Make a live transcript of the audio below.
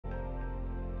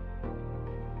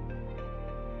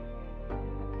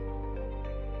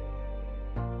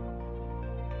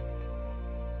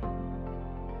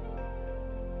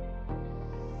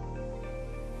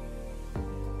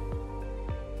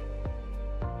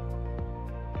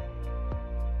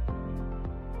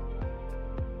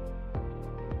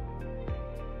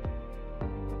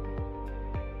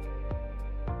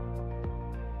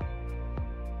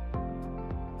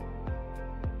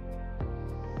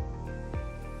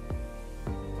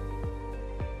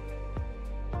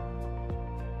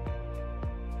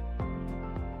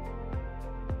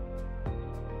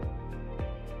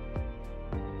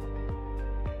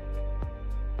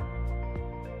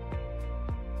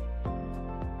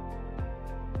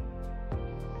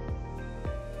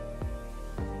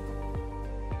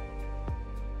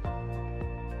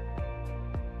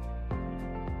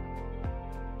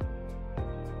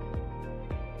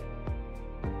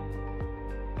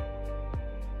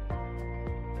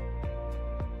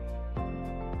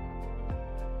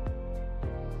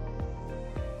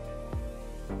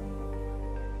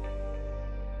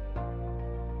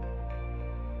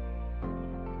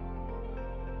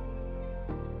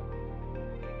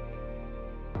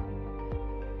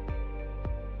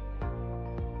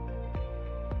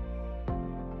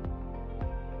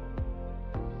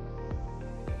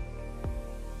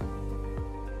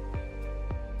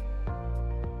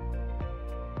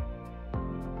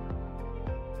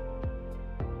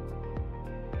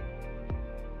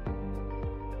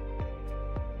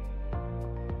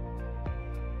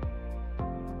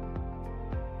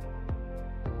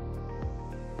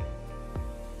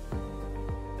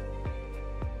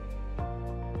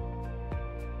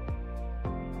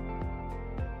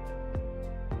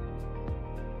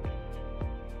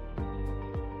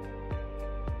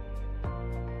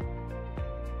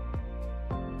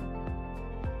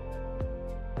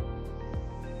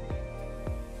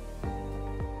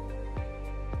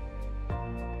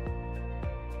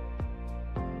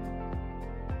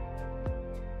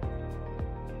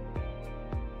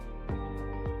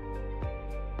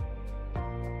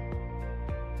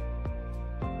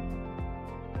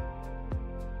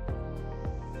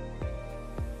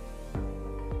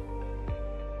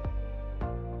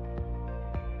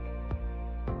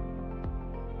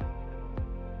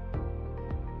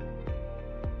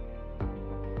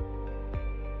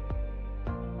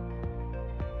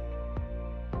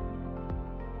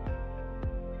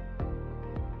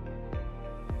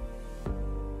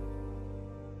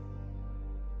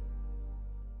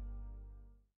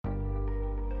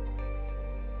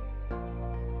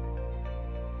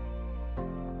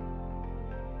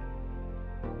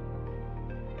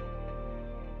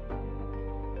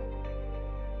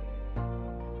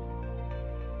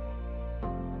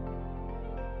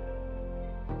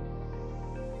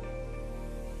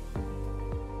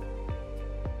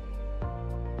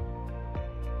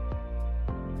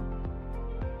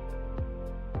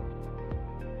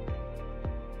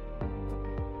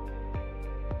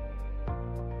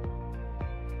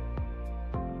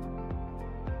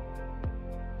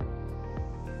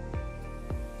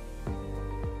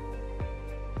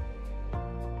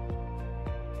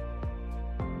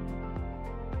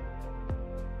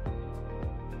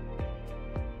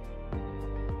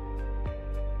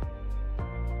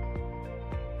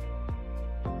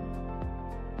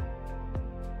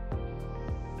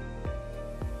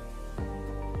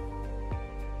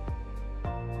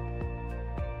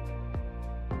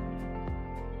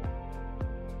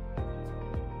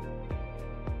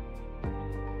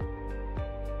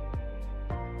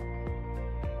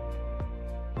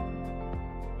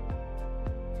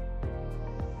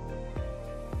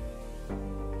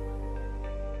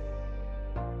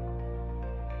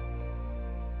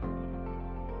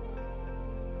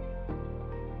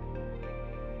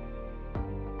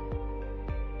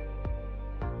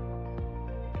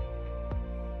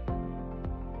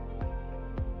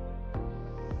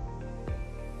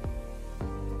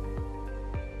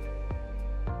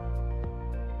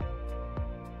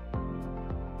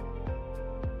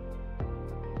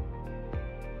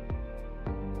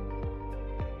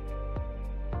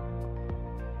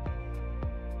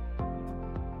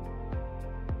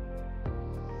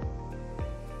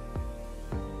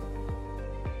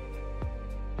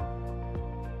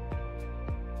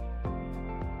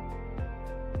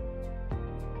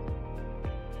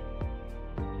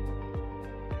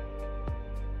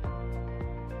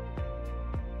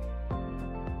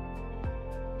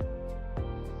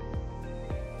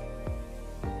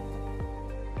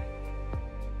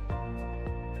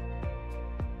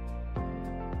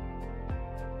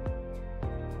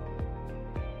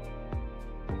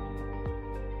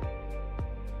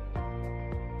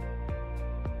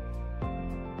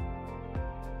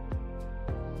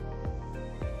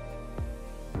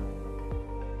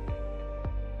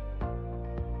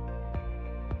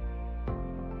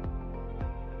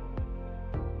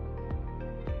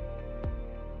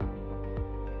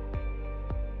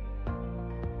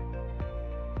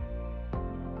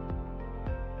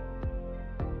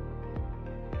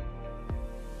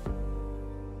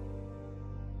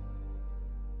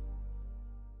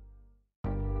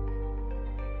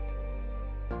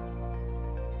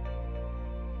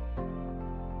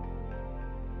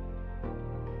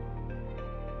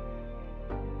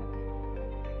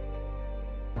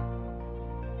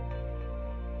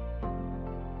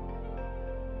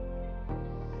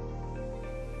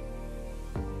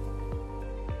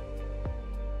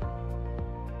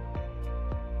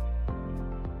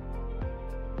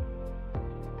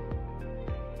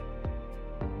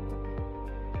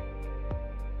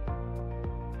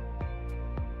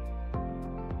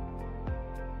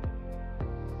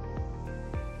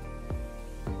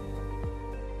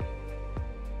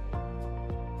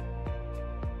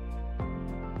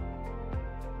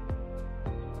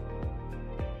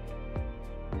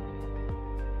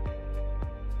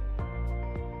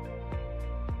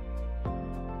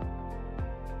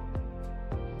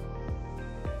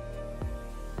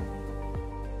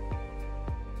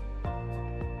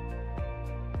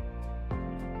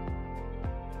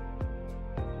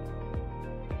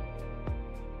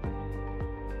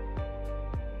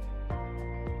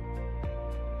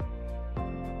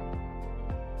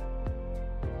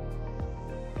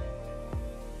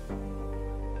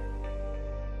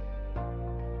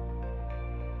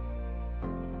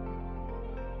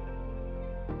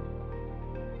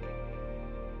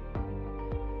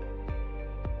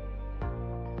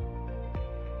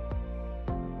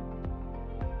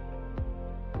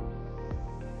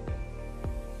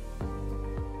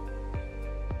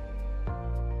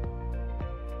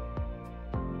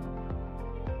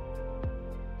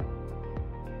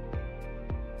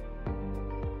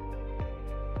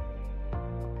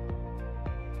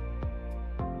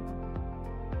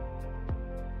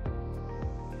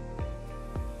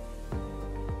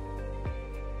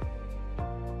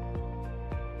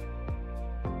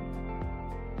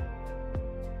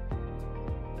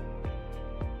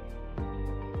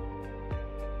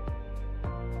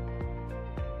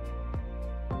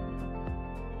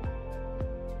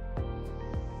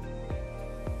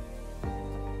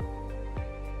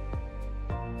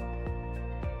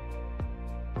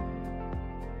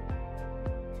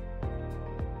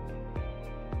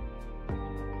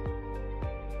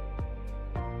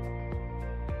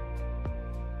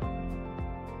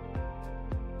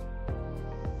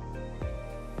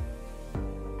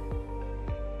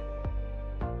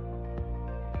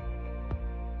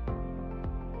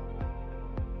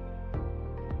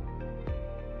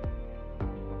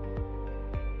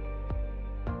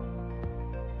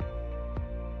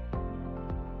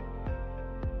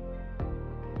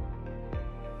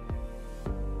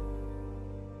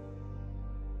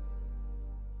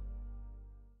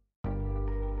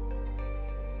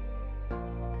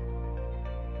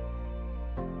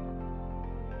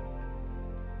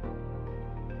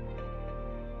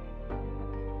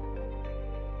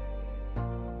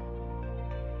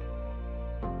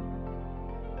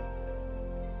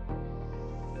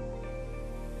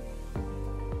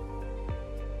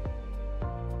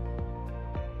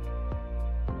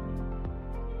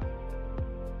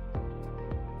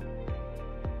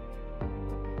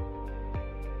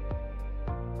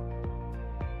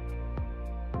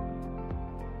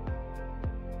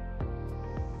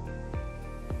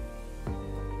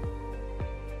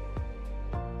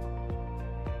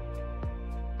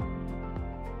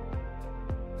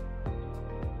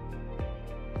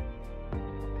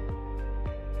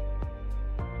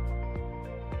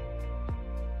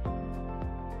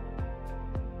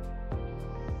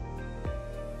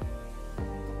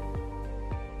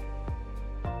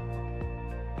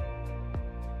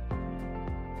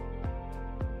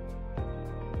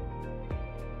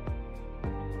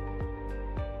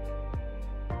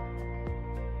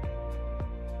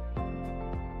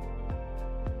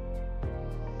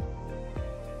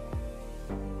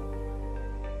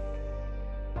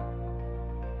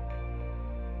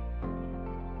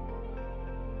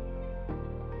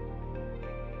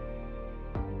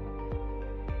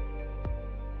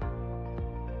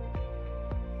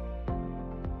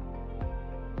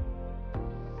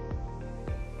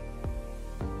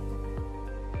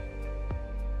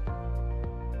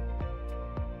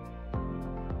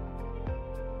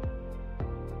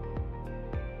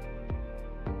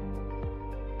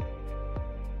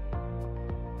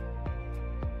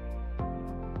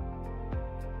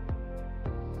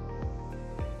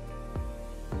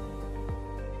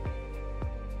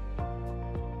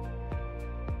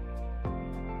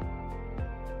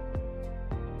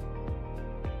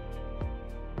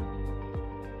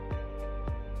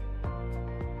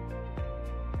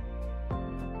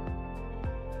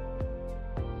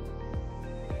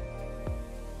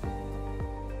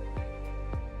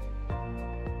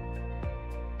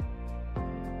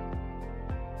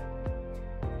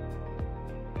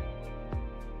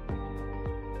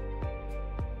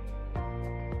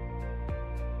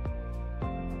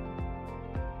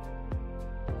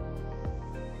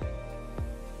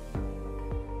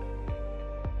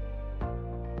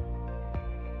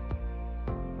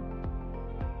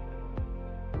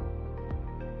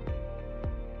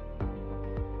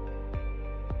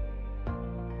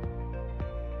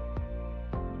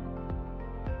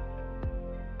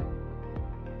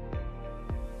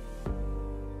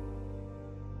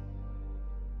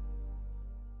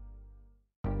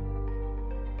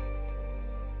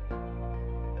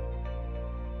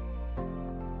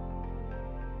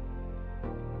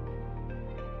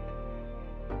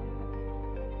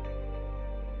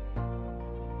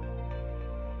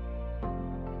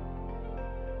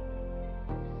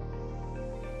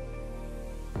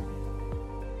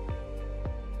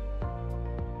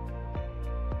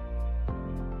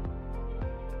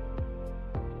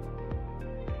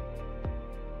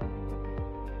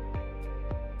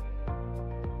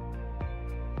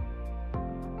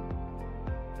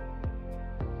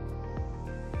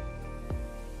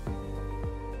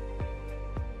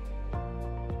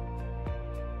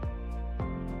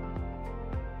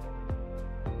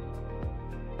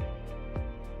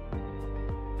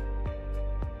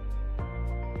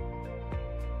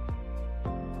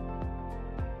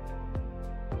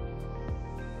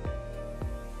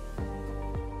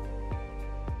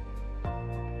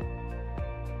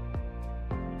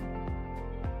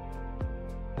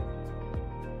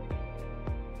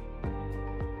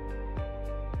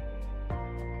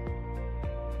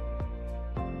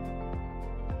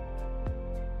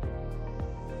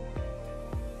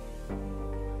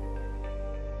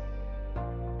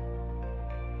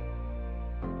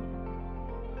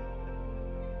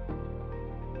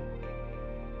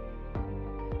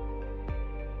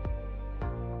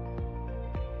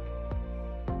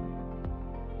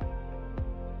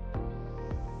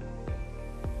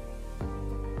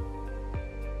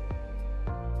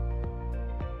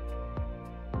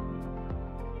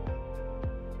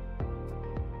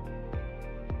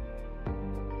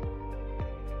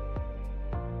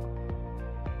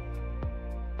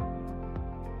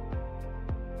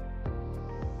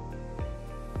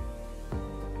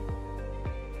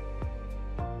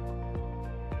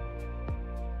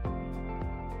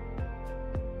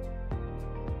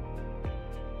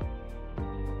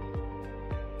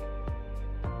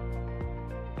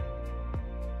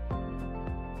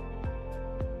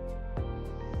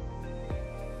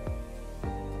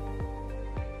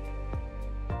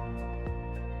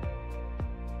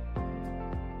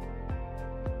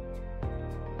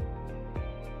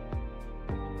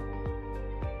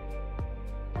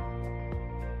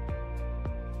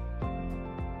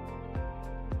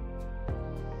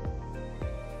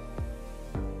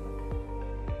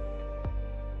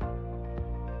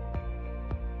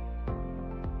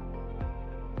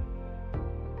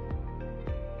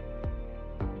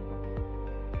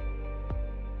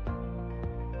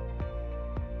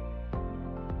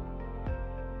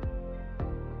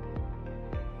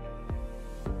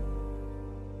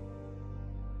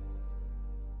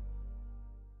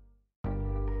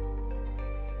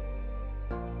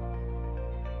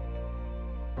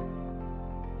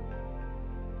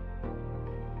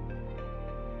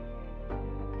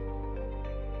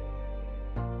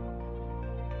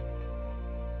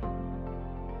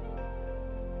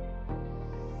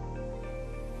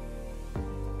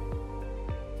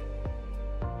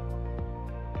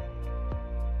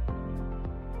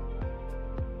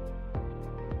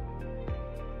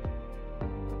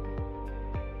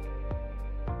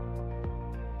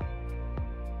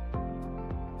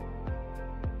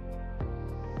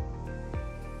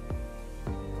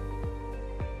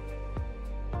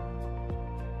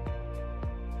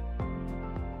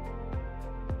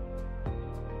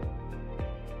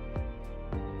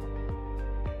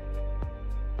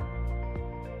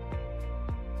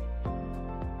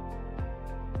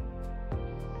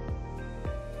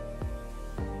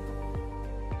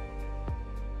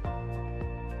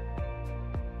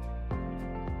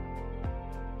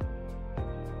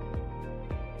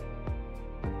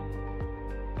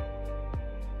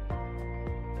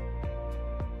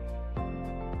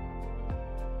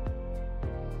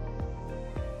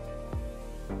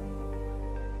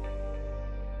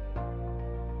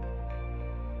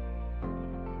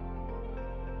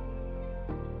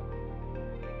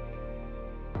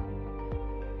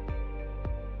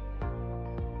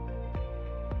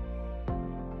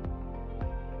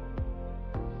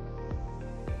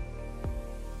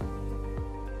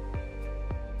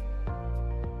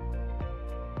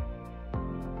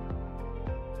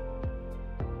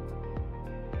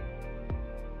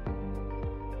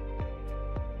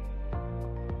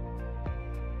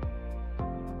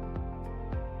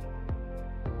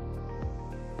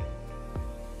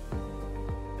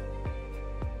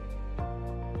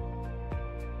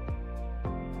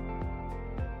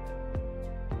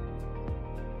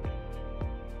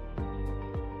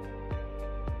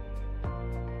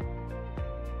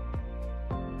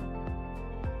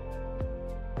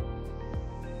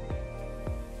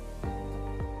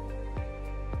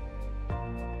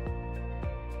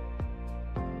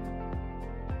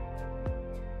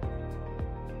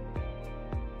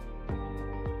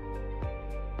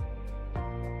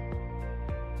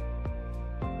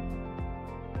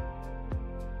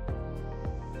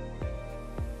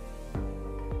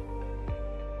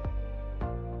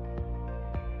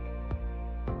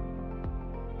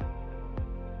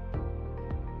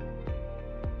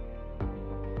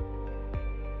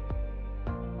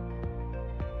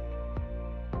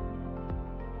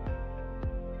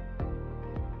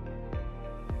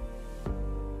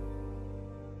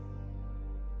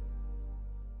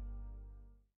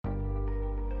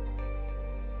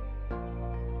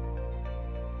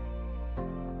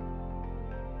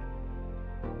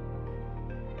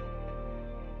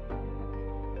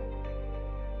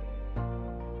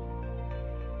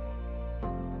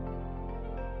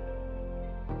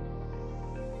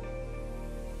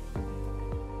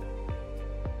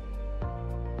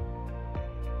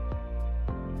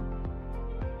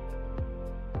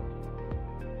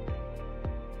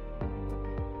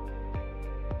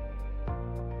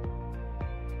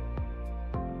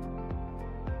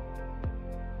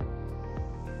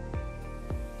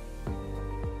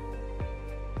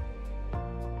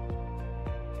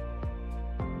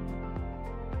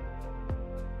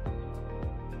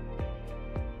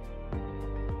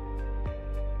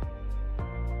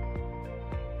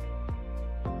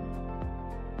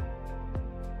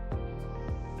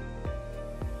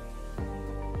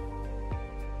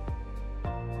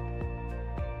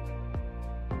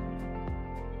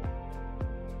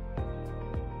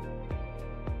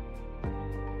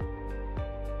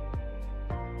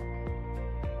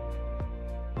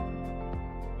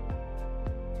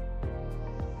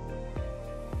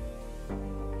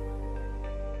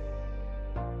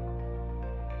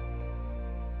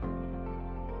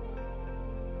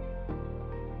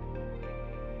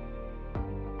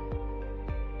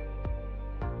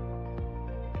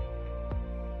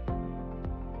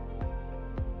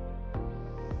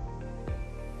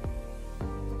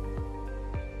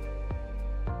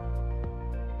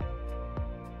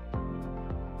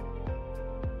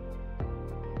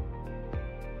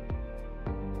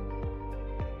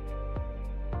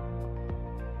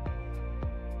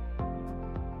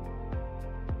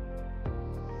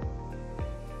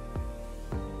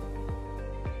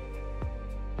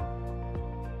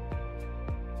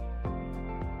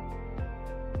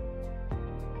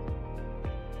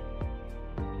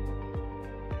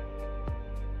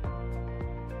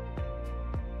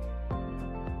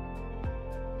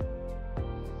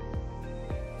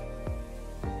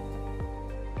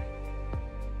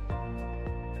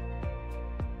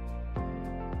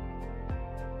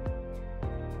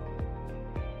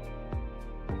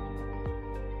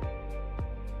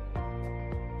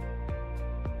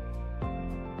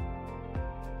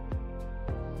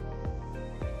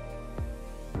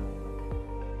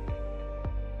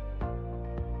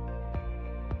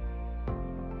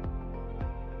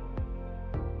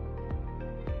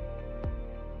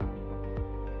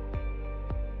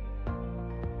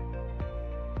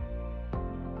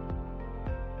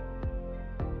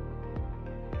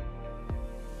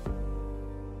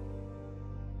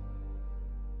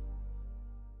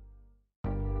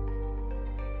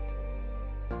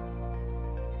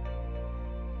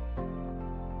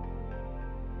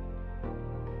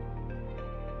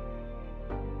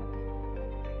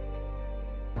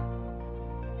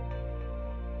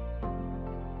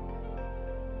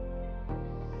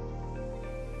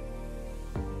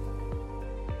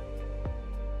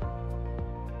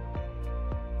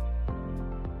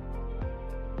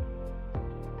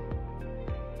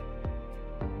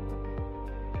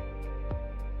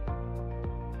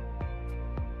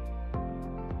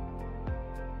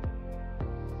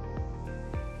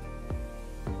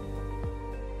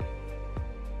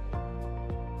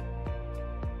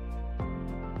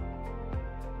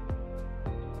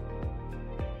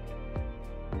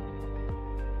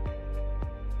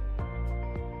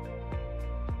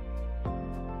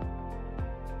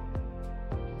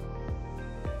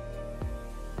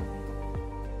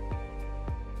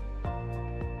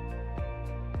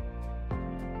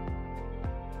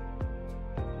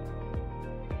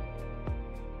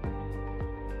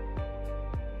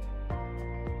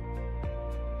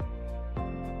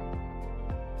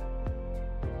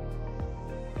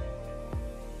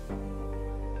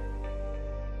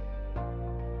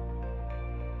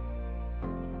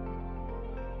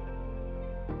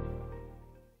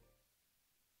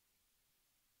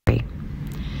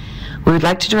We would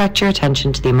like to direct your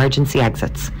attention to the emergency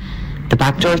exits, the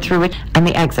back door through it, and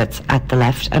the exits at the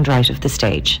left and right of the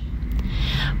stage.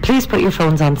 Please put your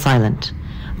phones on silent,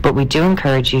 but we do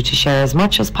encourage you to share as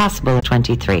much as possible at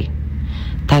 23.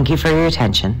 Thank you for your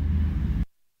attention.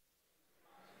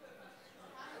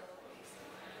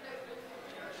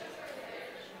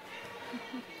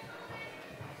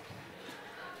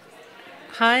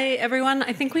 Hi everyone,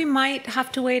 I think we might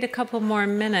have to wait a couple more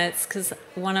minutes because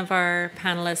one of our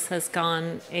panelists has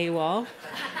gone AWOL.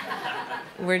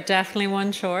 We're definitely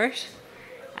one short,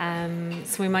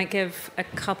 so we might give a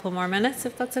couple more minutes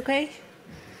if that's okay.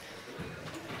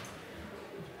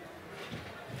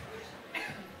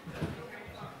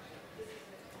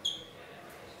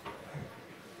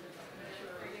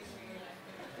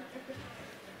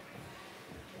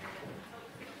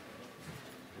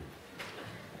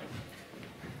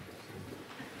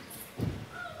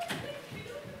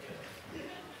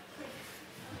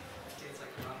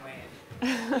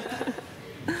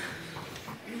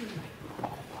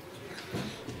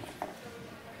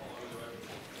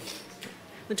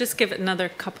 We'll just give it another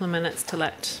couple of minutes to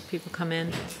let people come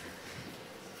in.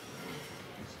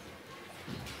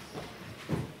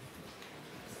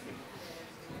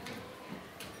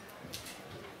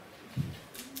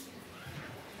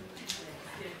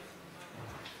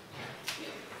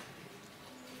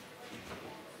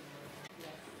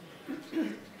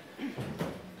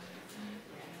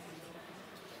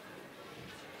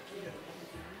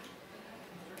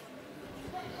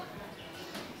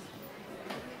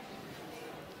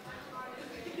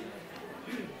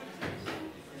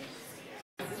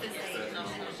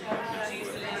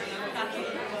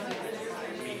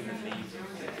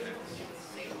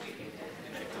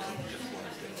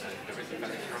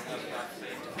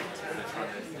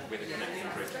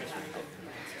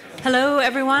 Hello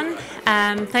everyone,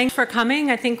 thanks for coming.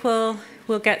 I think we'll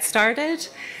get started.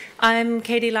 I'm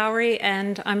Katie Lowry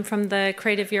and I'm from the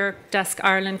Creative Europe Desk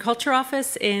Ireland Culture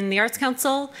Office in the Arts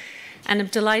Council, and I'm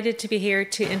delighted to be here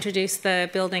to introduce the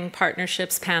Building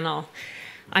Partnerships panel.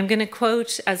 I'm going to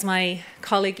quote, as my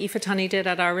colleague Aoife Tunney did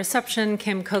at our reception,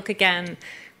 Kim Cook again,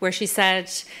 where she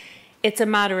said, "It's a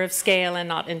matter of scale and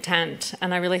not intent,"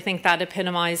 and I really think that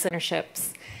epitomises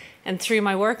partnerships. And through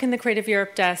my work in the Creative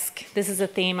Europe Desk, this is a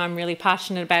theme I'm really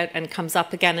passionate about and comes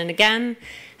up again and again.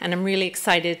 And I'm really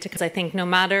excited because I think no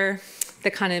matter the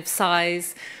kind of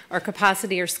size or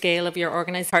capacity or scale of your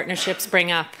organised partnerships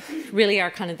bring up, really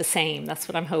are kind of the same. That's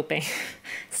what I'm hoping.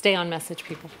 Stay on message,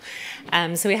 people.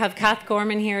 So we have Kath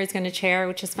Gorman here who's going to chair,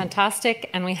 which is fantastic.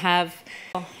 And we have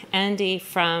Andy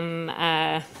from,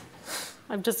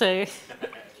 I'm just a...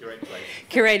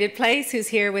 Curated Place, who's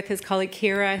here with his colleague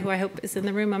Ciara, who I hope is in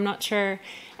the room, I'm not sure,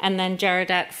 and then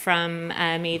Gerardette from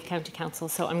Meath County Council.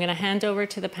 So I'm going to hand over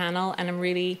to the panel, and I'm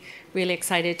really, really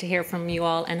excited to hear from you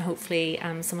all, and hopefully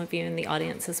some of you in the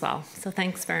audience as well. So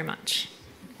thanks very much.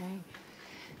 Okay.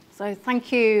 So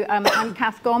thank you. I'm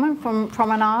Kath Gorman from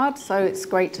Promenade, so it's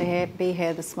great to be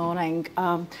here this morning.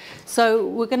 So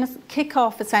we're going to kick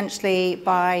off essentially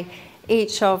by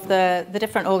each of the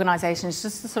different organisations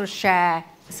just to sort of share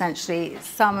essentially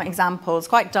some examples,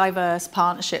 quite diverse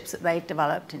partnerships that they've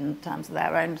developed in terms of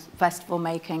their own festival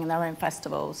making and their own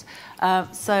festivals.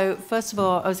 So first of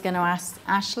all, I was going to ask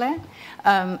Ashley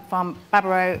from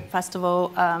Babero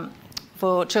Festival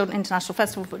for Children, International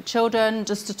Festival for Children,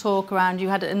 just to talk around. You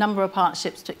had a number of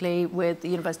partnerships, particularly with the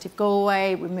University of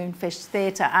Galway, with Moonfish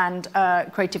Theatre and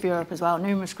Creative Europe as well,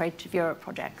 numerous Creative Europe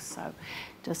projects. So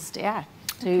just, yeah.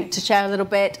 To share a little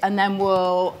bit, and then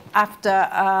we'll, after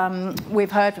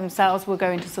we've heard from themselves, we'll go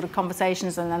into sort of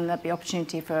conversations, and then there'll be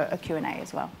opportunity for a Q&A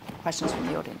as well, questions from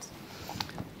the audience.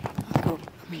 I'll go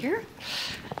up here.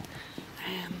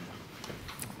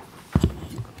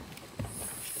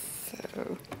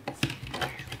 So,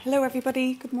 hello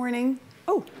everybody, good morning.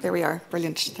 Oh, there we are,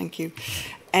 brilliant, thank you.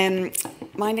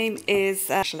 My name is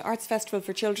National Arts Festival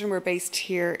for Children. We're based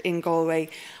here in Galway.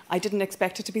 I didn't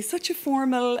expect it to be such a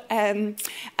formal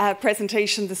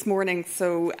presentation this morning,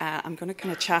 so I'm going to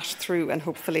kind of chat through, and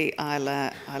hopefully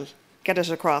I'll get it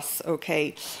across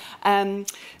okay.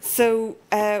 So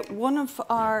one of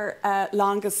our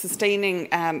longest sustaining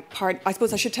part, I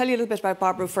suppose I should tell you a little bit about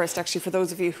Babero first, actually, for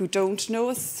those of you who don't know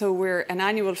us. So we're an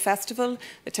annual festival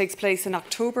that takes place in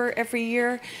October every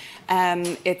year.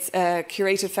 It's a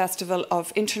curated festival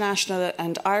of international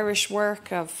and Irish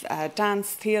work, of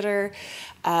dance, theatre,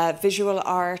 visual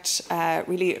art,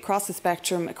 really across the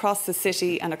spectrum, across the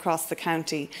city and across the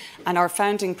county. And our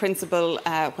founding principle,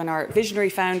 when our visionary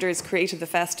founders created the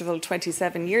festival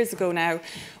 27 years ago now,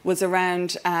 was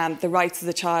around the rights of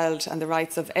the child and the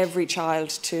rights of every child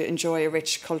to enjoy a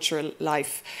rich cultural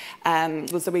life.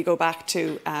 Was that we go back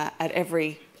to at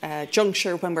every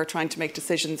juncture when we're trying to make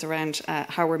decisions around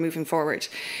how we're moving forward.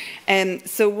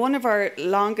 So one of our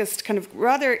longest, kind of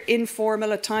rather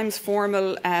informal, at times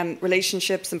formal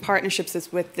relationships and partnerships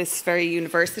is with this very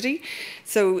university.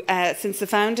 So since the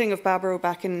founding of Babro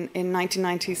back in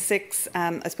 1996,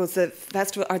 I suppose the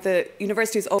festival, or the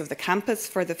university is also the campus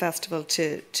for the festival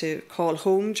to call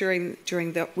home during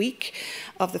the week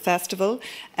of the festival.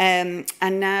 And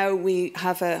now we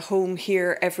have a home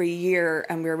here every year,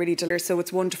 and we're really delighted. So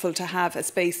it's wonderful to have a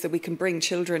space that we can bring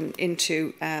children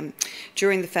into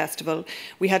during the festival.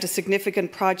 We had a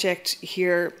significant project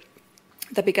here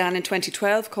that began in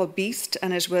 2012 called Beast,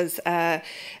 and it was a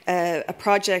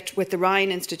project with the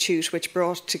Ryan Institute, which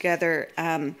brought together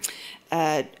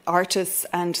artists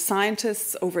and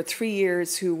scientists over 3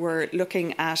 years who were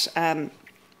looking at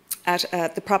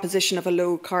the proposition of a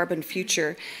low carbon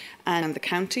future and the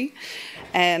county.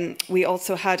 We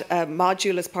also had a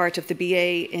module as part of the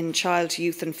BA in Child,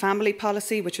 Youth and Family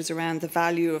Policy, which was around the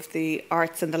value of the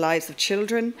arts in the lives of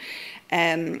children.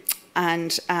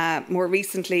 And more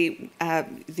recently,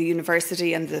 the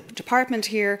university and the department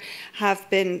here have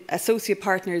been associate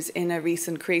partners in a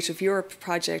recent Creative Europe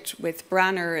project with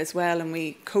Branner as well, and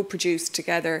we co-produced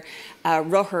together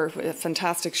Ruher, a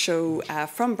fantastic show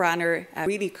from Branner, a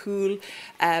really cool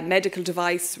medical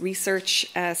device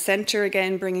research centre,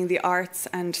 again bringing the arts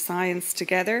and science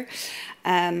together.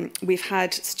 We've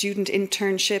had student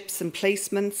internships and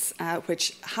placements,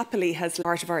 which happily has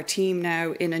part of our team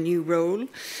now in a new role.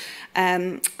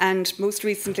 And most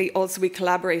recently, also, we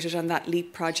collaborated on that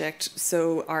LEAP project.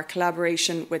 So our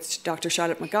collaboration with Dr.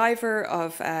 Charlotte MacGyver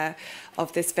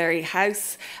of this very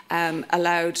house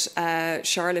allowed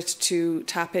Charlotte to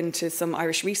tap into some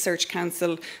Irish Research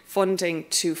Council funding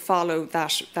to follow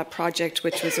that project,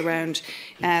 which was around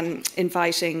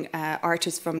inviting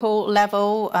artists from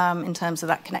level in terms of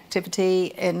that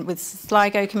connectivity with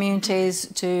Sligo communities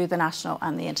to the national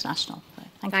and the international.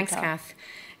 So Thanks, Kath.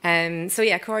 So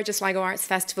yeah, Corja Sligo Arts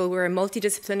Festival, we're a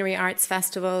multidisciplinary arts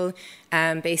festival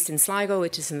based in Sligo,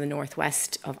 which is in the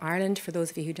northwest of Ireland, for those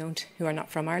of you who are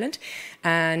not from Ireland.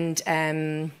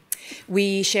 And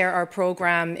we share our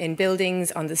programme in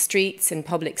buildings, on the streets, in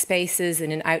public spaces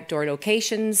and in outdoor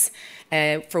locations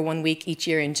for 1 week each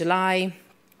year in July.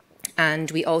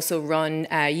 And we also run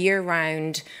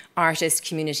year-round artist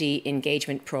community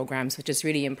engagement programmes, which is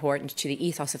really important to the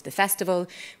ethos of the festival,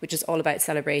 which is all about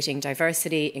celebrating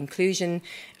diversity, inclusion,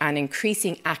 and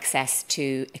increasing access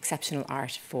to exceptional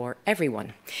art for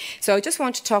everyone. So I just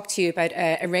want to talk to you about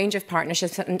a range of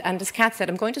partnerships. And as Kat said,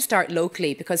 I'm going to start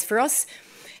locally, because for us,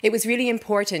 it was really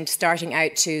important starting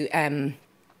out to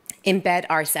embed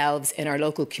ourselves in our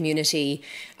local community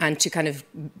and to kind of,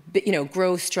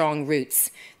 grow strong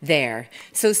roots there.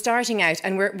 So starting out,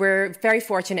 and we're very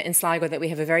fortunate in Sligo that we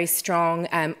have a very strong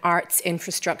arts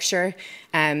infrastructure,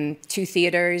 2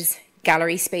 theatres,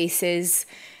 gallery spaces,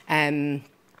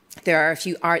 there are a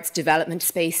few arts development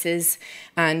spaces,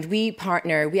 and we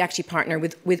actually partner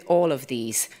with all of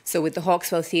these. So with the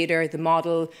Hawkswell Theatre, the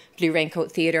Model, Blue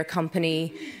Raincoat Theatre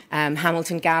Company,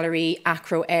 Hamilton Gallery,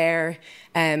 Acro Air.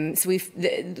 So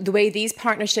the way these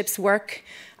partnerships work,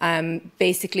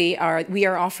 basically we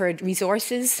are offered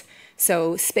resources,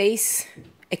 so space,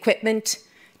 equipment,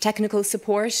 technical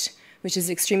support, which is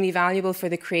extremely valuable for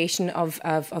the creation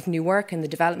of new work and the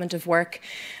development of work.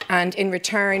 And in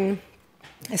return,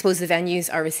 I suppose the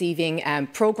venues are receiving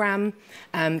programme,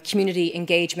 community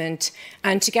engagement,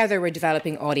 and together we're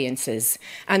developing audiences.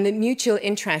 And the mutual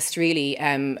interest really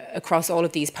across all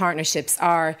of these partnerships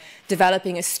are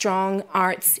developing a strong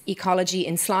arts ecology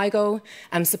in Sligo,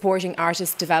 supporting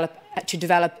artists to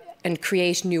develop and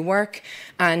create new work,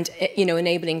 and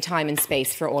enabling time and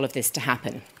space for all of this to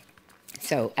happen.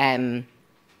 So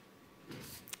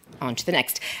on to the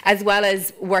next. As well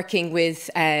as working with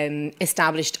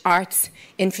established arts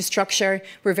infrastructure,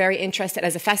 we're very interested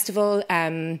as a festival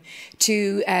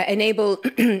to enable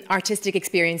artistic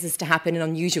experiences to happen in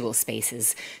unusual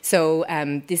spaces. So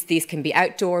these can be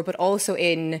outdoor, but also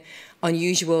in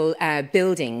unusual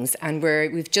buildings. And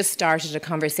we've just started a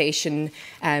conversation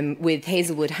with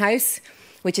Hazelwood House,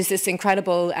 which is this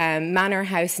incredible manor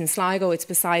house in Sligo. It's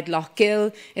beside Lough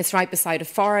Gill. It's right beside a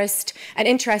forest. And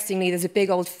interestingly, there's a big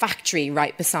old factory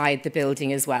right beside the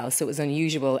building as well. So it was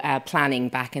unusual planning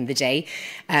back in the day.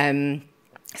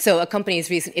 So a company is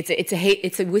recent.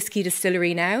 It's a whiskey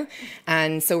distillery now,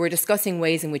 and so we're discussing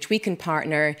ways in which we can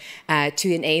partner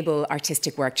to enable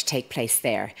artistic work to take place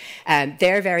there.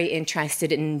 They're very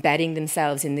interested in embedding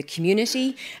themselves in the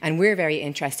community, and we're very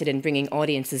interested in bringing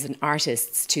audiences and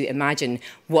artists to imagine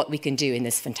what we can do in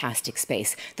this fantastic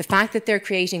space. The fact that they're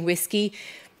creating whiskey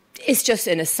is just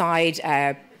an aside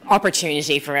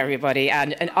opportunity for everybody,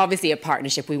 and obviously a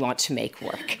partnership we want to make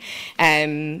work.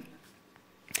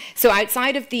 So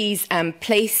outside of these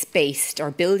place-based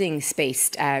or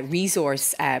buildings-based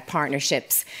resource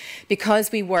partnerships,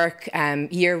 because we work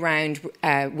year-round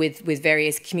with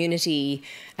various community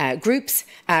groups,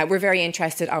 we're very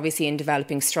interested, obviously, in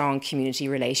developing strong community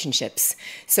relationships.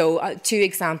 So 2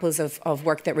 examples of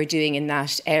work that we're doing in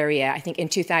that area. I think in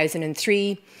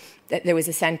 2003, there was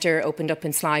a centre opened up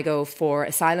in Sligo for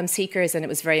asylum seekers, and it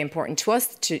was very important to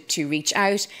us to reach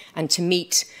out and to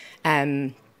meet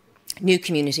new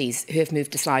communities who have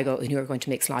moved to Sligo and who are going to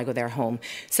make Sligo their home.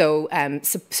 So,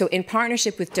 so in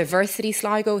partnership with Diversity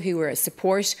Sligo, who were a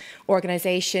support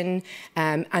organisation,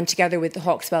 and together with the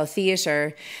Hawkswell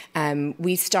Theatre,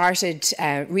 we started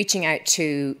reaching out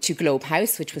to Globe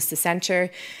House, which was the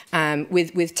centre,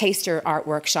 with taster art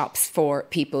workshops for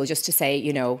people, just to say,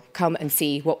 you know, come and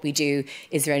see what we do.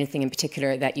 Is there anything in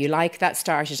particular that you like? That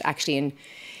started actually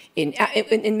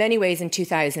in many ways in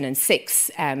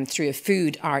 2006 through a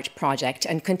food art project,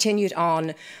 and continued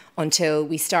on until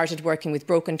we started working with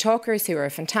Broken Talkers, who are a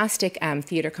fantastic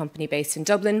theatre company based in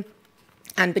Dublin.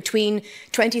 And between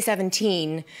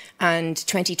 2017 and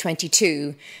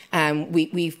 2022,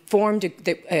 we formed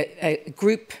a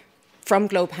group from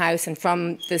Globe House and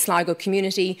from the Sligo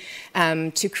community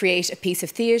to create a piece of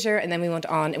theatre, and then we went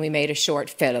on and we made a short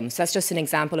film. So that's just an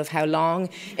example of how long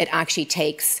it actually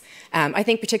takes, I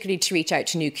think, particularly to reach out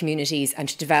to new communities and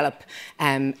to develop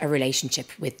a relationship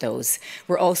with those.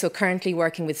 We're also currently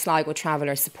working with Sligo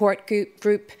Traveller Support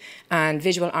Group and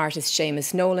visual artist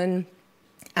Seamus Nolan,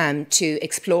 to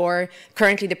explore.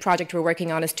 Currently, the project we're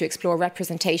working on is to explore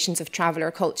representations of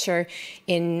traveller culture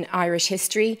in Irish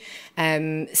history.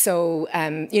 You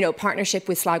know, partnership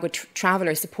with Sligo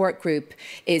Traveller Support Group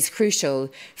is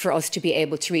crucial for us to be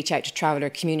able to reach out to traveller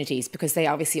communities, because they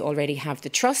obviously already have the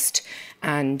trust,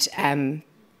 and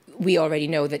we already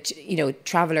know that, you know,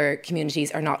 traveller communities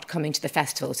are not coming to the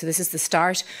festival. So this is the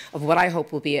start of what I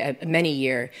hope will be a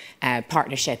many-year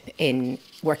partnership in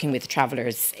working with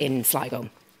travellers in Sligo.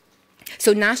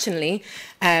 So nationally,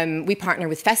 we partner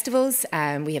with festivals.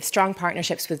 We have strong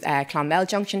partnerships with Clonmel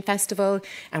Junction Festival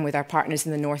and with our partners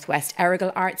in the Northwest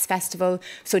Errigal Arts Festival.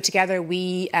 So together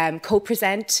we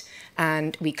co-present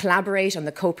and we collaborate on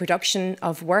the co-production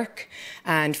of work.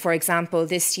 And for example,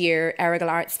 this year, Errigal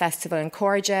Arts Festival in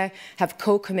Corja have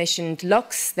co-commissioned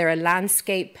Lux. They're a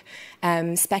landscape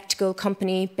spectacle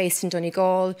company based in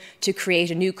Donegal to create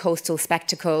a new coastal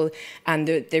spectacle, and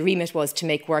the remit was to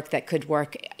make work that could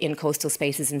work in coastal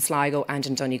spaces in Sligo and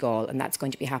in Donegal, and that's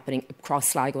going to be happening across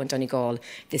Sligo and Donegal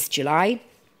this July.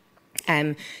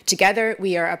 Together,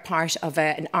 we are a part of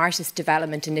an artist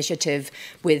development initiative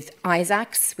with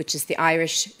ISACS, which is the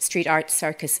Irish Street Art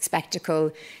Circus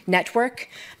Spectacle Network.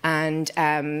 And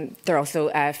they're also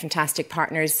fantastic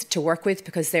partners to work with,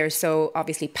 because they're so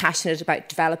obviously passionate about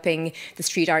developing the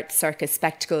street art circus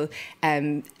spectacle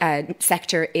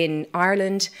sector in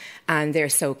Ireland. And they're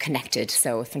so connected.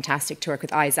 So fantastic to work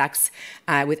with ISACS,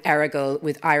 with Errigal,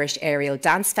 with Irish Aerial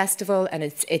Dance Festival. And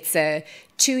it's a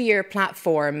 2-year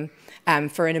platform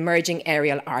for an emerging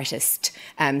aerial artist.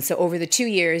 So over the 2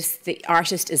 years, the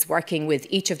artist is working with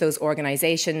each of those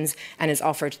organisations and is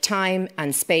offered time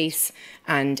and space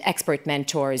and expert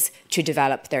mentors to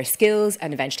develop their skills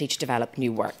and eventually to develop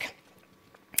new work.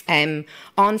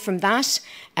 On from that,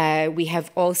 we have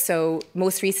also,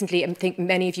 most recently, I think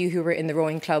many of you who were in the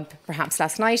rowing club perhaps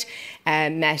last night,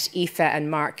 met Aoife and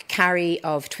Mark Carey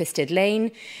of Twisted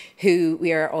Lane, who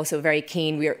we are also very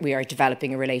keen, we are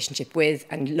developing a relationship with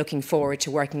and looking forward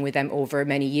to working with them over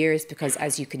many years, because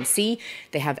as you can see,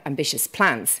 they have ambitious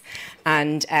plans.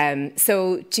 And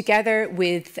so together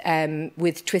with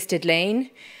Twisted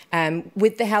Lane,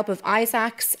 with the help of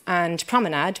ISACS and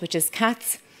Promenade, which is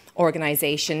Kat's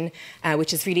organisation,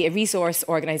 which is really a resource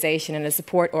organisation and a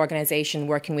support organisation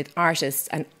working with artists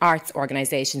and arts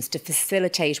organisations to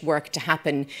facilitate work to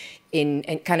happen in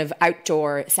kind of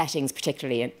outdoor settings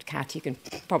particularly. And Kath, you can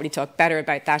probably talk better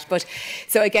about that. But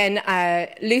so again,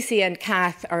 Lucy and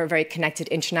Kath are very connected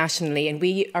internationally, and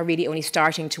we are really only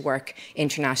starting to work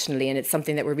internationally, and it's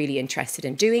something that we're really interested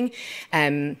in doing.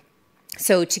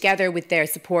 So together with their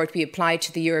support, we applied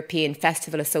to the European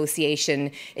Festival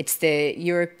Association. It's the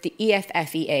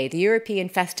EFFEA, the European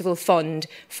Festival Fund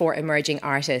for Emerging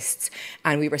Artists.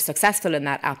 And we were successful in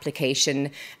that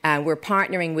application. We're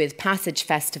partnering with Passage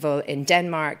Festival in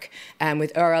Denmark,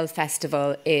 with Ural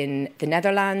Festival in the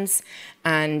Netherlands.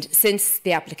 And since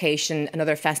the application,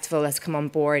 another festival has come on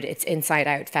board. It's Inside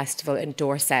Out Festival in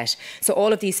Dorset. So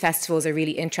all of these festivals are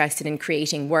really interested in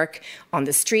creating work on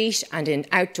the street and in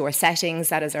outdoor settings.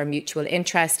 That is our mutual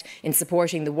interest in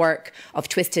supporting the work of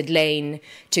Twisted Lane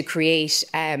to create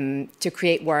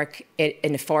work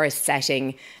in a forest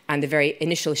setting. And the very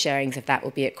initial sharings of that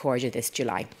will be at Corja this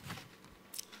July.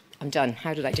 I'm done.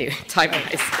 How did I do?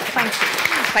 Time-wise. Thank you.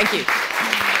 Thank you.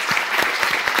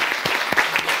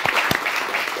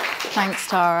 Thanks,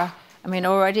 Tara. I mean,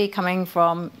 already coming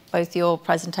from both your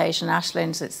presentation and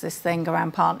Ashlyn's, it's this thing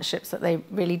around partnerships that they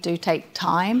really do take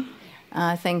time.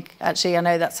 I think, actually, I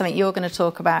know that's something you're going to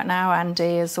talk about now,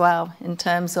 Andy, as well, in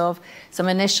terms of some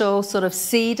initial sort of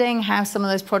seeding, how some of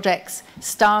those projects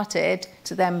started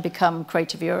to then become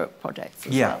Creative Europe projects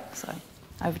as well. So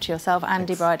over to yourself,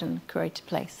 Andy Bryden, Creative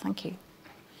Place. Thank you.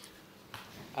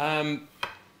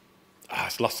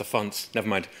 It's lost the fonts. Never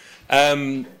mind.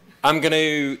 I'm going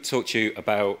to talk to you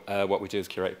about what we do as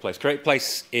Creative Place. Creative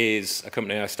Place is a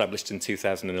company I established in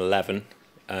 2011.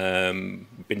 Been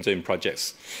doing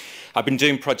projects. I've been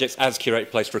doing projects as Creative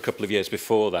Place for a couple of years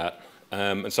before that.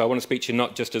 And so I want to speak to you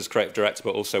not just as creative director,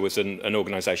 but also as an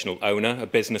organisational owner, a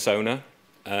business owner,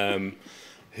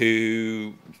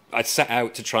 who I set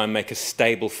out to try and make a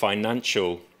stable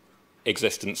financial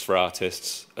existence for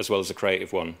artists as well as a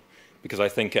creative one. Because I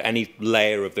think at any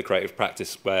layer of the creative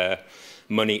practice where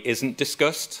money isn't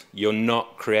discussed, you're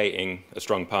not creating a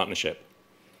strong partnership.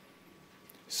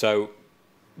 So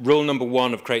rule number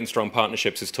one of creating strong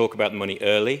partnerships is talk about the money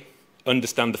early,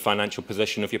 understand the financial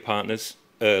position of your partners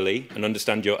early, and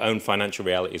understand your own financial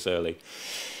realities early.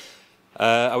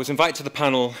 I was invited to the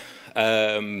panel,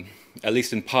 at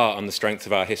least in part, on the strength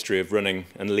of our history of running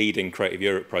and leading Creative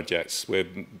Europe projects. We're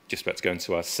just about to go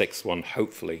into our 6th one,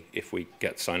 hopefully, if we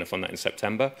get sign-off on that in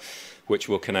September, which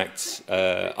will connect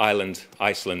Ireland,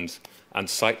 Iceland, and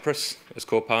Cyprus as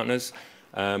core partners.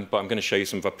 But I'm going to show you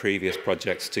some of our previous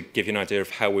projects to give you an idea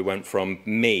of how we went from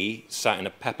me, sat in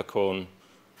a peppercorn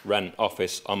rent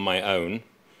office on my own,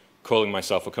 calling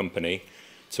myself a company,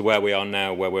 to where we are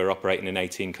now, where we're operating in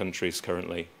 18 countries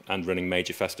currently and running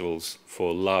major festivals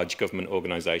for large government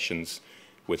organisations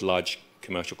with large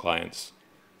commercial clients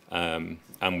and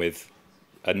with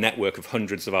a network of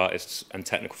hundreds of artists and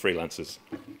technical freelancers.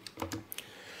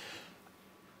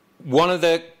 One of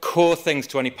the core things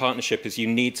to any partnership is you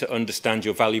need to understand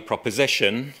your value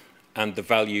proposition and the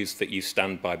values that you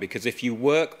stand by, because if you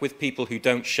work with people who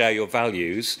don't share your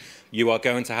values, you are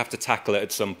going to have to tackle it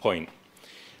at some point.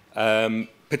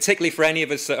 Particularly for any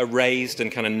of us that are raised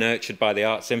and kind of nurtured by the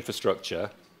arts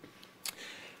infrastructure,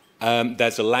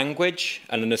 there's a language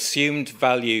and an assumed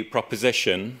value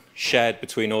proposition shared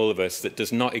between all of us that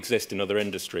does not exist in other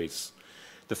industries.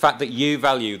 The fact that you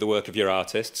value the work of your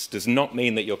artists does not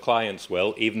mean that your clients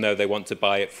will, even though they want to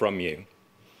buy it from you.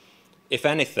 If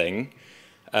anything,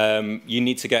 you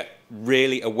need to get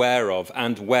really aware of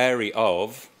and wary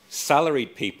of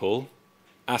salaried people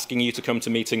asking you to come to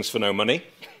meetings for no money,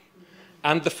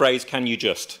 and the phrase, "can you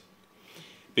just?"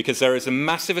 Because there is a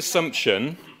massive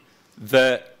assumption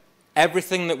that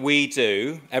everything that we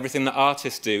do, everything that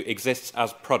artists do, exists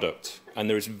as product, and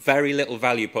there is very little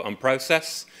value put on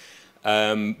process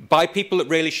by people that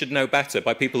really should know better,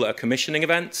 by people that are commissioning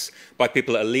events, by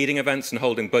people that are leading events and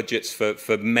holding budgets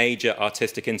for major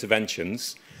artistic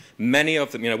interventions. Many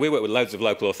of them, you know, we work with loads of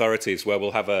local authorities where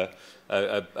we'll have a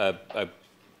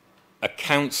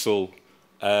council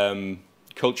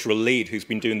cultural lead who's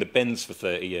been doing the bins for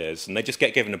 30 years, and they just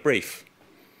get given a brief.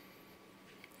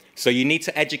 So you need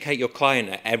to educate your client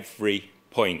at every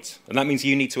point, and that means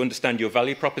you need to understand your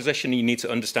value proposition, you need to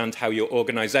understand how your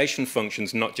organisation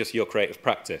functions, not just your creative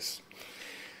practice.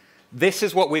 This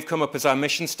is what we've come up as our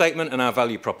mission statement and our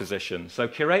value proposition. So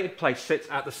Creative Place sits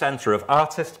at the centre of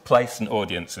artist, place and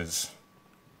audiences.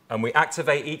 And we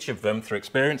activate each of them through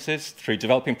experiences, through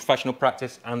developing professional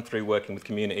practice, and through working with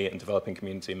community and developing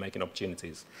community and making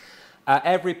opportunities. At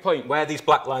every point where these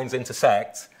black lines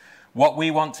intersect, What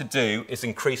we want to do is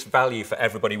increase value for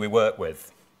everybody we work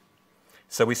with.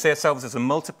 So we see ourselves as a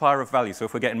multiplier of value. So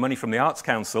if we're getting money from the Arts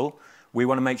Council, we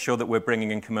want to make sure that we're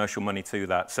bringing in commercial money to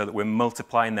that so that we're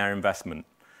multiplying their investment.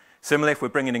 Similarly, if we're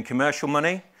bringing in commercial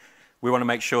money, we want to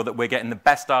make sure that we're getting the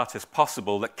best artists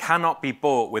possible that cannot be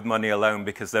bought with money alone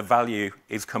because their value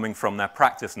is coming from their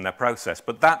practice and their process.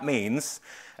 But that means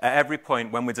at every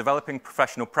point when we're developing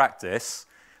professional practice,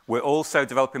 we're also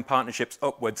developing partnerships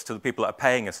upwards to the people that are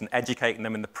paying us and educating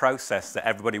them in the process that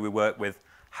everybody we work with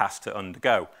has to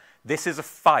undergo. This is a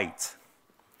fight.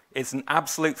 It's an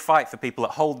absolute fight for people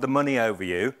that hold the money over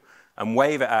you and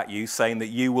wave it at you saying that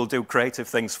you will do creative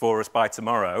things for us by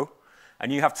tomorrow.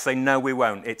 And you have to say, no, we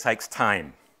won't. It takes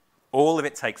time. All of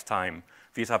it takes time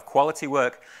for you to have quality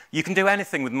work. You can do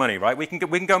anything with money, right? We can go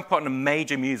and put on a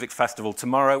major music festival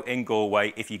tomorrow in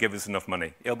Galway if you give us enough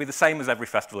money. It'll be the same as every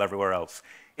festival everywhere else.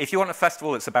 If you want a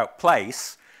festival that's about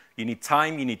place, you need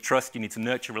time, you need trust, you need to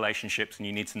nurture relationships, and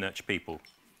you need to nurture people.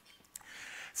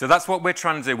 So that's what we're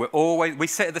trying to do. We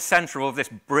sit at the center of all of this,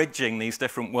 bridging these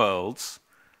different worlds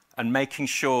and making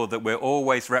sure that we're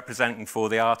always representing for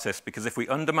the artists, because if we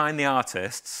undermine the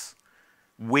artists,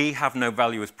 we have no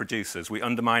value as producers. We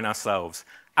undermine ourselves.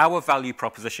 Our value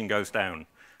proposition goes down.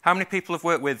 How many people have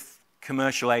worked with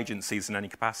commercial agencies in any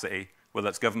capacity, whether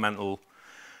it's governmental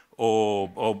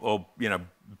or you know,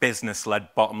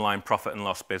 business-led bottom-line profit and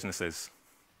loss businesses?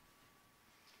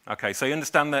 Okay, so you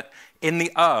understand that in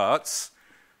the arts,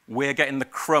 we're getting the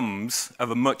crumbs of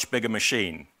a much bigger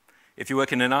machine. If you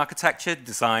work in architecture,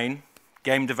 design,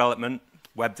 game development,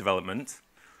 web development,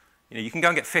 you can go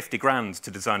and get 50 grand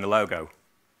to design a logo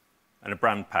and a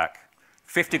brand pack.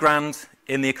 50 grand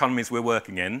in the economies we're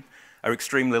working in are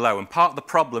extremely low. And part of the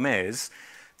problem is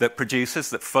that producers,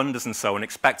 that funders and so on,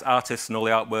 expect artists and all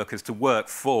the art workers to work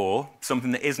for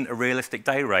something that isn't a realistic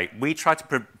day rate. We try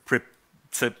to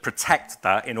protect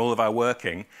that in all of our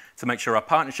working to make sure our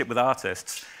partnership with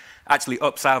artists actually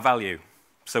ups our value.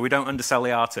 So we don't undersell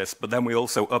the artists, but then we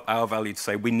also up our value to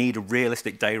say we need a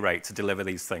realistic day rate to deliver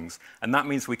these things. And that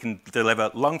means we can deliver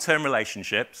long-term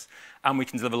relationships and we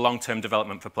can deliver long-term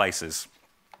development for places.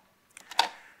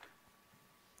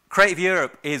 Creative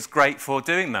Europe is great for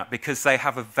doing that because they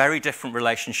have a very different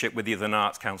relationship with you than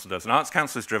Arts Council does. And Arts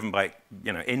Council is driven by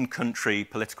in-country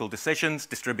political decisions,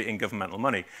 distributing governmental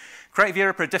money. Creative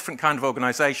Europe are a different kind of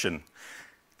organisation.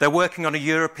 They're working on a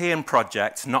European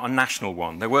project, not a national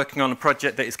one. They're working on a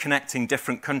project that is connecting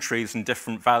different countries and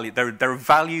different value. They're a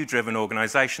value-driven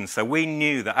organisation. So we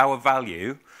knew that our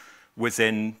value was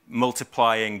in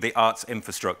multiplying the arts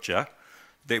infrastructure,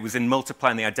 that it was in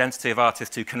multiplying the identity of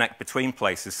artists who connect between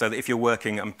places, so that if you're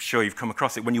working, I'm sure you've come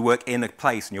across it, when you work in a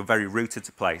place and you're very rooted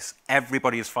to place,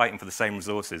 everybody is fighting for the same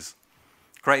resources.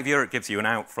 Creative Europe gives you an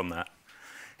out from that.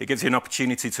 It gives you an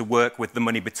opportunity to work with the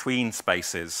money between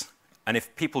spaces. And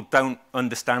if people don't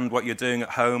understand what you're doing at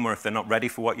home, or if they're not ready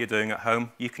for what you're doing at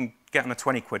home, you can get on a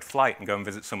 20 quid flight and go and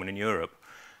visit someone in Europe,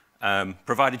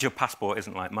 provided your passport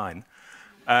isn't like mine.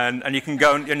 And you can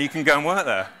go and work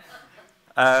there.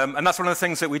 And that's one of the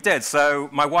things that we did. So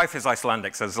my wife is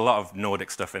Icelandic, so there's a lot of Nordic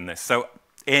stuff in this. So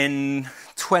in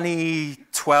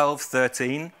 2012,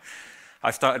 13, I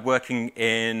started working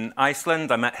in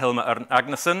Iceland. I met Hilmar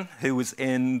Agnason, who was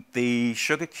in the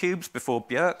Sugar Cubes before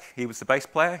Björk. He was the bass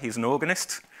player. He's an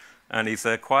organist, and he's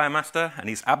a choir master, and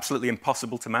he's absolutely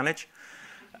impossible to manage.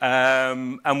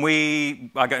 I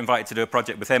got invited to do a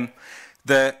project with him.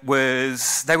 They were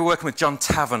working with John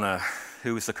Taverner,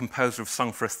 who was the composer of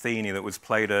Song for Athene that was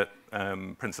played at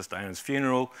Princess Diana's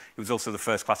funeral. He was also the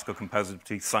first classical composer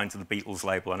to be signed to the Beatles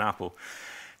label on Apple.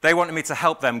 They wanted me to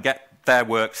help them get their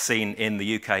work seen in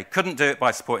the UK. Couldn't do it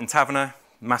by supporting Taverner,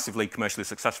 massively commercially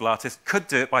successful artist. Could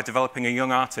do it by developing a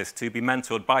young artist to be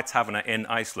mentored by Taverner in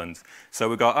Iceland. So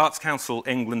we got Arts Council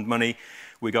England money,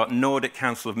 we got Nordic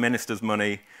Council of Ministers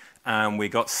money, and we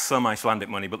got some Icelandic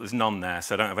money, but there's none there,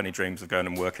 so I don't have any dreams of going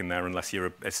and working there unless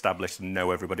you're established and know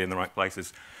everybody in the right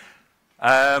places.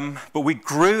 But we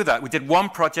grew that. We did one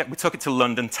project, we took it to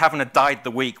London. Taverner died the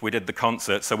week we did the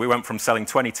concert, so we went from selling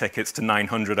 20 tickets to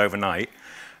 900 overnight.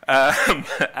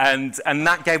 And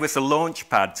that gave us a launch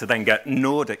pad to then get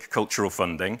Nordic cultural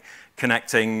funding,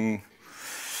 connecting,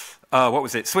 what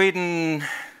was it, Sweden,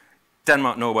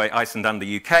 Denmark, Norway, Iceland, and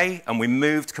the UK. And we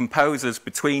moved composers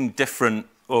between different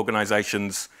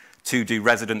organisations to do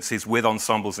residencies with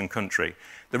ensembles in country.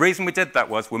 The reason we did that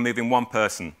was we're moving one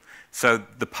person. So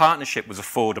the partnership was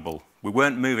affordable. We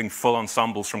weren't moving full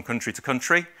ensembles from country to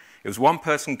country. It was one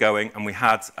person going, and we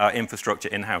had our infrastructure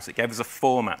in-house. It gave us a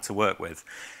format to work with.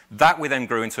 That we then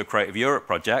grew into a Creative Europe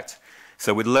project.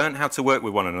 So we'd learn how to work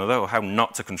with one another, or how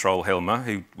not to control Hilmar,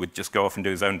 who would just go off and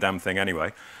do his own damn thing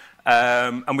anyway.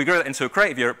 And we grew it into a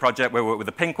Creative Europe project where we worked with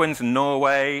the Penguins in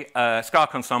Norway,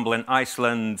 Skark Ensemble in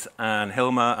Iceland and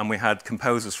Hilma, and we had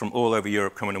composers from all over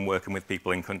Europe coming and working with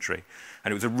people in country.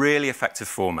 And it was a really effective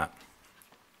format.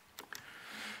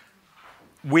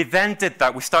 We then did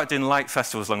that. We started doing light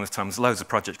festivals along this time. There's loads of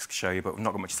projects to show you, but we've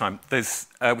not got much time. We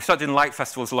started doing light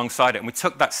festivals alongside it, and we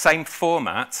took that same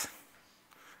format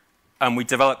and we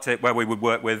developed it where we would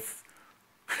work with...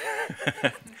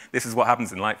 This is what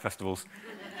happens in light festivals.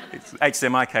 It's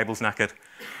HDMI cables knackered.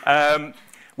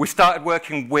 We started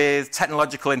working with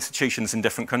technological institutions in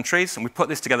different countries, and we put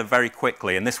this together very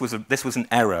quickly, and this was an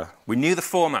error. We knew the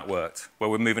format worked,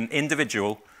 where we're moving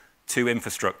individual to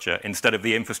infrastructure instead of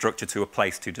the infrastructure to a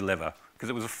place to deliver, because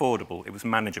it was affordable, it was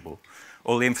manageable.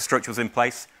 All the infrastructure was in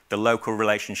place, the local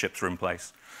relationships were in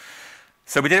place.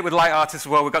 So we did it with light artists as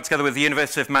well. We got together with the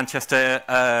University of Manchester,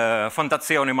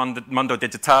 Fondazione Mondo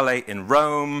Digitale in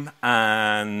Rome,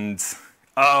 and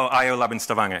IO Lab in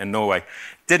Stavanger in Norway.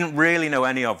 Didn't really know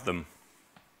any of them.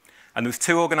 And there was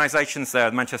two organisations there,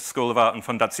 the Manchester School of Art and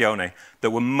Fondazione,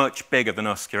 that were much bigger than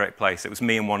us, Curate Place. It was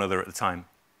me and one other at the time.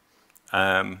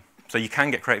 So you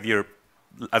can get Creative Europe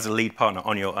as a lead partner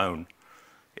on your own.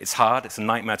 It's hard, it's a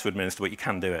nightmare to administer, but you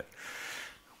can do it.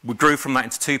 We grew from that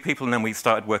into 2 people, and then we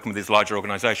started working with these larger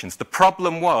organisations. The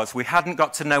problem was we hadn't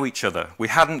got to know each other. We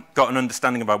hadn't got an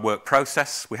understanding of our work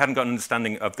process. We hadn't got an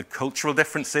understanding of the cultural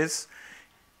differences.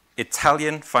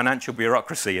 Italian financial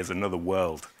bureaucracy is another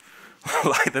world.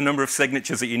 Like the number of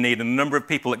signatures that you need and the number of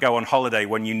people that go on holiday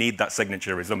when you need that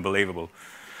signature is unbelievable.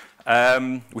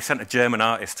 We sent a German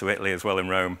artist to Italy as well in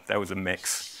Rome. There was a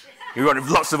mix. We wanted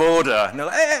lots of order. And they're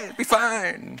like, hey, it'll be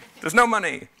fine. There's no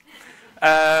money.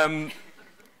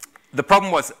 The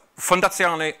problem was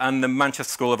Fondazione and the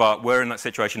Manchester School of Art were in that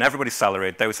situation. Everybody's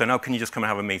salaried. They were saying, oh, can you just come and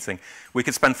have a meeting? We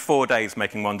could spend 4 days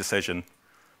making one decision.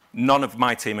 None of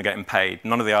my team are getting paid.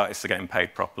 None of the artists are getting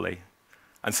paid properly.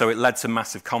 And so it led to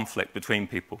massive conflict between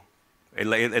people. It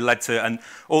led to, and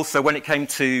also when it came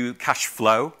to cash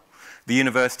flow, the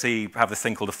university have this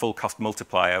thing called a full cost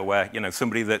multiplier where, you know,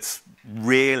 somebody that's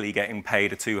really getting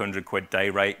paid a 200 quid day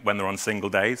rate when they're on single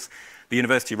days, the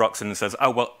university rocks in and says,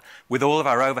 oh, well, with all of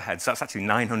our overheads, that's actually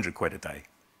 900 quid a day.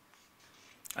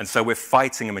 And so we're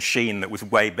fighting a machine that was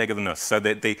way bigger than us. So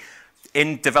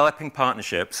in developing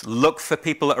partnerships, look for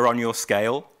people that are on your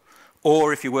scale,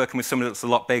 or if you're working with somebody that's a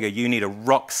lot bigger, you need a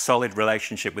rock-solid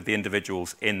relationship with the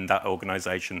individuals in that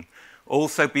organisation.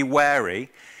 Also be wary,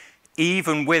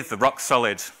 even with the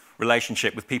rock-solid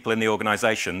relationship with people in the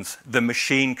organisations, the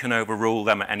machine can overrule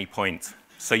them at any point.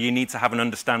 So you need to have an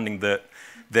understanding that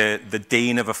the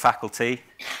dean of a faculty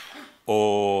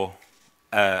or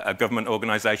a government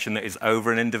organisation that is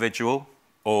over an individual,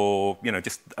 or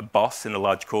just a boss in a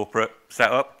large corporate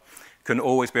setup, can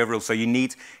always be overruled. So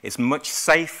it's much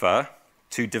safer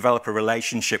to develop a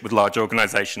relationship with large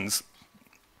organisations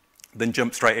than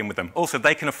jump straight in with them. Also,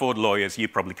 they can afford lawyers, you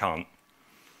probably can't.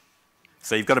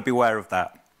 So you've got to be aware of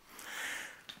that.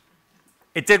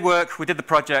 It did work, we did the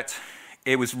project.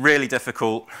 It was really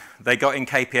difficult. They got in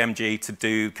KPMG to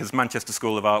do, because Manchester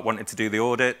School of Art wanted to do the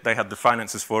audit. They had the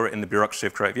finances for it in the bureaucracy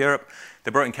of Creative Europe.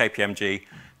 They brought in KPMG.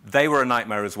 They were a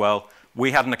nightmare as well.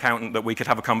 We had an accountant that we could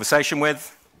have a conversation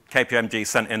with. KPMG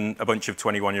sent in a bunch of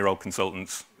 21-year-old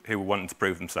consultants who were wanting to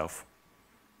prove themselves.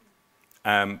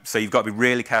 So you've got to be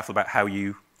really careful about how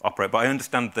you operate. But I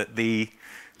understand that the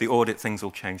audit things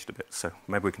all changed a bit, so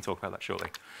maybe we can talk about that shortly.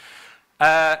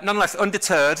 Nonetheless,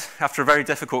 undeterred, after a very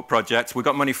difficult project, we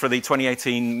got money for the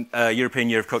 2018 European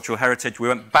Year of Cultural Heritage. We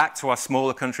went back to our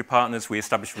smaller country partners. We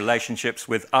established relationships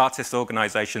with artist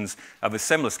organisations of a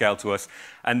similar scale to us,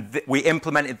 and we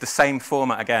implemented the same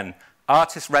format again.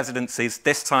 Artist residencies,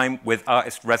 this time with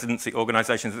artist residency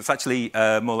organisations. It's actually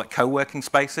more like co-working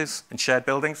spaces and shared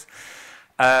buildings.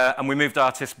 And we moved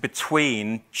artists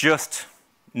between just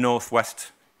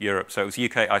northwest Europe. So it was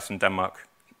UK, Iceland, Denmark,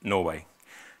 Norway.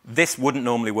 This wouldn't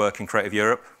normally work in Creative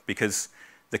Europe because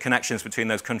the connections between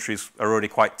those countries are already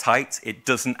quite tight. It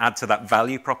doesn't add to that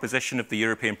value proposition of the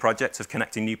European project of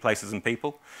connecting new places and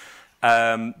people.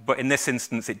 But in this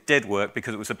instance, it did work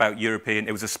because it was about European,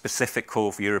 it was a specific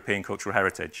call for European cultural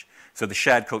heritage. So the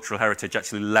shared cultural heritage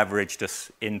actually leveraged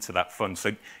us into that fund.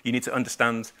 So you need to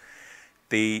understand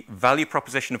the value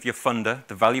proposition of your funder,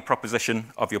 the value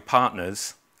proposition of your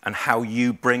partners, and how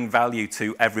you bring value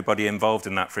to everybody involved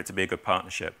in that for it to be a good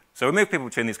partnership. So we moved people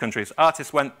between these countries.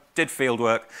 Artists did field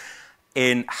work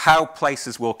in how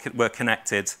places were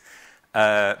connected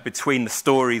between the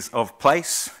stories of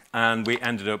place, and we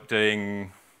ended up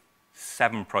doing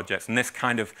 7 projects, and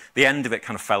the end of it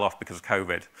kind of fell off because of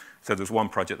COVID. So there was one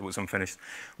project that was unfinished.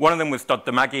 One of them was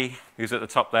Dr. Maggie, who's at the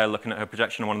top there looking at her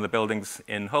projection on one of the buildings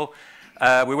in Hull.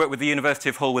 We worked with the University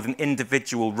of Hull with an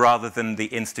individual rather than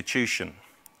the institution.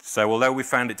 So although we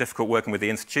found it difficult working with the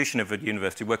institution of a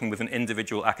university, working with an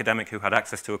individual academic who had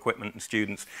access to equipment and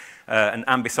students, an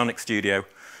ambisonic studio,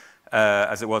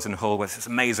 as it was in Hull, where there's this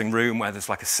amazing room where there's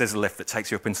like a scissor lift that takes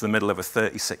you up into the middle of a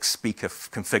 36-speaker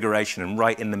configuration, and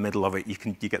right in the middle of it, you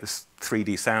get this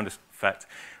 3D sound effect.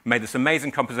 Made this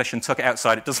amazing composition, took it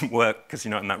outside. It doesn't work because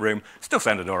you're not in that room. Still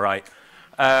sounded all right.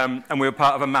 And we were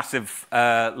part of a massive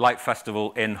light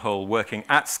festival in Hull, working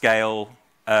at scale,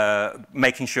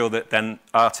 making sure that then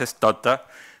artist Dodda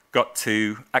got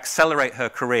to accelerate her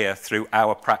career through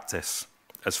our practice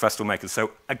as festival makers.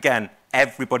 So again,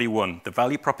 everybody won. The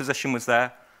value proposition was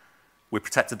there. We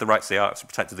protected the rights of the arts, we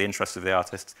protected the interests of the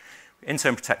artists. In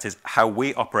turn, protected how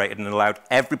we operated and allowed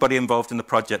everybody involved in the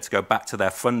project to go back to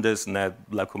their funders and their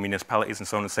local municipalities and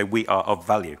so on and say, we are of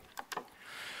value.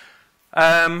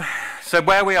 So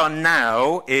where we are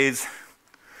now is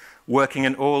working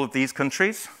in all of these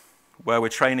countries, where we're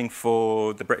training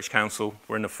for the British Council.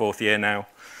 We're in the 4th year now,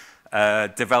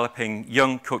 developing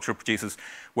young cultural producers.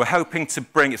 We're hoping to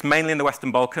bring, it's mainly in the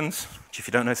Western Balkans, which if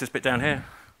you don't know, it's this bit down here.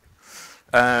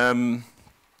 And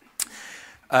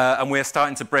we're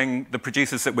starting to bring the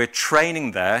producers that we're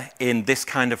training there in this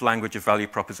kind of language of value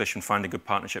proposition, finding good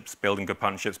partnerships, building good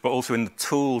partnerships, but also in the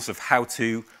tools of how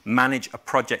to manage a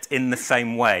project in the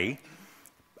same way,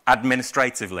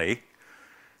 administratively,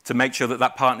 to make sure that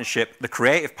that partnership, the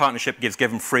creative partnership gives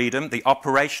given freedom, the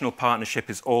operational partnership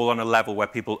is all on a level where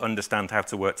people understand how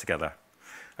to work together.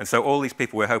 And so all these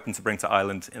people we're hoping to bring to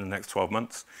Ireland in the next 12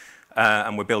 months,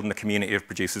 and we're building a community of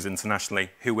producers internationally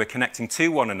who we're connecting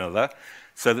to one another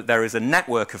so that there is a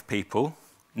network of people,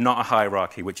 not a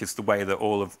hierarchy, which is the way that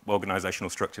all of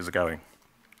organisational structures are going.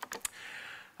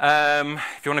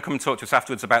 If you want to come and talk to us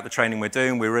afterwards about the training we're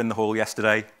doing, we were in the hall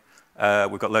yesterday.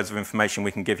 We've got loads of information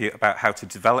we can give you about how to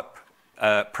develop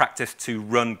practice to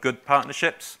run good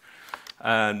partnerships.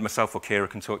 And myself or Kira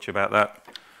can talk to you about that.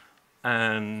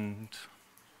 And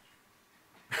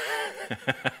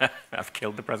I've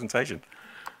killed the presentation.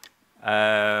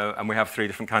 And we have 3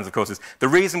 different kinds of courses. The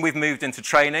reason we've moved into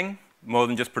training, more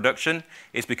than just production,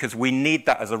 is because we need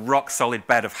that as a rock-solid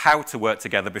bed of how to work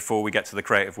together before we get to the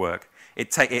creative work.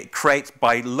 It creates,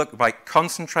 by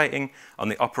concentrating on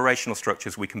the operational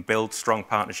structures, we can build strong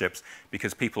partnerships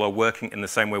because people are working in the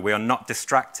same way. We are not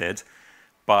distracted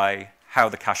by how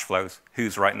the cash flows,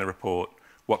 who's writing the report,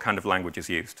 what kind of language is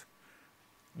used.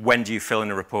 When do you fill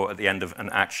in a report at the end of an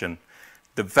action?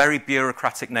 The very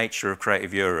bureaucratic nature of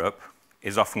Creative Europe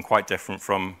is often quite different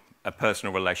from a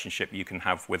personal relationship you can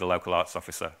have with a local arts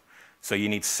officer. So you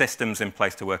need systems in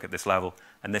place to work at this level,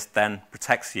 and this then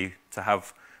protects you to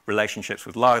have relationships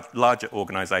with larger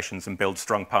organisations and build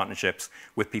strong partnerships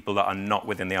with people that are not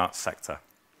within the arts sector.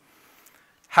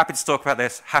 Happy to talk about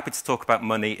this, happy to talk about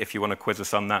money if you want to quiz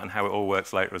us on that and how it all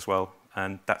works later as well.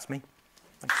 And that's me.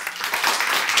 Thanks.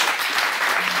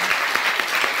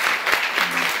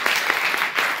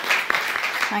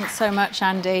 Thanks so much,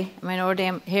 Andy. I mean, already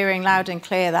I'm hearing loud and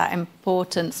clear that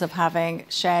importance of having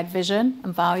shared vision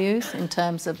and values in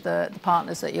terms of the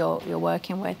partners that you're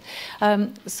working with.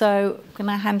 So I'm going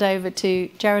to hand over to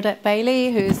Geraldette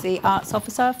Bailey, who's the Arts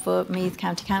Officer for Meath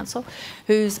County Council,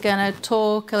 who's going to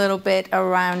talk a little bit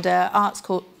around Arts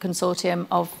Consortium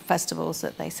of festivals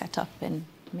that they set up in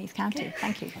Meath County. Okay.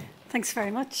 Thank you. Thanks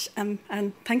very much, and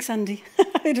thanks, Andy.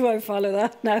 How do I follow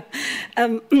that now?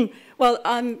 Well,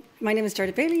 my name is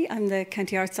Geraldette Bailey. I'm the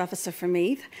County Arts Officer for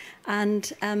Meath,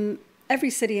 and every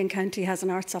city and county has an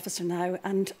arts officer now,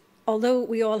 and although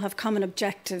we all have common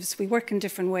objectives, we work in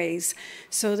different ways.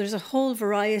 So there's a whole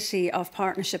variety of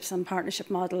partnerships and partnership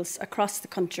models across the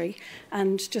country,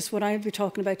 and just what I'll be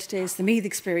talking about today is the Meath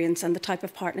experience and the type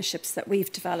of partnerships that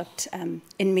we've developed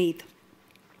in Meath.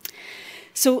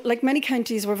 So, like many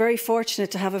counties, we're very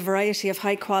fortunate to have a variety of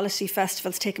high-quality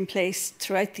festivals taking place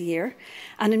throughout the year.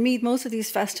 And in Meath, most of these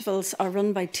festivals are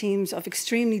run by teams of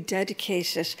extremely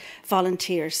dedicated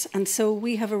volunteers. And so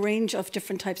we have a range of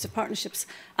different types of partnerships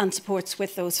and supports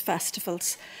with those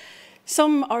festivals.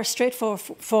 Some are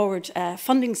straightforward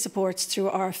funding supports through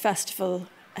our festival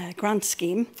grant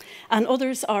scheme, and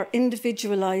others are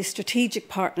individualised strategic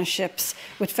partnerships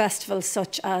with festivals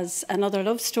such as Another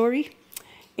Love Story,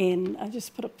 I'll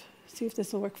just put up, see if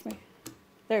this will work for me.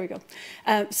 There we go.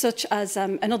 Such as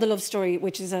Another Love Story,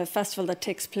 which is a festival that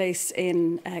takes place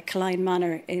in Killeen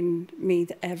Manor in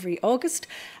Meath every August,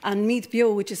 and Meath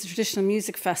Bio, which is a traditional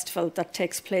music festival that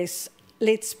takes place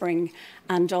late spring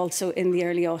and also in the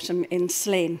early autumn in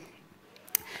Slane.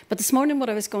 But this morning what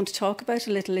I was going to talk about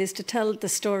a little is to tell the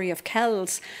story of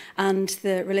Kells and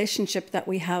the relationship that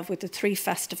we have with the 3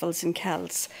 festivals in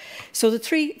Kells. So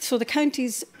the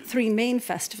county's 3 main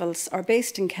festivals are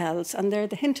based in Kells, and they're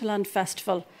the Hinterland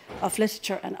Festival of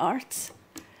Literature and Arts,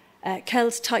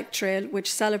 Kells Type Trail,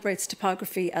 which celebrates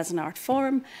topography as an art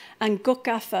form, and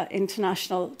Gugaffa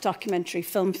International Documentary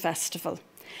Film Festival.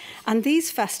 And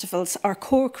these festivals are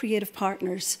core creative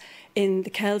partners in the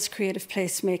Kells Creative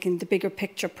Placemaking, the Bigger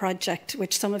Picture project,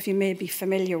 which some of you may be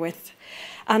familiar with.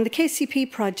 And the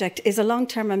KCP project is a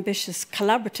long-term, ambitious,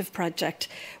 collaborative project,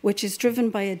 which is driven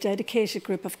by a dedicated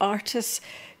group of artists,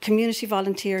 community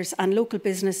volunteers and local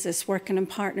businesses working in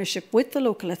partnership with the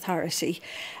local authority,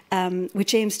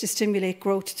 which aims to stimulate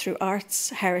growth through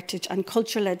arts, heritage and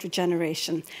culture-led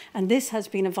regeneration. And this has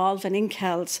been evolving in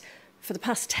Kells for the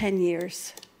past 10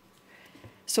 years.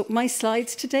 So my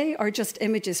slides today are just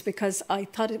images because I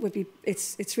thought it would be,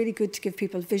 it's really good to give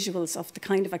people visuals of the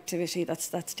kind of activity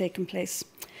that's taken place.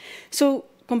 So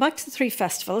going back to the 3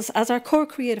 festivals, as our core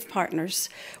creative partners,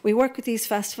 we work with these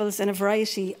festivals in a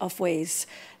variety of ways.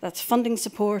 That's funding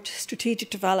support, strategic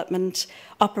development,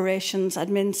 operations,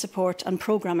 admin support and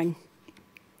programming.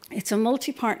 It's a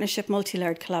multi-partnership,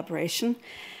 multi-layered collaboration,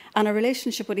 and our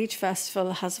relationship with each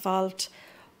festival has evolved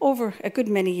over a good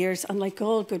many years, and like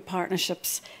all good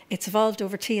partnerships, it's evolved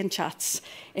over tea and chats,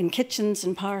 in kitchens,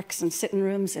 in parks, in sitting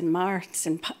rooms, in marts,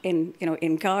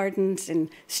 in gardens, in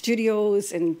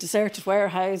studios, in deserted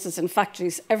warehouses, in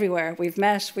factories, everywhere. We've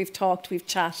met, we've talked, we've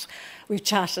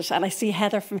chatted, and I see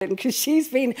Heather from it because she's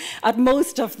been at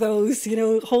most of those,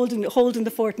 holding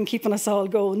the fort and keeping us all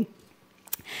going.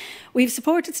 We've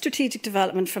supported strategic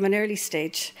development from an early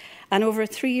stage, and over a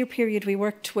 3-year period we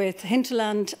worked with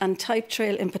Hinterland and Type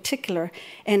Trail in particular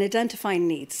in identifying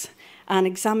needs and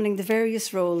examining the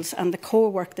various roles and the core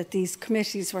work that these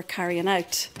committees were carrying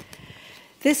out.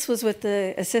 This was with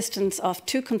the assistance of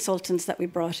 2 consultants that we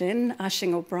brought in,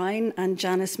 Aisling O'Brien and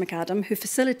Janice McAdam, who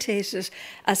facilitated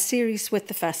a series with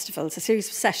the festivals, a series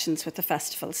of sessions with the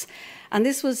festivals. And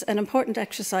this was an important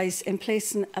exercise in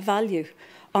placing a value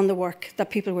on the work that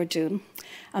people were doing,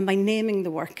 and by naming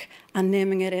the work and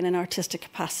naming it in an artistic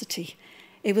capacity.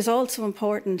 It was also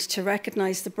important to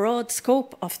recognise the broad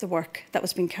scope of the work that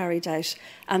was being carried out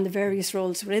and the various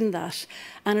roles within that,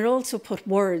 and it also put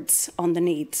words on the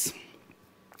needs.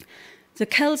 The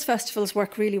Kells festivals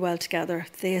work really well together.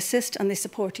 They assist and they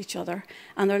support each other,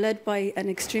 and they're led by an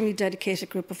extremely dedicated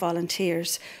group of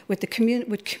volunteers with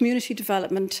community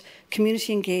development,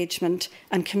 community engagement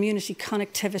and community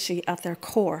connectivity at their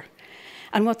core.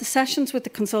 And what the sessions with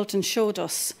the consultants showed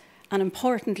us, and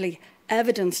importantly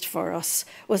evidenced for us,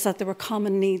 was that there were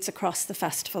common needs across the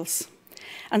festivals.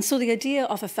 And so the idea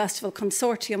of a festival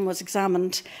consortium was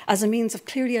examined as a means of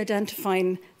clearly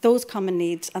identifying those common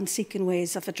needs and seeking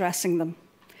ways of addressing them.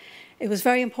 It was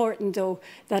very important, though,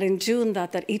 that in doing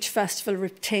that each festival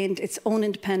retained its own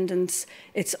independence,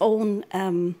 its own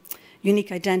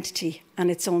unique identity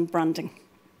and its own branding.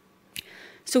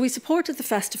 So we supported the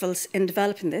festivals in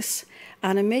developing this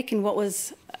and in making what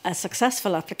was a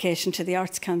successful application to the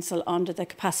Arts Council under the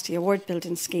Capacity Award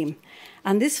Building Scheme.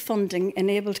 And this funding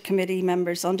enabled committee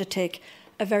members undertake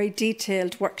a very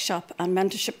detailed workshop and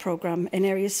mentorship programme in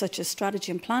areas such as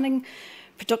strategy and planning,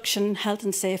 production, health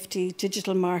and safety,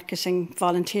 digital marketing,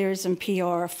 volunteers and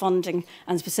PR, funding,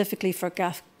 and specifically for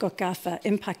Gugaffa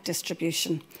impact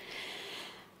distribution.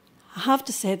 I have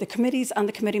to say the committees and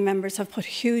the committee members have put a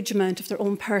huge amount of their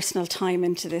own personal time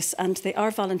into this, and they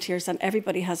are volunteers and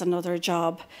everybody has another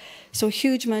job. So a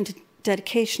huge amount of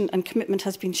dedication and commitment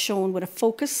has been shown with a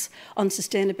focus on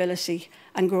sustainability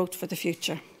and growth for the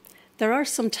future. There are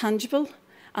some tangible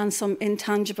and some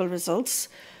intangible results: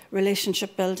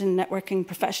 relationship building, networking,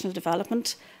 professional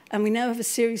development. And we now have a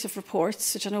series of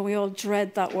reports, which I know we all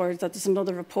dread that word, that there's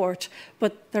another report,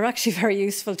 but they're actually very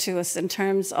useful to us in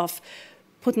terms of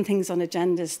putting things on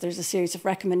agendas. There's a series of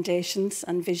recommendations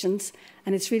and visions,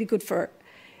 and it's really good for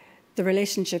the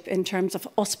relationship in terms of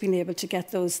us being able to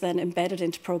get those then embedded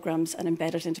into programmes and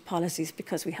embedded into policies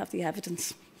because we have the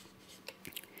evidence.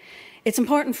 It's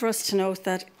important for us to note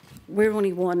that we're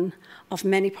only one of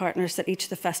many partners that each of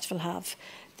the festival have.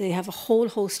 They have a whole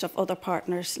host of other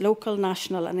partners, local,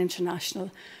 national and international.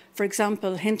 For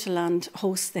example, Hinterland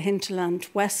hosts the Hinterland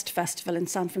West Festival in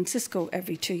San Francisco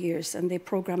every 2 years, and they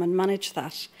programme and manage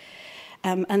that.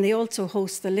 And they also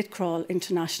host the Litcrawl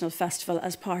International Festival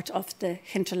as part of the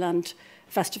Hinterland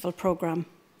Festival programme.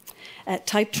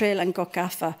 Type Trail and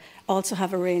Gugaffa also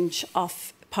have a range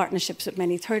of partnerships with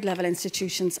many third-level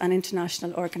institutions and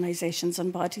international organisations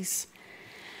and bodies.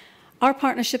 Our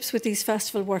partnerships with these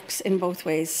festivals works in both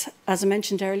ways. As I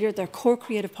mentioned earlier, they're core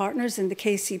creative partners in the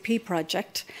KCP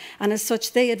project, and as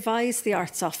such, they advise the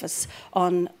Arts Office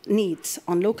on needs,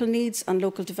 on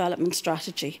local development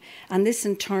strategy. And this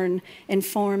in turn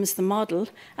informs the model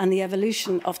and the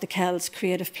evolution of the KELS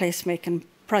creative placemaking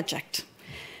project.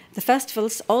 The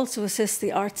festivals also assist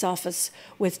the Arts Office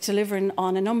with delivering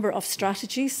on a number of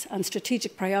strategies and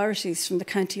strategic priorities from the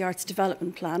County Arts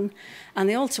Development Plan, and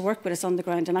they also work with us on the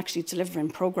ground and actually delivering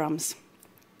programmes.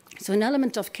 So an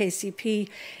element of KCP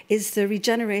is the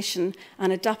regeneration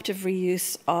and adaptive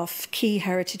reuse of key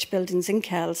heritage buildings in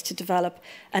Kells to develop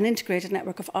an integrated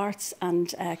network of arts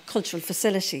and cultural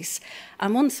facilities.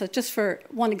 And one such, just for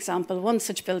one example, one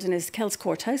such building is Kells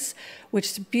Courthouse,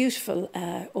 which is a beautiful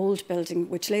old building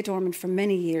which lay dormant for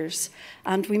many years.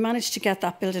 And we managed to get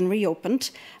that building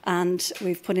reopened, and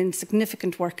we've put in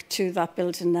significant work to that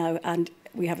building now, and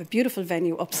we have a beautiful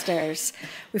venue upstairs.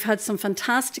 We've had some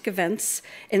fantastic events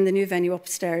in the new venue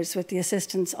upstairs with the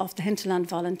assistance of the Hinterland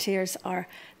Volunteers, or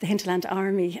the Hinterland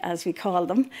Army, as we call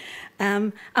them.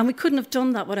 And we couldn't have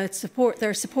done that without support.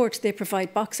 Their support, they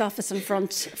provide box office and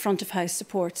front of house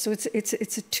support. So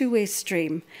it's a two-way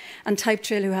stream. And Type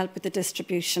Trail, who help with the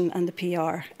distribution and the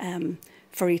PR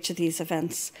for each of these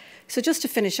events. So just to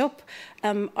finish up,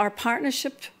 our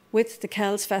partnership with the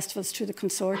Kells Festivals through the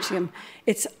consortium,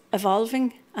 it's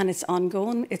evolving and it's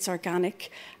ongoing, it's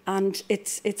organic, and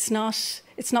it's not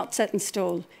set in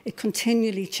stone. It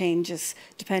continually changes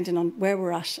depending on where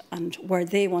we're at and where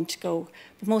they want to go.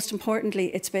 But most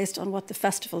importantly, it's based on what the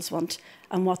festivals want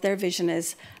and what their vision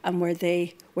is and where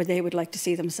they would like to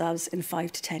see themselves in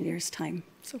 5 to 10 years' time.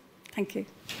 So, thank you.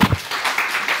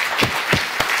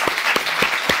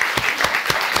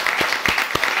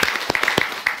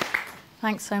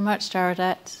 Thanks so much,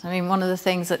 Geraldette. I mean, one of the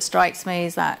things that strikes me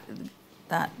is that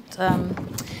the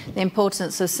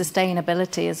importance of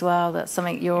sustainability as well. That's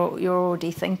something you're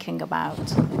already thinking about,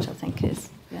 which I think is,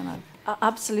 you know.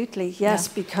 Absolutely, yes,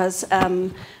 yeah. Because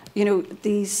the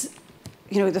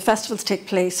festivals take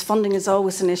place. Funding is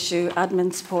always an issue.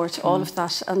 Admin support, all of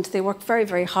that, and they work very,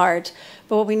 very hard.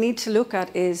 But what we need to look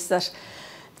at is that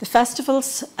the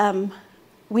festivals.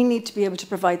 We need to be able to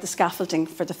provide the scaffolding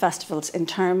for the festivals in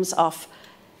terms of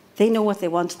they know what they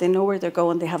want, they know where they're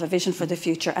going, they have a vision for the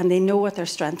future, and they know what their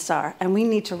strengths are. And we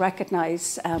need to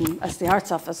recognise, as the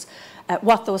Arts Office,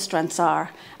 what those strengths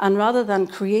are. And rather than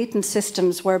creating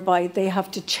systems whereby they have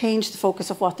to change the focus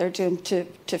of what they're doing to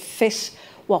fit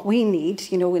what we need,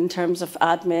 in terms of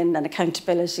admin and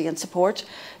accountability and support,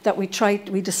 that we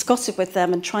discuss it with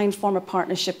them and try and form a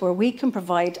partnership where we can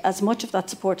provide as much of that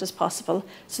support as possible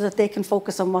so that they can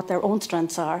focus on what their own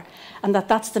strengths are, and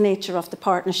that's the nature of the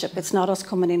partnership. It's not us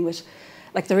coming in with,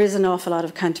 there is an awful lot of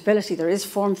accountability, there is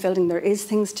form filling, there is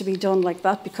things to be done like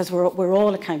that because we're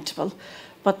all accountable,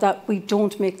 but that we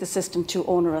don't make the system too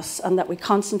onerous and that we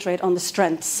concentrate on the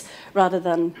strengths rather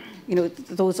than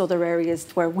those other areas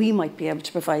where we might be able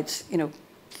to provide,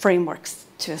 frameworks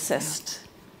to assist.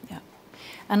 Yeah.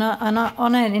 And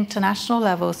on an international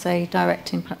level, say,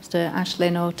 directing perhaps to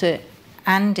Ashlyn or to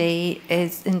Andy,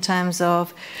 is in terms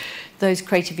of those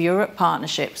Creative Europe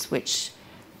partnerships, which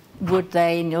would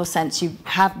they, in your sense, you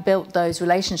have built those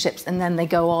relationships and then they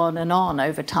go on and on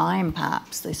over time,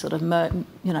 perhaps? They sort of,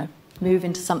 move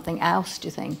into something else, do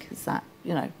you think? Is that,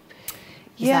 is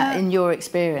that in your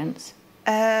experience?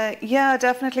 Yeah,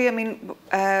 definitely. I mean,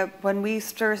 when we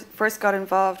first got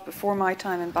involved, before my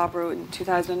time in Bobrow in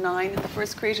 2009, in the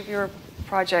first Creative Europe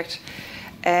project,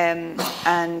 and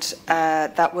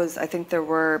that was, I think there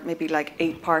were maybe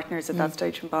 8 partners at that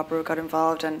stage when Bobrow got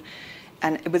involved, and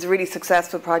it was a really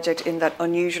successful project in that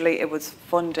unusually it was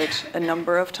funded a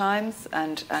number of times,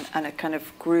 and it kind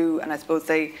of grew, and I suppose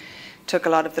they took a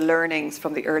lot of the learnings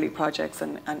from the early projects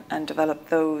and developed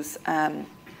those.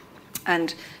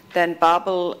 And then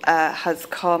Babel has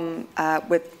come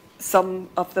with some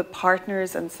of the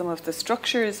partners and some of the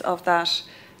structures of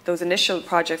those initial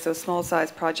projects, those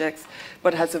small-sized projects,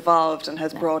 but has evolved and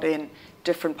has brought in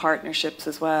different partnerships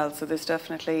as well. So there's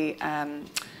definitely kind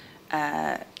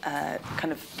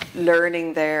of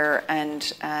learning there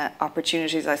and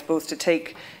opportunities, I suppose, to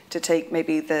take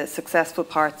maybe the successful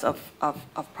parts of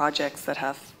projects that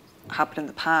have happened in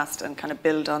the past and kind of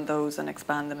build on those and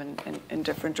expand them in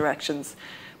different directions.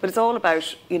 But it's all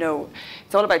about,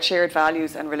 it's all about shared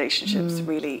values and relationships,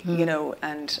 really,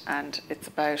 and it's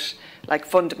about,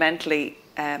 fundamentally,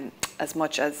 as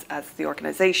much as the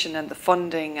organisation and the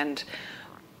funding and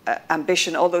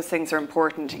ambition, all those things are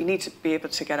important. You need to be able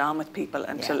to get on with people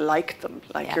and to like them.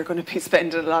 You're going to be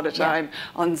spending a lot of time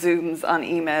on Zooms, on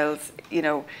emails,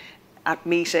 at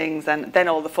meetings and then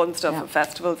all the fun stuff of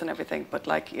festivals and everything. But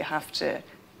like you have to,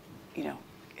 you know,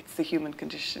 it's the human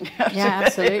condition. Yeah,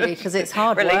 absolutely, because it's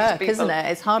hard work, isn't it?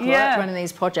 It's hard work running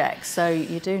these projects, so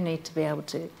you do need to be able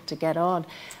to get on.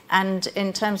 And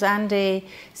in terms of Andy,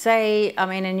 say, I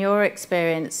mean, in your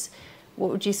experience, what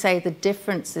would you say the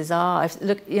differences are? If,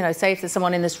 look, you know, say if there's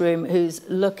someone in this room who's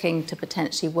looking to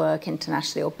potentially work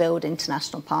internationally or build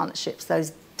international partnerships,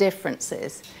 those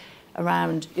differences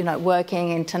around, you know,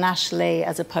 working internationally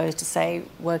as opposed to, say,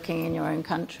 working in your own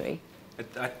country.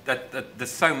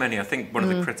 There's so many. I think one of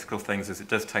the critical things is it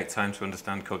does take time to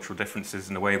understand cultural differences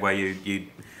in a way where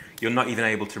you're not even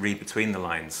able to read between the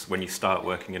lines when you start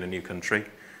working in a new country.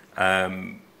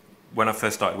 When I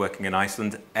first started working in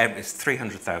Iceland, it's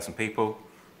 300,000 people.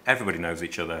 Everybody knows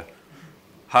each other.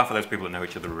 Half of those people that know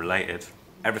each other are related.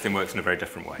 Everything works in a very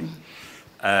different way.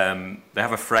 They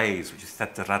have a phrase which is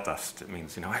 "þetta. It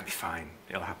means, you know, it'll be fine,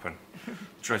 it'll happen. It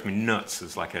drives me nuts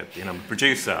as like a, you know, I'm a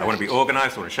producer. I want to be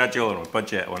organised, I want a schedule, I want a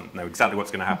budget, I want to know exactly what's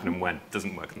going to happen and when. It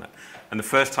doesn't work on that. And the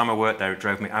first time I worked there, it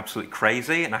drove me absolutely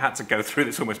crazy, and I had to go through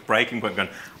this almost breaking point going,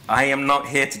 I am not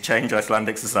here to change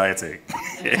Icelandic society.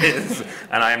 It is,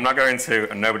 and I am not going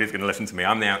to, and nobody's going to listen to me.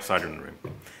 I'm the outsider in the room.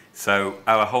 So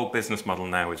our whole business model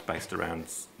now is based around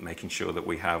making sure that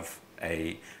we have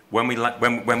a, when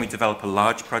we develop a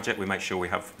large project, we make sure we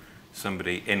have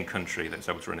somebody in country that's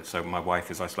able to run it. So my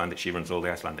wife is Icelandic, she runs all the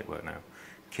Icelandic work now.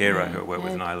 Kira, who I work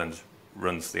with in Ireland,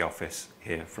 runs the office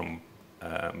here from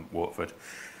Waterford.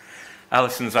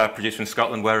 Alison's our producer in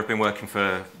Scotland, where I've been working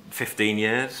for 15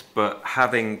 years, but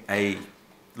having a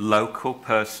local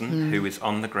person who is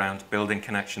on the ground building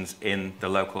connections in the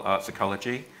local arts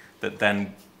ecology that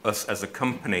then us as a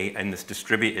company in this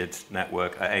distributed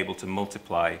network are able to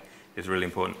multiply is really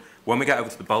important. When we get over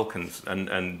to the Balkans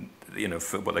and you know,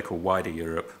 for what they call wider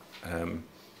Europe,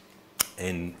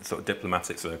 in sort of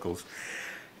diplomatic circles,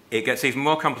 it gets even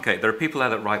more complicated. There are people there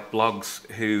that write blogs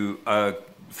who are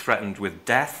threatened with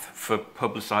death for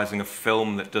publicising a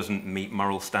film that doesn't meet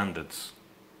moral standards.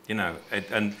 You know,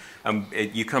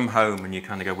 you come home and you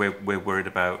kind of go, we're worried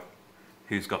about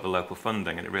who's got the local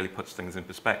funding, and it really puts things in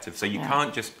perspective. So you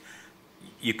can't just,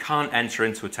 you can't enter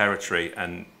into a territory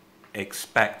and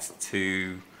expect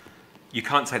to, you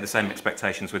can't take the same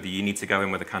expectations with you. You need to go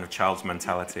in with a kind of child's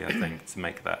mentality, I think, to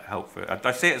make that helpful.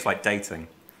 I see it as like dating.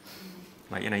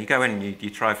 Like, you know, you go in and you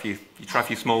try a few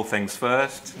small things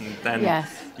first, and then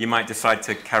you might decide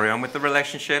to carry on with the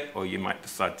relationship, or you might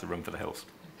decide to run for the hills.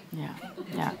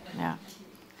 Yeah.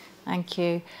 Thank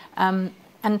you.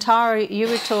 And Tara, you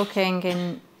were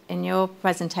talking in your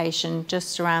presentation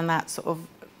just around that sort of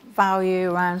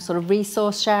value around sort of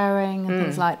resource sharing and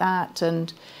things like that.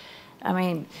 And I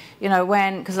mean, you know,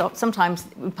 because sometimes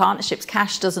with partnerships,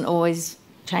 cash doesn't always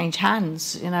change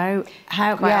hands, you know.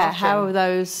 How are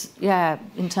those,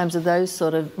 in terms of those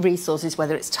sort of resources,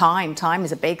 whether it's time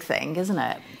is a big thing, isn't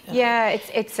it? Yeah,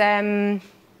 it's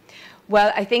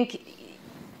well, I think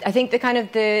the kind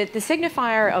of the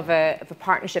signifier of a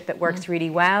partnership that works really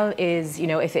well is, you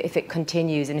know, if it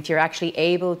continues, and if you're actually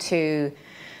able to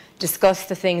discuss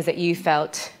the things that you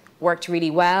felt worked really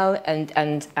well and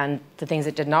the things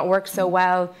that did not work so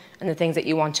well and the things that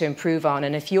you want to improve on.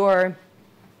 And if you're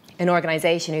an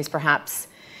organisation who's perhaps,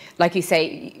 like you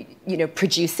say, you know,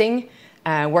 producing,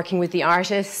 working with the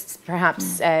artists,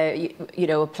 perhaps, you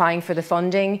know, applying for the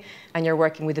funding, and you're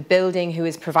working with a building who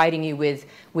is providing you with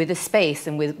a space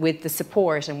and with the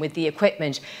support and with the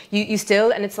equipment, you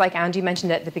still, and it's like Andy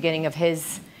mentioned at the beginning of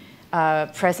his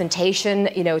presentation,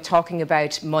 you know, talking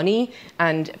about money,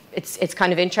 and it's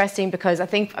kind of interesting because I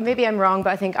think, maybe I'm wrong, but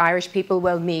I think Irish people,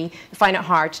 well, me, find it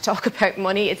hard to talk about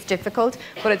money. It's difficult,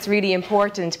 but it's really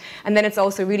important. And then it's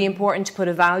also really important to put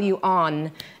a value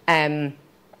on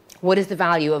what is the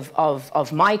value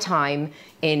of my time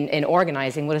in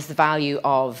organising, what is the value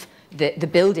of the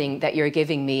building that you're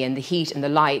giving me and the heat and the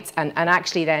lights, and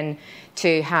actually then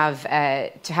to have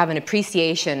an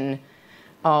appreciation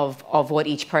of what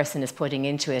each person is putting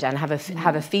into it, and have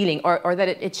a feeling, or that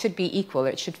it should be equal.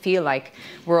 It should feel like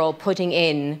we're all putting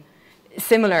in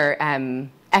similar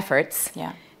efforts,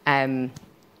 and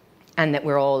that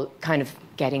we're all kind of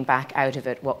getting back out of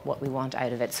it what we want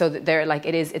out of it. So they're like,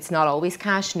 it's not always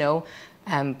cash, no,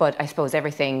 but I suppose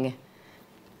everything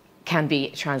can be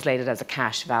translated as a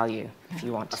cash value, if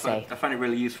you want to say. I find it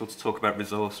really useful to talk about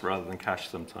resource rather than cash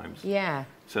sometimes. Yeah.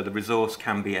 So the resource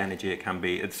can be energy,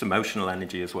 it's emotional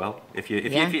energy as well. If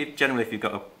generally if you've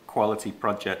got a quality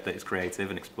project that is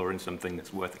creative and exploring something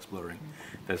that's worth exploring,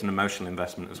 there's an emotional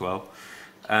investment as well.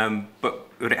 But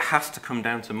it has to come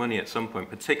down to money at some point,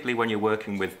 particularly when you're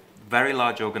working with very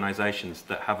large organisations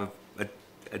that have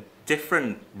a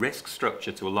different risk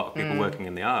structure to a lot of people working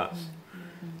in the arts.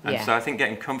 And so I think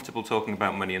getting comfortable talking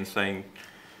about money and saying,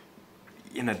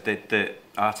 you know, the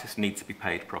artists need to be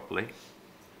paid properly.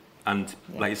 And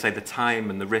like you say, the time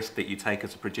and the risk that you take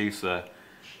as a producer,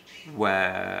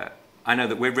 where I know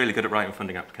that we're really good at writing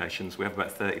funding applications. We have about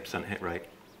a 30% hit rate.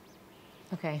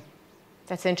 Okay.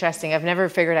 That's interesting. I've never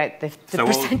figured out the So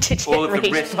percentage all of hit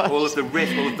the rate, risk, all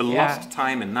of the lost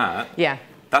time in that,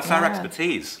 that's our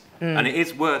expertise. And it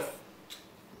is worth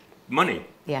money.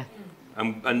 Yeah.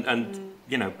 And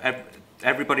you know,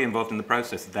 everybody involved in the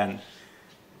process then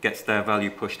gets their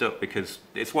value pushed up, because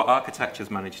it's what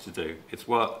architecture's managed to do. It's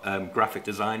what graphic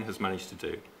design has managed to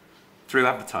do. Through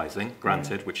advertising,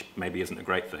 granted, which maybe isn't a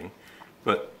great thing,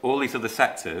 but all these other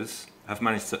sectors have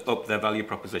managed to up their value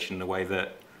proposition in a way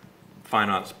that fine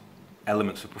arts,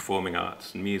 elements of performing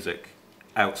arts and music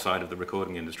outside of the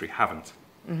recording industry haven't.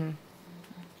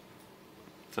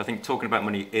 So I think talking about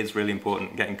money is really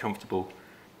important, getting comfortable,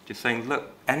 just saying,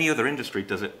 look, any other industry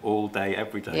does it all day,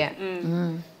 every day.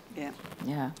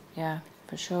 Yeah,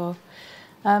 for sure.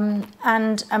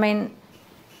 And I mean,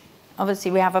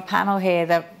 obviously we have a panel here,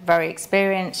 they're very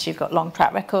experienced, you've got long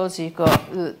track records, you've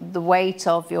got the weight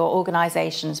of your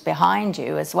organisations behind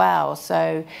you as well.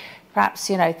 So perhaps,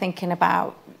 you know, thinking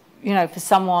about, you know, for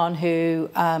someone who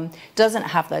doesn't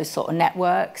have those sort of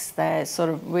networks, they're sort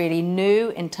of really new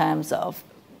in terms of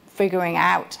figuring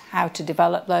out how to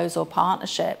develop those or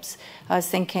partnerships. I was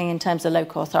thinking in terms of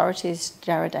local authorities,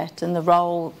 Gerardette, and the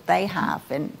role they have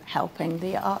in helping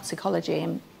the arts ecology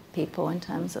and people in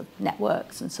terms of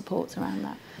networks and supports around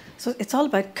that. So it's all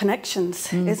about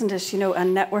connections, isn't it? You know,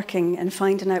 and networking and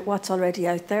finding out what's already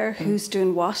out there, who's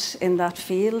doing what in that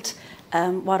field,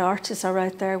 what artists are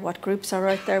out there, what groups are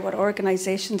out there, what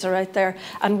organisations are out there,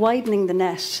 and widening the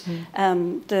net.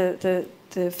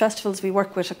 The festivals we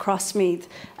work with across Meath,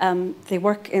 they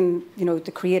work in, you know,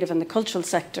 the creative and the cultural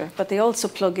sector, but they also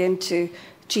plug into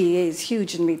GAA is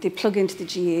huge in Meath. They plug into the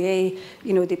GAA,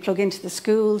 you know, they plug into the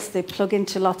schools, they plug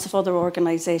into lots of other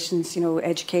organisations, you know,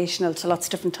 educational, to lots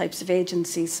of different types of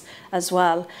agencies as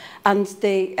well. And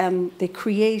they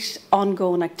create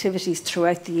ongoing activities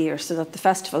throughout the year so that the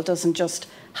festival doesn't just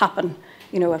happen,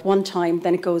 you know, at one time,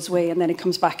 then it goes away and then it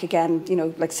comes back again, you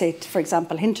know, like say, for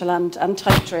example, Hinterland and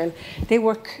Type Trail, they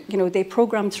work, you know, they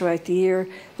programme throughout the year,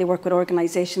 they work with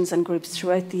organisations and groups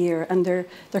throughout the year, and they're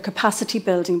capacity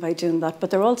building by doing that, but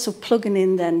they're also plugging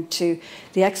in then to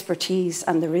the expertise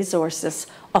and the resources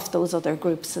of those other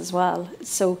groups as well.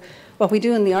 So what we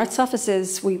do in the Arts Office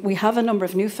is we have a number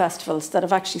of new festivals that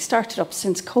have actually started up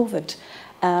since COVID,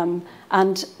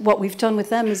 and what we've done with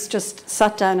them is just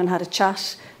sat down and had a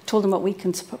chat, told them what we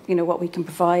can, you know, what we can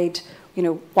provide, you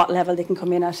know, what level they can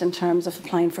come in at in terms of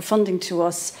applying for funding to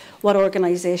us, what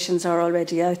organisations are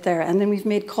already out there, and then we've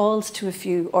made calls to a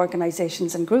few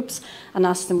organisations and groups and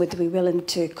asked them would they be willing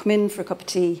to come in for a cup of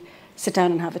tea, sit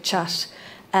down and have a chat.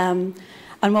 And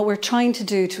what we're trying to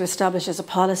do to establish as a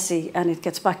policy, and it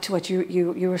gets back to what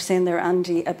you were saying there,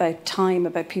 Andy, about time,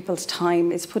 about people's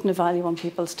time, is putting a value on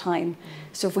people's time.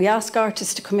 So if we ask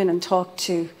artists to come in and talk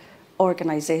to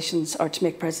organisations or to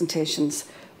make presentations,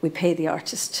 we pay the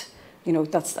artist. You know,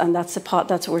 that's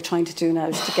what we're trying to do now,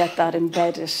 is to get that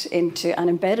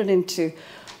embedded into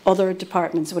other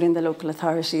departments within the local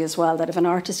authority as well, that if an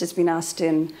artist has been asked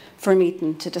in for a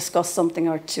meeting to discuss something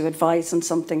or to advise on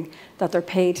something, that they're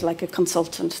paid like a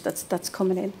consultant that's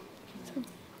coming in.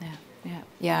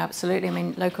 Yeah, absolutely. I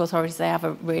mean, local authorities, they have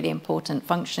a really important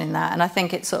function in that. And I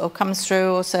think it sort of comes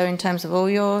through also in terms of all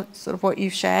your sort of what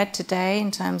you've shared today,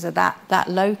 in terms of that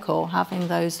local, having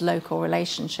those local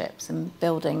relationships and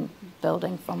building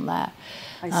from there.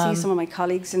 I see some of my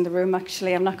colleagues in the room,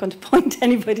 actually. I'm not going to point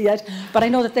anybody out, but I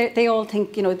know that they all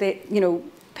think, you know,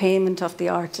 payment of the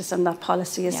artist and that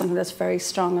policy is something that's very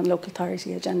strong on local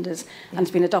authority agendas, and it's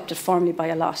been adopted formally by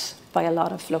a lot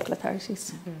of local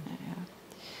authorities.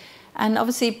 And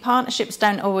obviously partnerships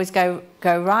don't always go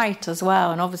right as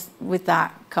well, and obviously with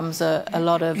that comes a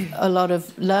lot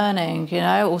of learning, you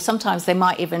know, or sometimes they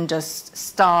might even just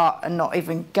start and not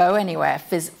even go anywhere,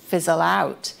 fizzle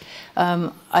out.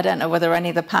 I don't know whether any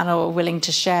of the panel are willing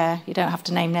to share, you don't have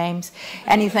to name names,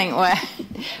 anything where,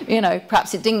 you know,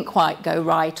 perhaps it didn't quite go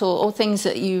right, or things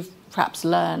that you've perhaps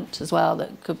learnt as well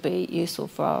that could be useful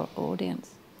for our audience.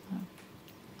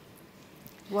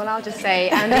 Well, I'll just say,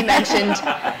 Andy mentioned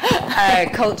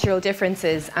cultural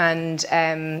differences, and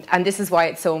this is why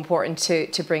it's so important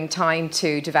to bring time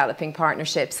to developing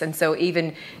partnerships. And so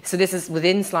this is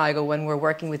within Sligo when we're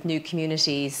working with new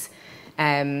communities.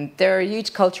 There are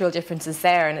huge cultural differences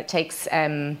there, and it takes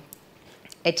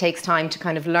time to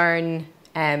kind of learn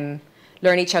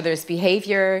learn each other's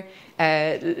behaviour,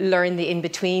 learn the in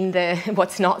between, the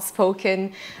what's not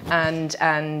spoken, and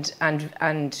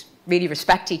really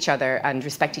respect each other and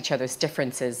respect each other's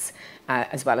differences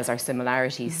as well as our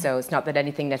similarities. So it's not that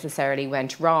anything necessarily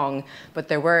went wrong, but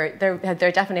there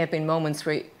definitely have been moments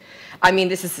where, I mean,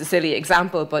 this is a silly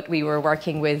example, but we were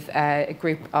working with a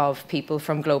group of people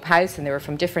from Globe House, and they were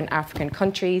from different African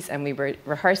countries, and we were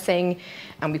rehearsing,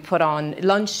 and we put on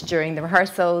lunch during the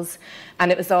rehearsals,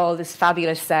 and it was all this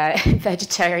fabulous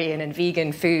vegetarian and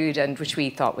vegan food, and which we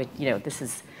thought, this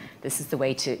is the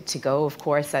way to go, of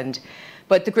course.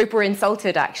 But the group were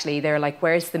insulted, actually. They're like,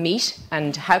 where's the meat?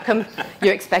 And how come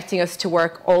you're expecting us to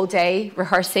work all day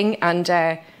rehearsing,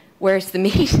 and where's the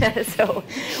meat? So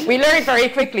we learned very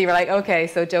quickly. We're like, okay,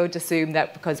 so don't assume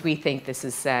that because we think this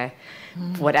is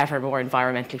whatever, more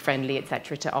environmentally friendly,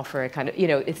 etc., to offer a kind of,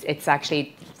 it's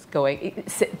actually going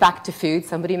back to food.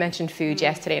 Somebody mentioned food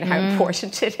yesterday and how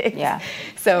important it is. Yeah.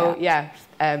 So,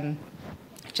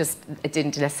 just it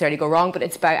didn't necessarily go wrong, but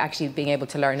it's about actually being able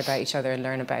to learn about each other and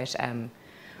learn about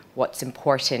what's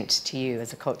important to you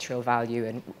as a cultural value,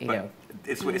 and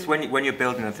It's when you're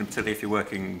building anything, particularly if you're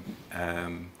working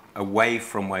away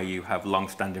from where you have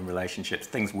long-standing relationships,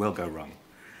 things will go wrong,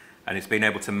 and it's being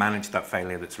able to manage that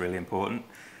failure that's really important.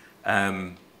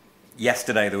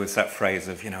 Yesterday there was that phrase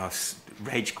of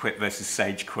rage quit versus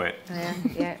sage quit.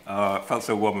 Oh, it felt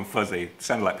so warm and fuzzy. It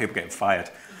sounded like people getting fired.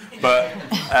 But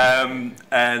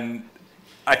and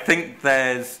I think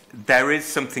there is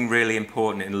something really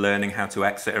important in learning how to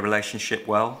exit a relationship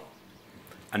well,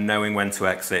 and knowing when to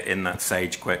exit in that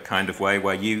sage quit kind of way,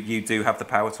 where you do have the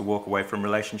power to walk away from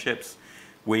relationships.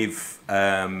 We're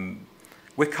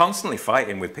constantly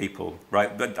fighting with people,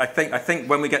 right? But I think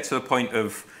when we get to the point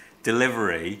of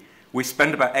delivery, we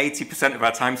spend about 80% of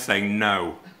our time saying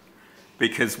no,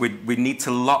 because we need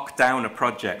to lock down a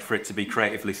project for it to be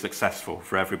creatively successful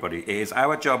for everybody. It is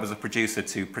our job as a producer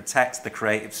to protect the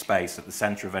creative space at the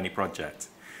centre of any project,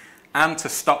 and to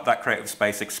stop that creative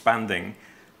space expanding.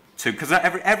 Because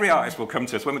every artist will come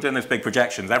to us, when we're doing those big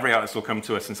projections, every artist will come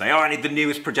to us and say, oh, I need the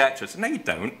newest projector. So, no, you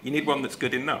don't. You need one that's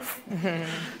good enough.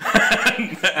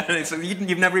 And so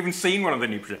you've never even seen one of the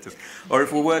new projectors. Or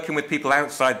if we're working with people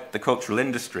outside the cultural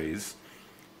industries,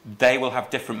 they will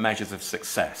have different measures of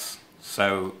success.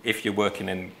 So if you're working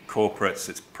in corporates,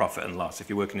 it's profit and loss. If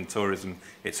you're working in tourism,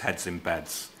 it's heads in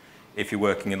beds. If you're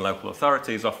working in local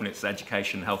authorities, often it's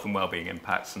education, health and well-being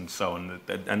impacts, and so on,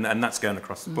 and that's going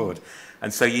across the board.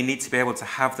 And so you need to be able to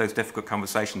have those difficult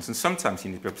conversations, and sometimes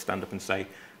you need to be able to stand up and say,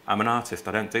 I'm an artist,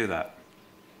 I don't do that.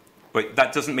 But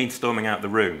that doesn't mean storming out the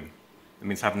room. It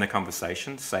means having a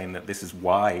conversation, saying that this is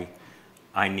why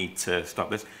I need to stop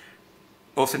this.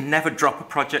 Also, never drop a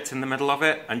project in the middle of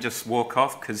it and just walk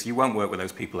off, because you won't work with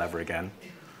those people ever again.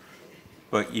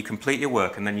 But you complete your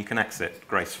work and then you can exit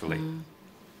gracefully.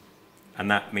 And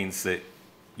that means that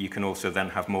you can also then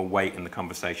have more weight in the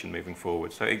conversation moving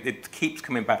forward. So it keeps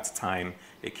coming back to time,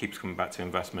 it keeps coming back to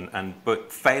investment,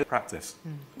 but fail practice.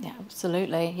 Yeah,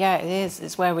 absolutely. Yeah, it is.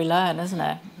 It's where we learn, isn't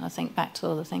it? I think back to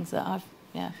all the things that I've,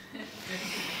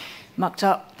 mucked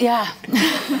up. Yeah.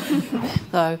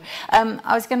 So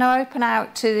I was going to open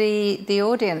out to the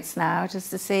audience now, just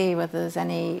to see whether there's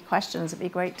any questions. It'd be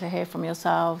great to hear from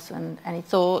yourselves, and any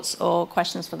thoughts or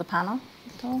questions for the panel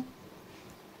at all.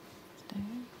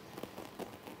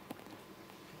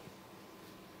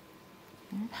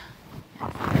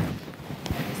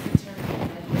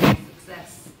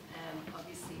 Success,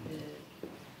 obviously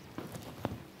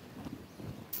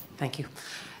thank you.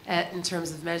 In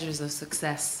terms of measures of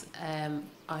success,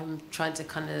 I'm trying to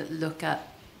kind of look at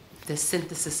the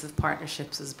synthesis of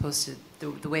partnerships as opposed to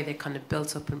the way they're kind of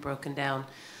built up and broken down.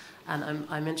 And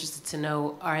I'm interested to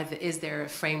know, is there a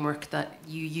framework that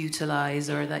you utilize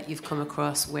or that you've come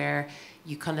across where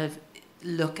you kind of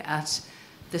look at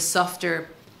the softer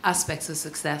aspects of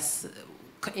success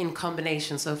in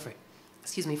combination? So for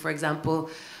example,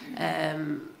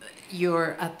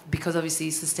 because obviously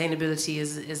sustainability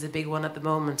is a big one at the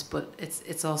moment, but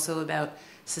it's also about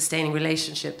sustaining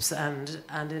relationships and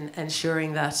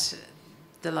ensuring that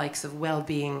the likes of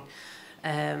well-being,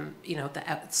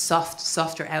 the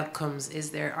softer outcomes.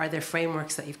 Are there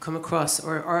frameworks that you've come across,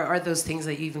 or are those things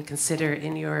that you even consider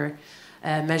in your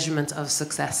measurement of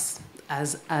success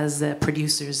as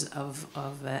producers of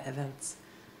events?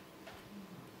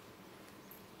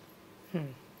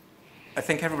 I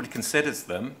think everybody considers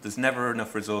them. There's never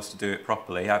enough resource to do it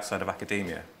properly outside of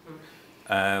academia.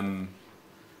 To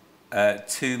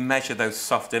measure those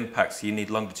soft impacts, you need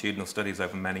longitudinal studies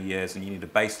over many years, and you need a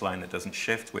baseline that doesn't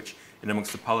shift, which, in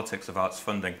amongst the politics of arts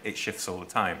funding, it shifts all the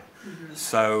time.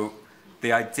 So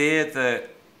the idea that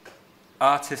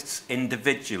artists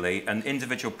individually and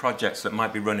individual projects that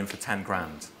might be running for 10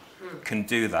 grand can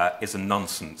do that is a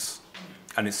nonsense,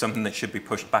 and it's something that should be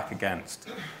pushed back against.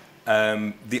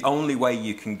 The only way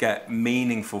you can get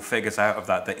meaningful figures out of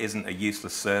that isn't a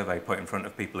useless survey put in front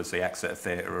of people as they exit a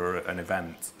theatre or an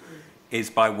event is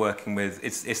by working with,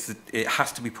 it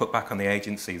has to be put back on the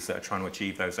agencies that are trying to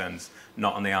achieve those ends,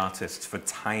 not on the artists for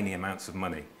tiny amounts of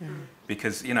money.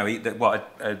 Because, you know,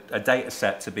 a data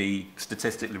set to be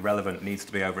statistically relevant needs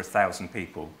to be over 1,000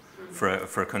 people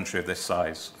for a country of this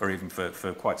size, or even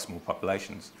for quite small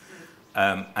populations.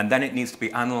 And then it needs to be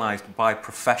analysed by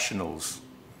professionals,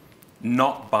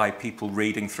 not by people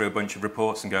reading through a bunch of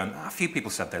reports and going, a few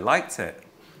people said they liked it.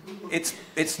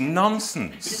 It's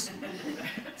nonsense.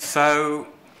 So,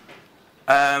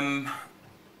 in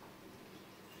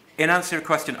answer to your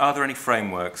question, are there any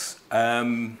frameworks?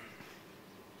 I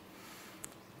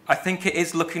think it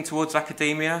is looking towards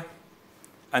academia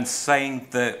and saying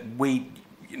that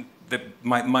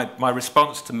my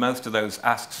response to most of those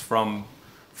asks from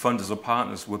funders or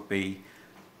partners would be,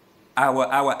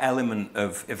 our element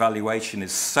of evaluation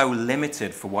is so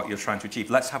limited for what you're trying to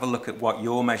achieve. Let's have a look at what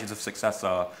your measures of success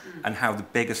are and how the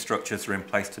bigger structures are in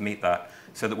place to meet that,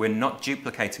 so that we're not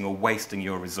duplicating or wasting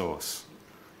your resource.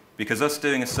 Because us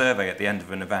doing a survey at the end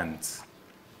of an event,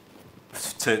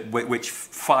 which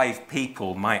 5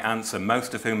 people might answer,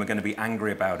 most of whom are going to be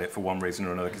angry about it for one reason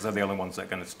or another, because they're the only ones that are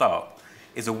going to stop,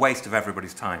 is a waste of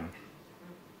everybody's time.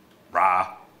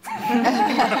 Rah.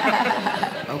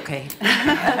 Okay.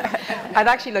 I'd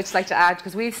actually just like to add,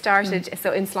 because we've started,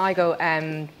 so in Sligo,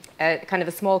 kind of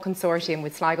a small consortium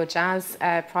with Sligo Jazz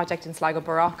Project and Sligo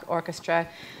Baroque Orchestra,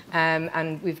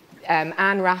 and we've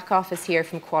Anne Rakoff is here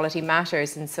from Quality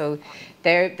Matters, and so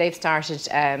they've started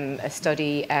a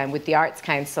study with the Arts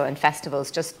Council and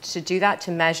festivals, just to do that,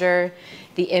 to measure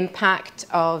the impact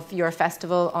of your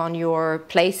festival on your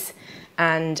place.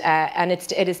 And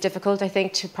it is difficult, I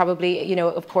think, to probably, you know,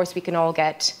 of course we can all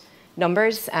get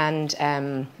numbers and,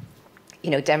 you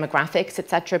know, demographics,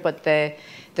 etc. But the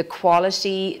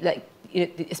quality, like, you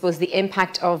know, I suppose the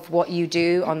impact of what you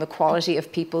do on the quality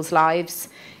of people's lives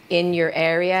in your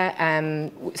area.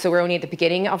 So we're only at the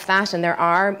beginning of that, and there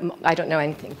are, I don't know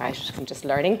anything about it, I'm just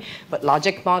learning, but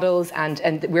logic models,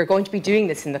 and we're going to be doing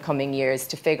this in the coming years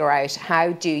to figure out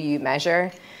how do you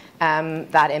measure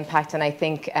that impact. And I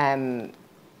think,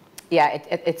 yeah,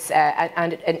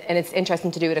 it's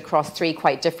interesting to do it across 3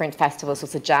 quite different festivals. So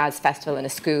it's a jazz festival in a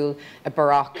school, a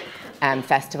Baroque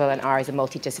festival, and ours a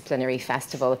multidisciplinary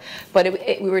festival. But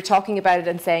we were talking about it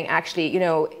and saying, actually, you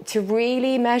know, to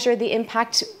really measure the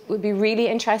impact would be really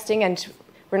interesting, and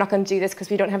we're not going to do this because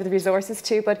we don't have the resources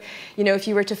to, but, you know, if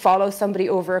you were to follow somebody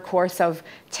over a course of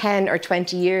 10 or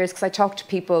 20 years, because I talk to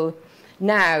people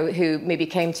now who maybe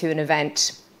came to an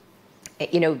event,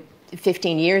 you know,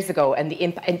 15 years ago, and the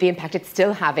impact it's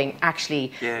still having actually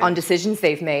on decisions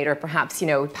they've made, or perhaps, you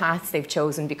know, paths they've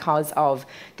chosen because of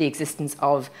the existence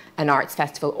of an arts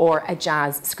festival or a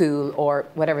jazz school or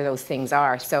whatever those things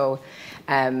are. So,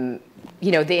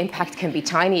 you know, the impact can be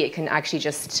tiny. It can actually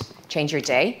just change your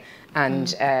day,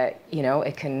 and you know,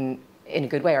 it can, in a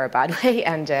good way or a bad way.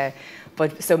 And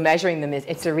but so measuring them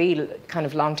it's a real kind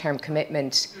of long-term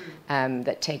commitment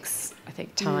that takes, I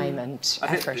think, time and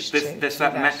effort. There's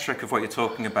that metric of what you're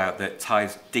talking about that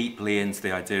ties deeply into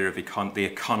the idea of the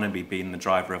economy being the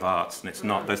driver of arts, and it's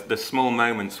not. There's small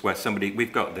moments where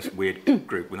we've got this weird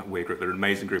group, well, not weird group, they're an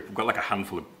amazing group. We've got like a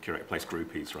handful of Curator Place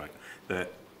groupies, right,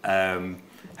 that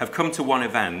have come to one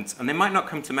event, and they might not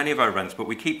come to many of our events, but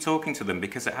we keep talking to them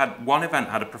because one event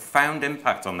had a profound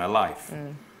impact on their life.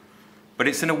 But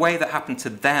it's in a way that happened to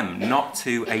them, not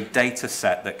to a data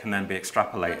set that can then be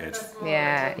extrapolated.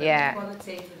 The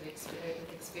qualitative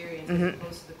experience as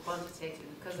opposed to the quantitative.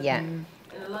 Because in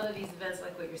a lot of these events,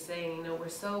 like what you're saying, you know, we're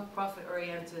so profit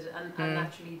oriented, and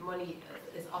naturally money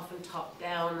is often top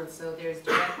down, and so there's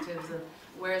directives. And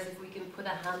whereas if we can put a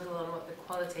handle on what the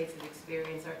qualitative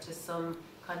experience are to some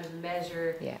kind of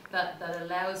measure that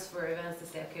allows for events to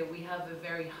say, okay, we have a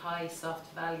very high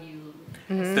soft value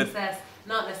success,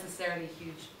 not necessarily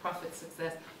huge profit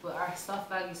success, but our soft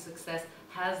value success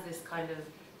has this kind of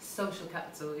social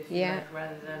capital, if you like,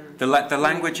 rather than... The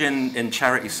language in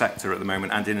charity sector at the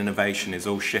moment and in innovation is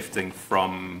all shifting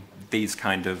from these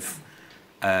kind of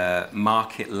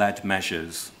market-led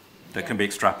measures that can be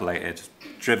extrapolated,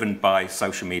 driven by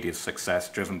social media success,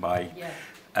 driven by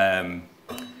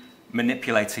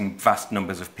manipulating vast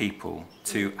numbers of people,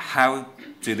 to how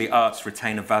do the arts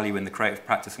retain a value in the creative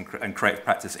practice and creative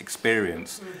practice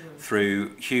experience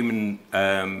through human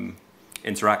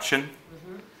interaction,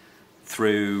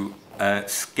 through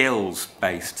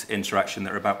skills-based interaction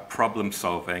that are about problem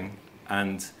solving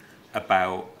and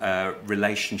about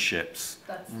relationships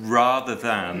rather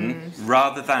than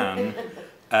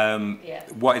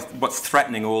what's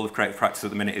threatening all of creative practice at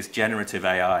the minute is generative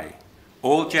AI.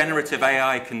 All generative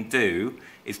AI can do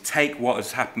is take what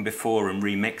has happened before and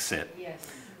remix it.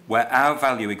 Where our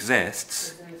value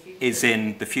exists is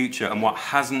in the future, and what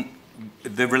hasn't,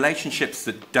 the relationships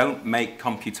that don't make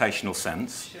computational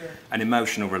sense, and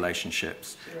emotional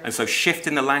relationships. And so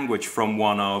shifting the language from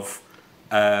one of,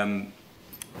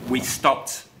 we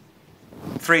stopped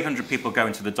 300 people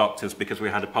going to the doctors because we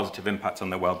had a positive impact on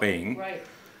their well-being,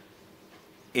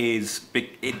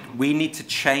 we need to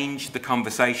change the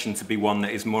conversation to be one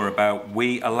that is more about,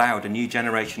 we allowed a new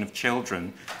generation of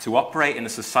children to operate in a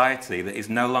society that is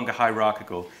no longer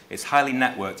hierarchical, it's highly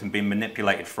networked and being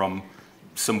manipulated from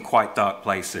some quite dark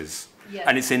places.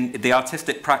 And it's in the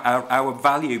artistic, our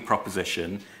value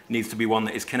proposition needs to be one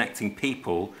that is connecting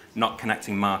people, not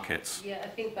connecting markets. Yeah, I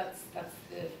think that's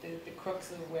the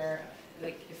crux of where,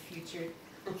 like, the future,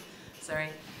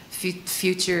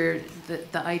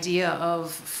 the idea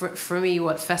of, for me,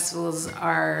 what festivals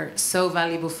are so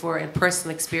valuable for in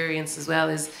personal experience as well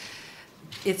is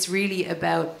it's really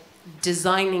about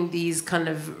designing these kind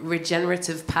of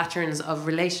regenerative patterns of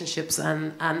relationships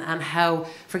and how,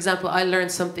 for example, I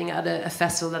learned something at a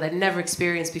festival that I'd never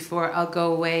experienced before. I'll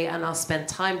go away and I'll spend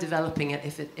time developing it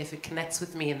if it connects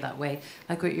with me in that way.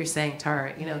 Like what you're saying,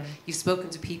 Tara, you know, you've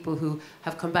spoken to people who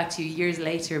have come back to you years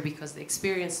later because they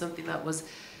experienced something that was,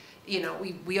 you know,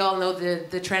 we all know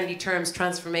the trendy terms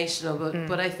transformational,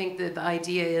 but I think that the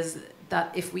idea is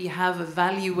that if we have a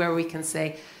value where we can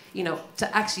say, you know,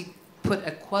 to actually put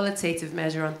a qualitative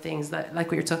measure on things, that, like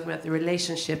what you're talking about, the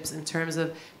relationships in terms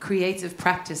of creative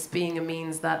practice being a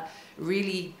means that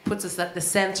really puts us at the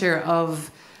center of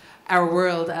our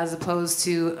world as opposed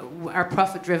to our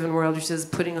profit-driven world, which is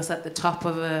putting us at the top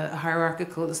of a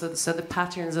hierarchical, so the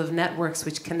patterns of networks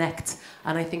which connect.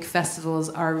 And I think festivals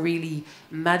are really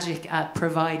magic at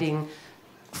providing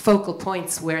focal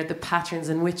points where the patterns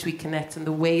in which we connect and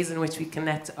the ways in which we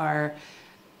connect are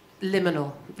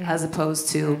liminal, as opposed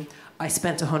to I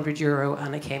spent €100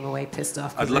 and I came away pissed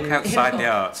off. I'd look outside the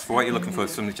arts for what you're looking for.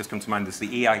 Something's just come to mind. There's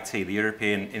the EIT, the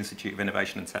European Institute of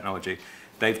Innovation and Technology.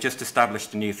 They've just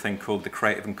established a new thing called the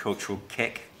Creative and Cultural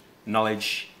KIC,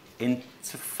 Knowledge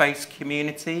Interface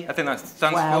Community. I think that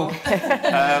stands for.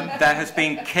 There has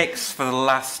been KICs for the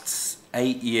last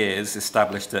 8 years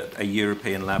established at a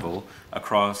European level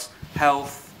across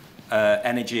health,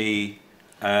 energy,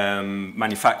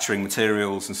 manufacturing,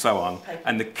 materials, and so on.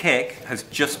 And the KIC has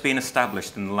just been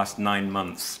established in the last 9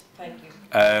 months. Thank you.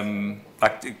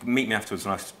 Meet me afterwards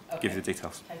and I'll give you the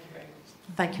details. Thank you very much.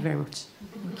 Thank you very much.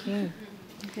 Thank you.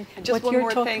 And just one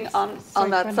more thing on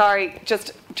that. Sorry,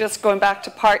 just going back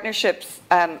to partnerships,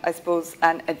 I suppose,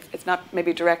 and it's not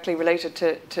maybe directly related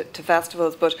to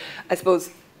festivals, but I suppose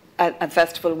and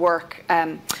festival work,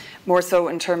 more so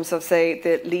in terms of, say,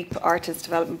 the LEAP Artist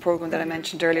Development Programme that I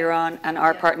mentioned earlier on, and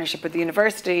our partnership with the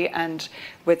university and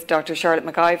with Dr. Charlotte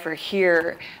MacIver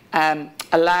here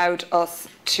allowed us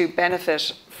to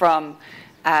benefit from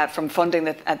funding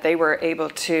that they were able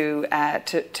to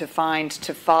find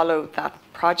to follow that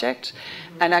project.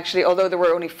 And actually, although there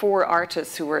were only 4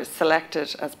 artists who were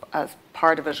selected as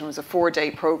part of it, and it was a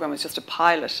 4-day programme, it was just a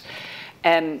pilot,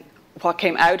 what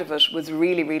came out of it was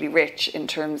really, really rich in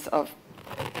terms of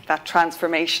that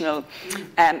transformational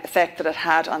effect that it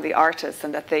had on the artists,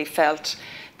 and that they felt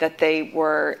that they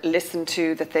were listened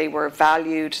to, that they were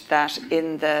valued, that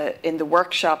in the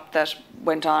workshop that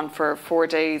went on for 4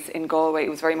 days in Galway, it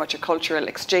was very much a cultural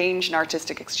exchange, an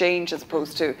artistic exchange, as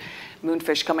opposed to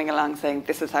Moonfish coming along saying,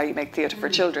 this is how you make theatre for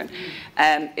children.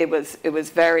 It was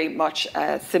very much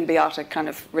a symbiotic kind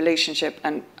of relationship,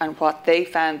 and what they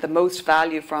found the most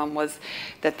value from was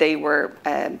that they were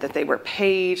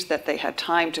paid, that they had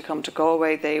time to come to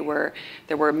Galway. There were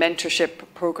mentorship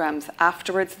programs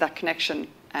afterwards. That connection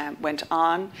went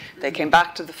on. They came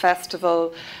back to the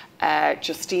festival.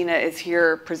 Justina is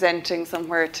here presenting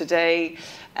somewhere today.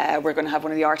 We're going to have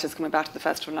one of the artists coming back to the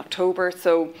festival in October.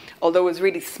 So although it was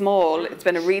really small, it's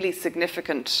been a really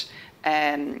significant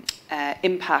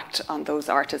impact on those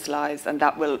artists' lives, and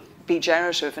that will be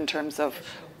generative in terms of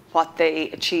what they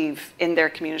achieve in their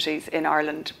communities in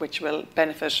Ireland, which will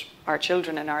benefit our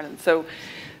children in Ireland. So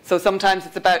sometimes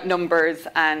it's about numbers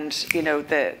and, you know,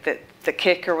 the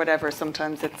kick or whatever.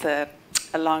 Sometimes it's a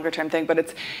longer term thing,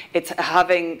 but it's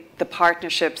having the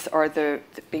partnerships or the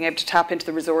being able to tap into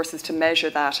the resources to measure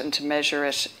that and to measure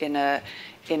it in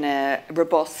a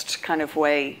robust kind of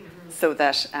way so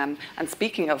that, and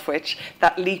speaking of which,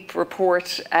 that LEAP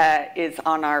report is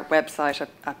on our website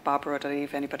at barbara.ie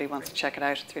if anybody wants to check it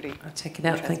out. It's really I'll check it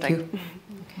out, thank you.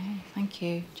 Okay, thank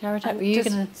you. Jared, were you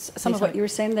going to... Some of what you were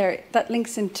saying there, that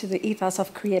links into the ethos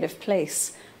of creative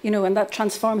place. You know, and that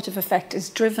transformative effect is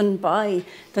driven by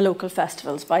the local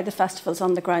festivals, by the festivals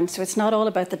on the ground. So it's not all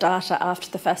about the data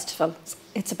after the festival.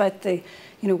 It's about the,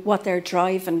 you know, what they're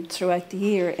driving throughout the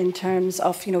year in terms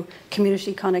of, you know,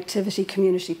 community connectivity,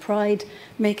 community pride,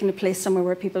 making a place somewhere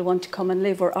where people want to come and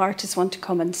live, where artists want to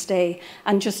come and stay,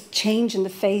 and just changing the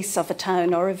face of a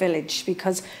town or a village,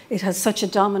 because it has such a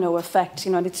domino effect,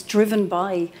 you know, and it's driven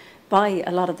by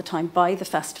a lot of the time by the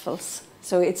festivals.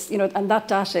 So it's, you know, and that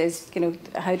data is, you know,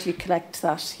 how do you collect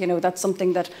that? You know, that's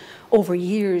something that over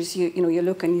years, you know, you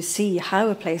look and you see how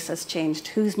a place has changed,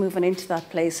 who's moving into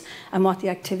that place and what the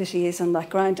activity is on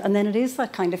that ground. And then it is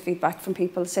that kind of feedback from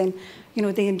people saying, you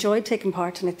know, they enjoyed taking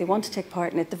part in it, they want to take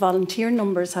part in it, the volunteer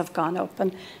numbers have gone up.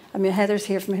 And I mean, Heather's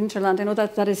here from Hinterland. I know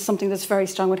that is something that's very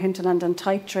strong with Hinterland and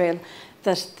Type Trail,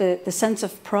 that the sense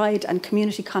of pride and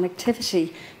community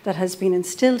connectivity that has been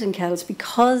instilled in Kells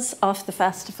because of the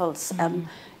festivals.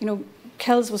 You know,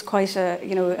 Kells was quite a,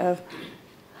 you know,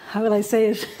 how will I say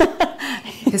it?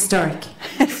 Historic.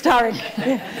 Historic,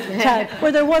 yeah.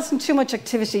 Where there wasn't too much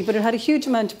activity, but it had a huge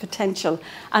amount of potential.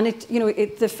 And it, you know,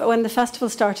 when the festival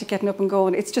started getting up and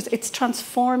going, it's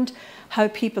transformed how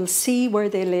people see where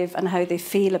they live and how they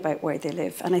feel about where they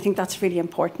live. And I think that's really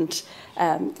important,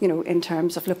 you know, in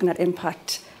terms of looking at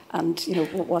impact and, you know,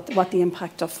 what the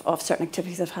impact of certain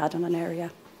activities have had on an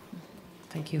area.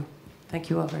 Thank you. Thank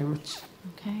you all very much.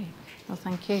 Okay, well,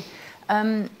 thank you.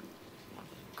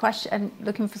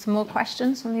 Looking for some more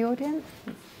questions from the audience?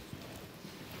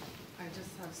 I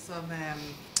just have some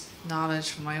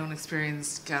knowledge from my own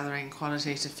experience gathering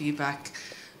qualitative feedback.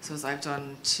 So as I've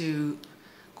done 2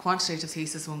 quantitative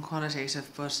thesis, 1 qualitative,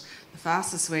 but the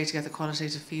fastest way to get the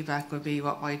qualitative feedback would be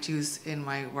what I'd use in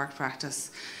my work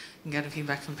practice. And getting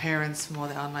feedback from parents from all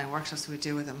the online workshops we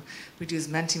do with them. We use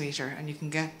Mentimeter, and you can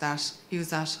get that,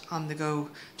 use that on the go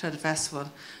to the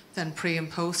festival. Then pre and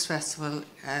post festival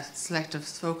selective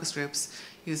focus groups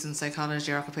using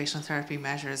psychology or occupational therapy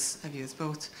measures. I've used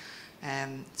both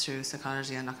through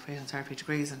psychology and occupational therapy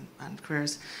degrees and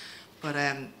careers. But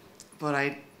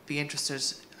I'd be interested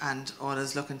and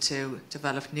always looking to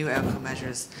develop new outcome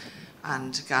measures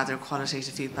and gather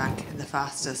qualitative feedback in the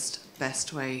fastest,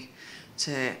 best way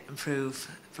to improve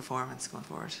performance going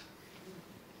forward.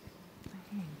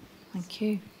 Thank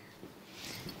you.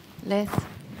 Liz?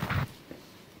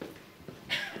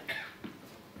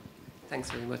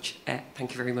 Thanks very much.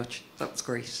 Thank you very much. That was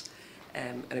great.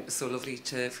 And it was so lovely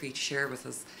for you to share with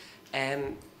us.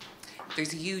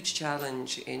 There's a huge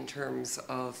challenge in terms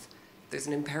of, there's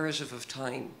an imperative of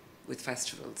time with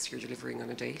festivals. You're delivering on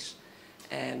a date.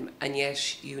 And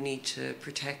yet you need to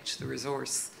protect the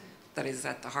resource that is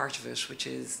at the heart of it, which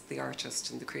is the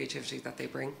artist and the creativity that they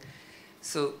bring.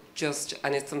 So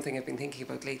and it's something I've been thinking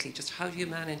about lately, just how do you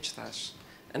manage that?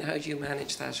 And how do you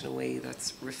manage that in a way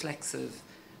that's reflexive,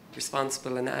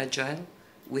 responsible and agile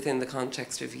within the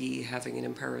context of ye having an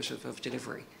imperative of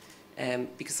delivery?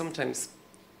 Because sometimes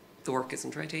the work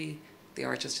isn't ready, the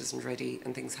artist isn't ready,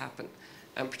 and things happen.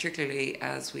 And particularly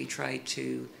as we try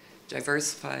to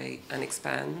diversify and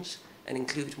expand and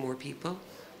include more people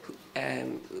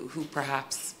who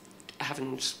perhaps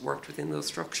haven't worked within those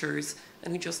structures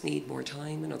and who just need more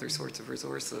time and other sorts of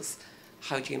resources.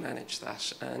 How do you manage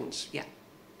that? And yeah,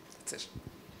 that's it.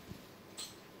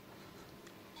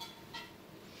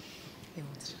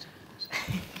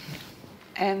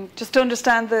 Just to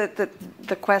understand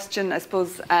the question, I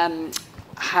suppose,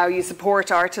 how you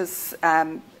support artists,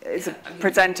 is it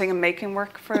presenting and making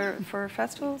work for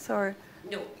festivals, or?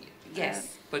 No,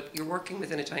 yes, but you're working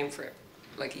within a time frame.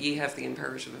 Like, you have the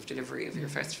imperative of delivery of your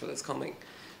festival is coming,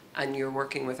 and you're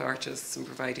working with artists and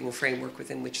providing a framework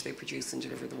within which they produce and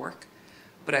deliver the work.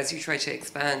 But as you try to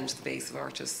expand the base of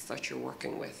artists that you're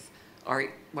working with, or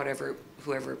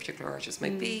whoever a particular artist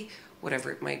might be,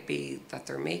 whatever it might be that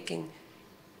they're making,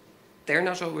 they're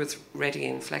not always ready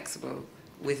and flexible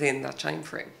within that time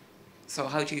frame. So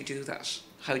how do you do that?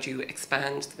 How do you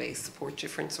expand the base, support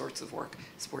different sorts of work,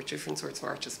 support different sorts of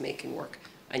artists making work,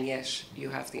 and yet you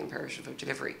have the imperative of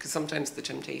delivery? Because sometimes the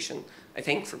temptation, I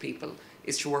think, for people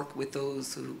is to work with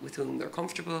those with whom they're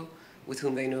comfortable, with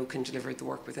whom they know can deliver the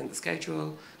work within the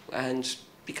schedule, and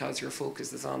because your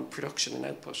focus is on production and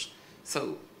output.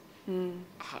 So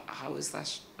how is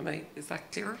that? Is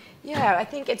that clearer? Yeah, I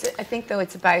think though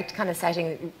it's about kind of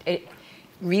setting it.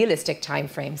 realistic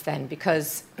timeframes then,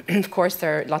 because of course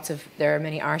there are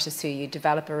many artists who you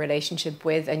develop a relationship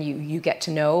with and you get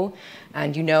to know,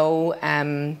 and you know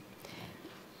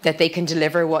that they can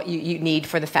deliver what you need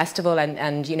for the festival,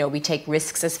 and you know, we take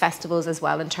risks as festivals as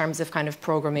well in terms of kind of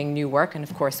programming new work, and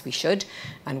of course we should,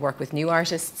 and work with new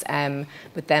artists,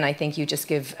 but then I think you just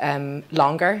give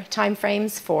longer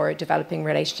timeframes for developing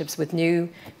relationships with new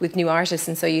artists,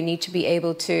 and so you need to be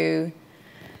able to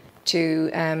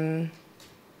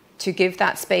give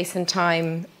that space and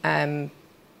time, and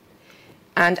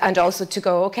also to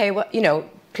go, okay, well, you know,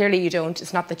 clearly you don't,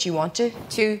 it's not that you want to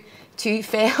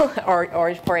fail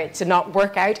or for it to not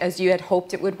work out as you had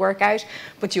hoped it would work out,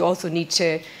 but you also need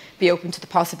to be open to the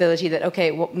possibility that, okay,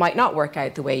 what might not work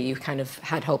out the way you kind of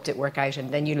had hoped it work out,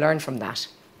 and then you learn from that.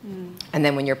 And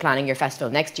then when you're planning your festival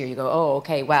next year, you go, oh,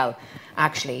 okay, well,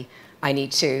 actually, I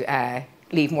need to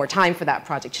leave more time for that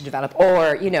project to develop,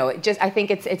 or, you know, I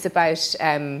think it's about,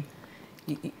 I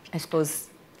suppose,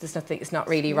 there's nothing, it's not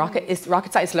really rocket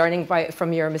science, learning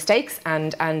from your mistakes,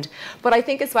 but I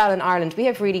think as well in Ireland we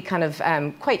have really kind of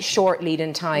quite short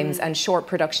lead-in times and short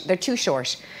production. They're too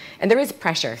short, and there is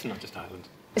pressure. It's not just Ireland.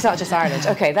 It's not just Ireland.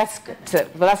 Okay, that's good.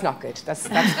 Well, that's not good. That's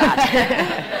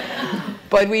bad.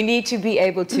 But we need to be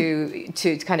able to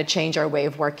kind of change our way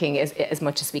of working as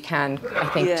much as we can. I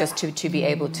think just to be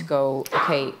able to go,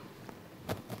 okay.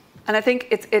 And I think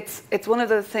it's one of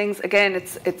those things. Again,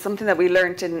 it's something that we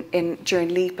learned during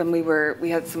LEAP, and we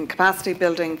had some capacity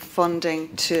building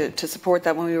funding to support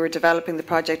that when we were developing the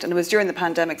project, and it was during the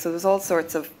pandemic, so there's all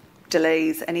sorts of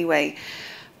delays anyway.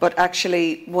 But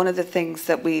actually, one of the things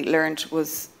that we learned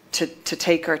was to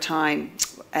take our time,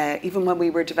 even when we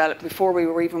were before we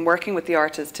were even working with the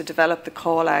artists, to develop the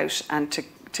call out and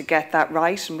to get that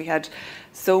right. And we had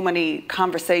so many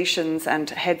conversations and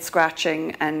head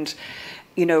scratching and,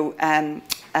 you know,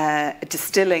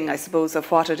 distilling, I suppose,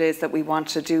 of what it is that we want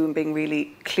to do, and being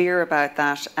really clear about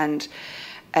that, and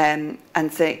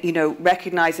say, you know,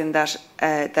 recognizing that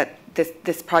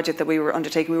this project that we were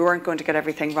undertaking, we weren't going to get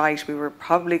everything right. We were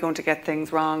probably going to get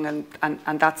things wrong,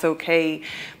 and that's okay,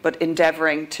 but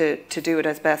endeavouring to do it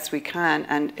as best we can.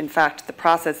 And in fact, the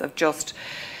process of just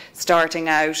starting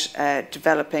out,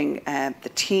 developing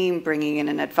the team, bringing in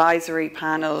an advisory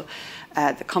panel,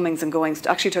 the comings and goings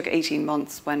actually took 18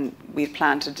 months when we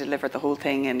planned to deliver the whole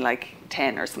thing in like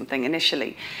 10 or something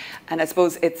initially. And I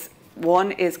suppose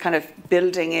one is kind of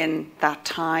building in that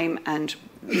time, and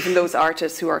even those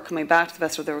artists who are coming back to the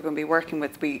festival that we're going to be working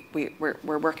with,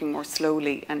 we're working more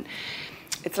slowly. And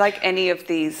it's like any of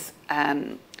these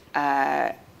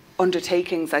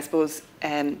undertakings, I suppose,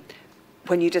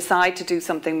 when you decide to do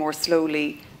something more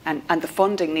slowly, and the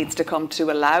funding needs to come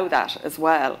to allow that as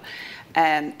well,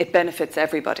 it benefits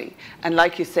everybody. And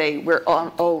like you say, we're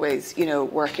always, you know,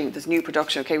 working, there's new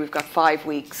production, okay, we've got 5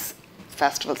 weeks,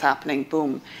 festivals happening,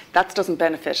 boom. That doesn't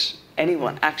benefit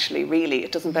anyone, actually, really.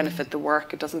 It doesn't benefit the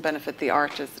work, it doesn't benefit the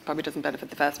artists, it probably doesn't benefit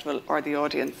the festival or the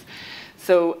audience.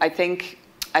 So I think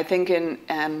in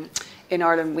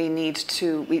Ireland we need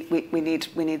the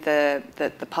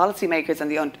policymakers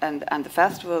and the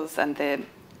festivals and the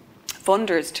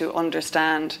funders to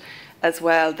understand as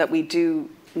well that we do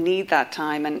need that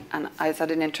time. And I had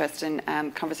an interesting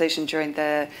conversation during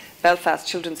the Belfast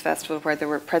Children's Festival, where there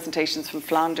were presentations from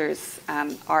Flanders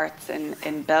Arts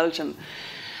in Belgium,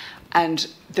 and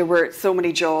there were so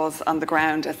many jaws on the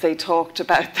ground as they talked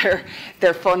about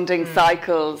their funding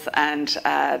cycles and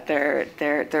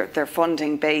their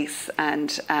funding base,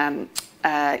 and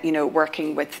you know,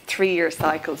 working with 3-year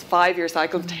cycles, 5-year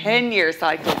cycles, 10-year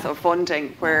cycles of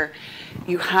funding, where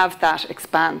you have that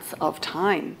expanse of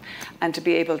time, and to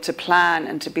be able to plan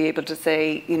and to be able to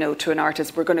say, you know, to an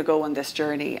artist, we're going to go on this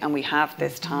journey and we have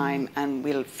this time and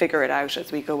we'll figure it out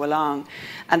as we go along,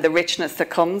 and the richness that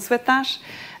comes with that.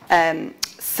 And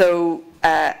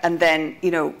then, you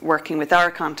know, working with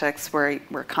our context, where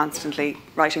we're constantly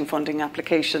writing funding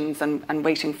applications and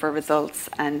waiting for results,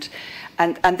 and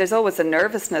there's always a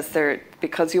nervousness there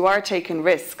because you are taking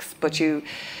risks, but you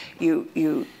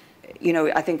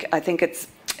know, I think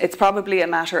it's probably a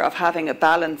matter of having a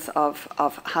balance of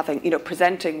having, you know,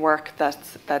 presenting work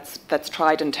that's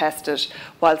tried and tested,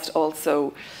 whilst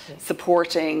also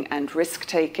supporting and risk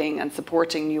taking and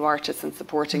supporting new artists and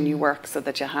supporting new work, so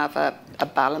that you have a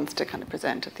balance to kind of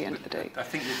present at the end of the day. I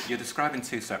think you're describing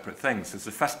two separate things. As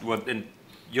a festival,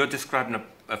 you're describing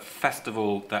a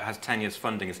festival that has 10 years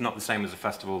funding. It's not the same as a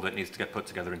festival that needs to get put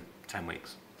together in 10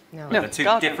 weeks. No, they're two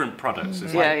different products.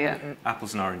 It's like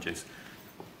apples and oranges.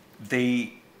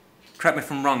 Correct me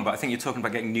if I'm wrong, but I think you're talking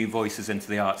about getting new voices into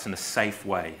the arts in a safe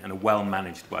way and a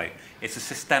well-managed way. It's a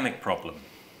systemic problem.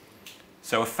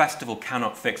 So a festival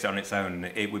cannot fix it on its own.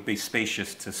 It would be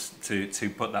specious to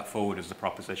put that forward as a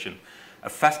proposition. A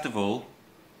festival,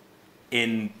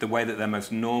 in the way that they're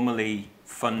most normally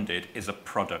funded, is a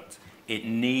product. It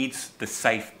needs the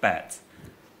safe bet.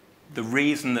 The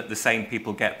reason that the same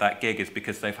people get that gig is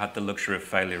because they've had the luxury of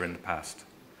failure in the past.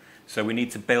 So we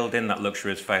need to build in that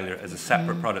luxury as failure as a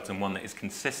separate product, and one that is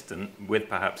consistent with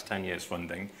perhaps 10 years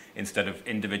funding instead of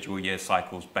individual year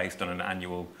cycles based on an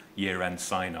annual year-end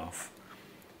sign-off.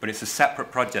 But it's a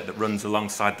separate project that runs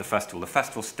alongside the festival. The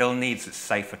festival still needs its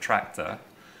safe attractor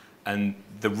and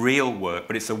the real work,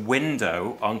 but it's a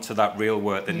window onto that real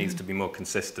work that needs to be more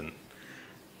consistent.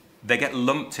 They get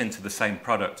lumped into the same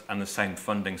product and the same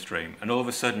funding stream. And all of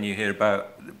a sudden you hear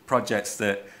about projects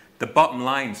that the bottom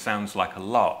line sounds like a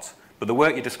lot, but the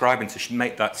work you're describing to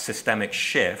make that systemic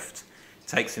shift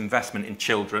takes investment in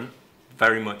children,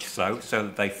 very much so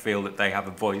that they feel that they have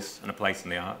a voice and a place in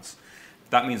the arts.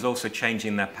 That means also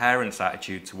changing their parents'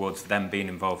 attitude towards them being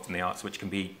involved in the arts, which can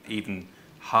be even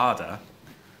harder.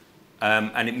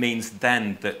 And it means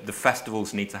then that the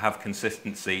festivals need to have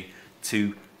consistency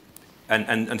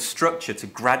and structure to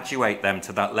graduate them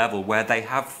to that level where they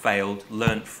have failed,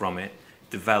 learnt from it,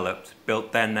 developed,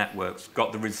 built their networks,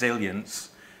 got the resilience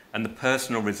and the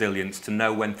personal resilience to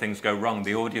know when things go wrong.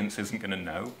 The audience isn't going to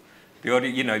know. The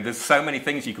audience, you know, there's so many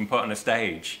things you can put on a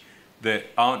stage that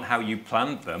aren't how you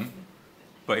planned them.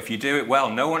 But if you do it well,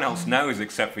 no one else knows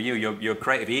except for you. Your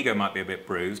creative ego might be a bit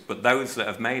bruised, but those that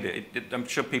have made it, I'm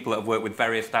sure people that have worked with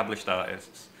very established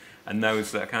artists and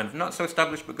those that are kind of not so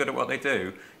established but good at what they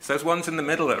do, it's those ones in the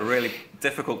middle that are really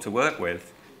difficult to work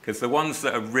with, because the ones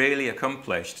that are really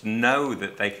accomplished know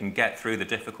that they can get through the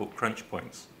difficult crunch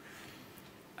points.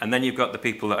 And then you've got the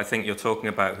people that I think you're talking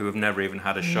about who have never even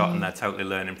had a shot and they're totally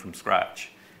learning from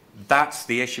scratch. That's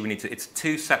the issue we need to... It's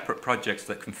two separate projects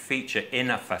that can feature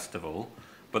in a festival,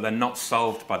 but they're not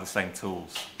solved by the same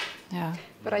tools. Yeah.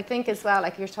 But I think as well,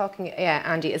 like you're talking, yeah,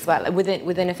 Andy, as well,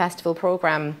 within a festival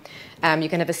programme, you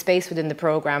can have a space within the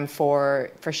programme for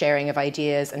sharing of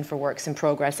ideas and for works in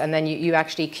progress, and then you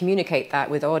actually communicate that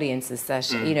with audiences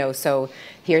that, you know, so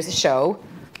here's a show,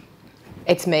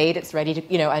 it's made, it's ready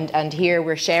to, you know, and here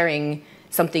we're sharing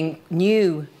something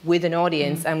new with an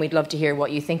audience, and we'd love to hear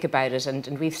what you think about it.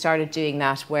 And we've started doing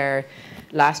that, where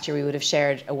last year we would have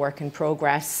shared a work in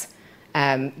progress.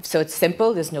 So it's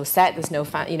simple, there's no set, there's no,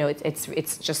 you know,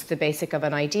 it's just the basic of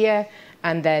an idea.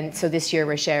 And then, so this year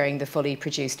we're sharing the fully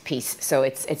produced piece. So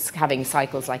it's having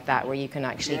cycles like that where you can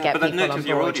actually get people on board. But that nurtures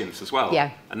your audience as well.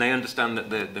 Yeah. And they understand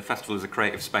that the festival is a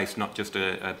creative space, not just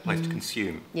a place to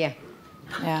consume. Yeah.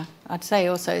 Yeah, I'd say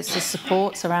also it's the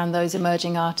supports around those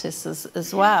emerging artists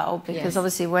as well, because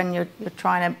obviously when you're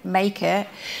trying to make it,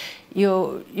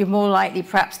 you're more likely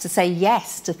perhaps to say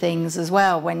yes to things as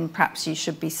well, when perhaps you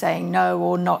should be saying no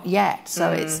or not yet.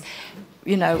 So it's,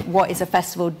 you know, what is a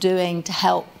festival doing to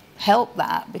help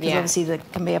that? Because obviously there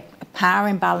can be a power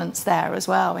imbalance there as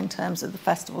well, in terms of the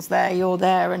festivals there, you're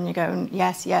there and you're going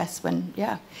yes, yes, when,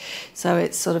 so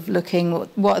it's sort of looking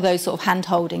what are those sort of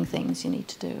hand-holding things you need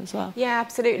to do as well. Yeah,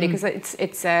 absolutely, because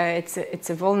it's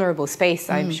a vulnerable space,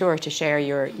 I'm sure, to share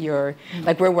your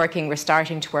like we're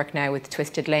starting to work now with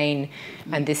Twisted Lane,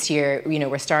 and this year, you know,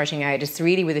 we're starting out, it's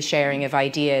really with a sharing of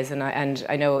ideas, and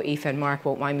I know Aoife and Mark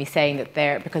won't mind me saying that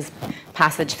they're, because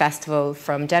Passage Festival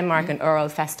from Denmark and Ural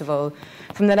Festival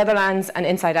from the Netherlands and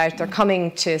Inside Out, they're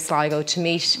coming to Sligo to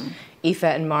meet Aoife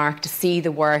and Mark, to see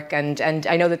the work, and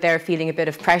I know that they're feeling a bit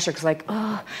of pressure, because like,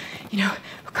 oh, you know,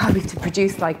 God, we have to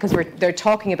produce, like, because they're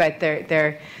talking about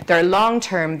their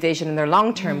long-term vision and their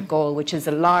long-term goal, which is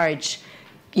a large,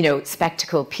 you know,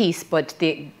 spectacle piece, but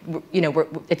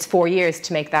it's 4 years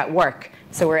to make that work.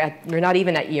 So we're not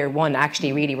even at year one,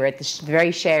 actually, really. We're at the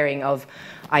very sharing of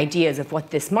ideas of what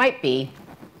this might be.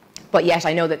 But yet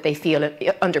I know that they feel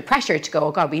under pressure to go,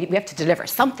 oh God, we have to deliver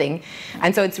something.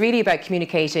 And so it's really about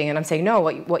communicating, and I'm saying, no,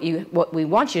 what we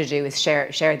want you to do is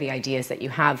share the ideas that you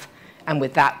have, and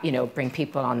with that, you know, bring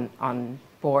people on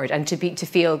board, and to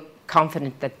feel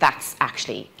confident that that's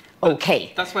actually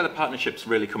okay. That's where the partnerships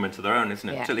really come into their own, isn't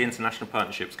it? Yeah. Particularly international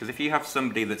partnerships, because if you have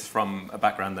somebody that's from a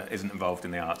background that isn't involved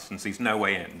in the arts and sees no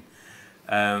way in,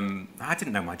 I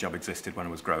didn't know my job existed when I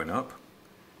was growing up.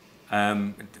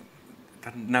 I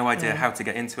had no idea how to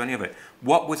get into any of it.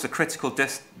 What was the critical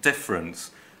difference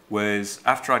was,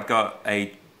 after I'd got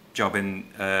a job in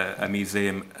a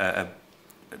museum at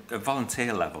a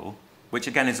volunteer level, which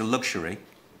again is a luxury,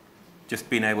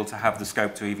 just being able to have the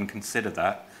scope to even consider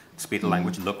that, speak the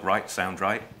language, look right, sound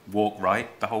right, walk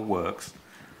right, the whole works.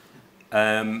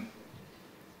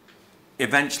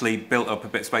 Eventually built up a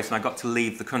bit of space, and I got to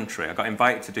leave the country. I got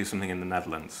invited to do something in the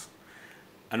Netherlands.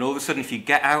 And all of a sudden, if you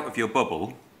get out of your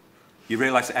bubble, you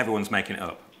realise that everyone's making it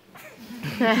up.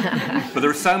 But there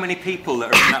are so many people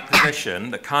that are in that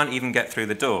position that can't even get through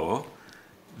the door,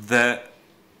 that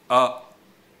are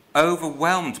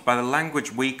overwhelmed by the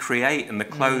language we create and the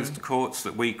closed courts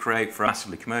that we create for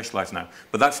massively commercialised now.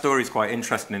 But that story is quite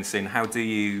interesting in seeing how do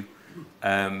you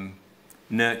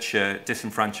nurture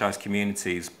disenfranchised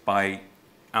communities by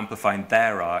amplifying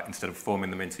their art instead of forming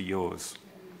them into yours.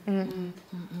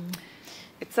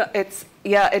 It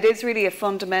is really a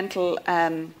fundamental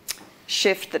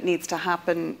shift that needs to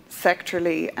happen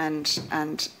sectorally and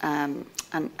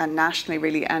nationally,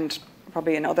 really, and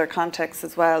probably in other contexts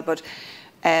as well. But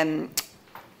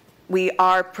we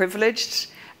are privileged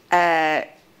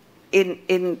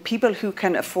in people who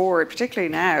can afford,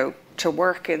 particularly now, to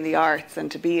work in the arts and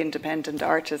to be independent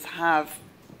artists, have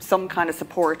some kind of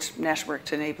support network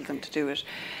to enable them to do it.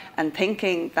 And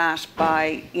thinking that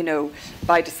by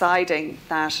deciding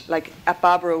that, like at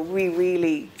Barbaro, we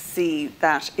really see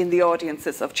that in the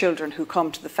audiences of children who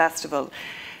come to the festival,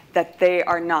 that they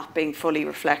are not being fully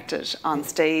reflected on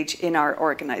stage in our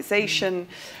organisation,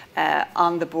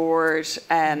 on the board,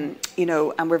 and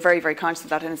we're very, very conscious of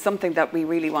that, and it's something that we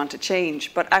really want to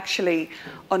change. But actually,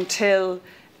 until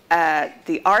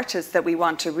the artists that we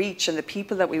want to reach and the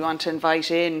people that we want to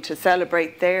invite in to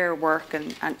celebrate their work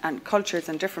and cultures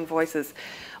and different voices,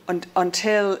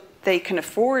 until they can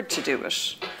afford to do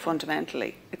it,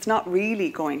 fundamentally, it's not really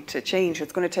going to change.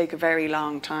 It's going to take a very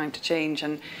long time to change.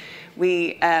 And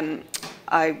we,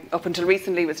 I, up until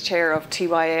recently, was chair of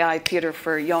TYAI, Theatre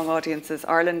for Young Audiences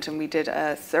Ireland, and we did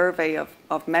a survey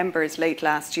of members late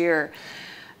last year.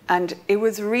 And it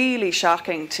was really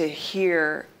shocking to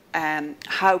hear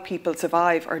how people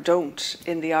survive or don't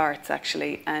in the arts,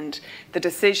 actually, and the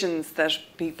decisions that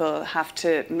people have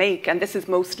to make. And this is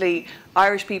mostly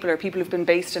Irish people or people who've been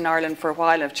based in Ireland for a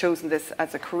while and have chosen this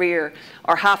as a career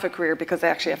or half a career because they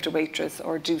actually have to waitress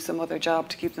or do some other job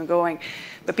to keep them going.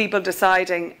 But people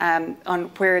deciding on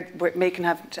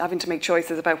having to make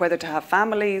choices about whether to have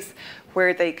families,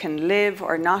 where they can live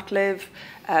or not live,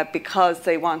 because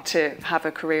they want to have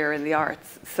a career in the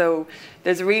arts. So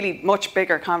there's a really much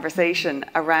bigger conversation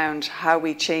around how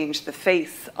we change the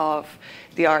face of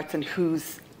the arts and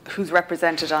who's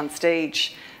represented on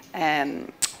stage,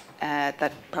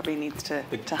 that probably needs to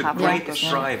happen. The greatest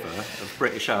driver of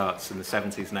British arts in the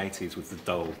 70s and 80s was the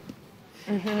dole.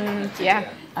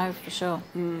 Yeah, oh, for sure.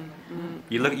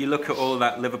 You look at all of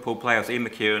that Liverpool players, Ian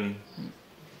McEwan,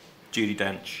 Judi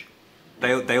Dench.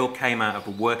 They all came out of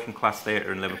a working class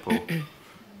theatre in Liverpool,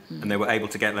 and they were able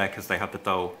to get there because they had the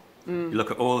dole. You look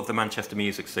at all of the Manchester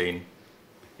music scene.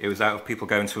 It was out of people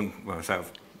going to, well, it was out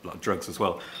of a lot of drugs as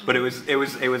well, but it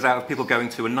was out of people going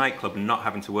to a nightclub and not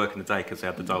having to work in the day because they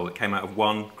had the dole. It came out of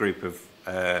one group of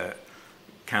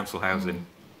council housing,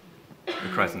 the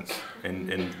Crescents in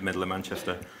the middle of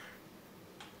Manchester.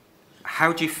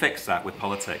 How do you fix that with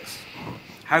politics?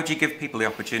 How do you give people the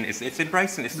opportunities? It's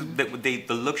embracing this. The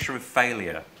luxury of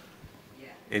failure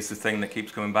is the thing that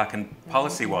keeps coming back. And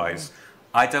policy-wise,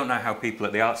 I don't know how people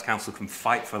at the Arts Council can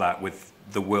fight for that with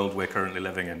the world we're currently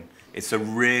living in. It's a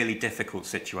really difficult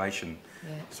situation.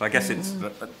 Yeah. So I guess it's,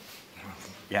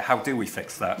 how do we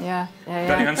fix that? Yeah.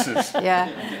 Got any answers? Yeah,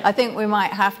 I think we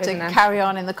might have to carry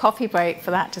on in the coffee break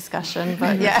for that discussion.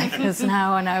 But yeah, because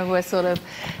now I know we're sort of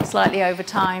slightly over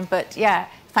time. But yeah.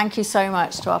 Thank you so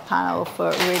much to our panel for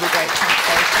a really great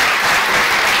conversation.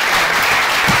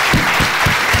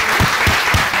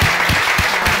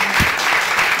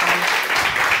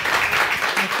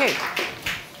 Thank you.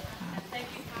 Thank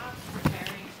you, Pat, for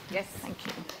sharing. Yes, thank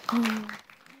you.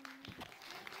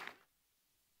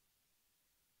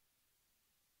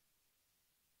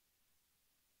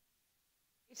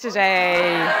 Today.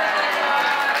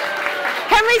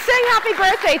 Can we sing happy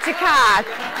birthday to Kat,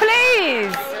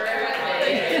 please?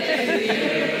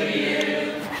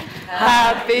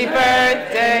 Happy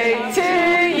birthday to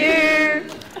you.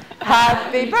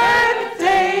 Happy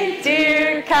birthday,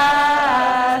 dear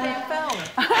Kat.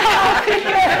 Happy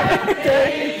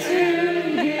birthday to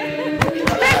you.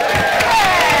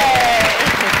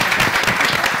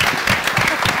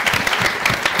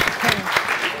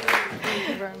 Thank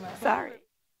you very much. Sorry.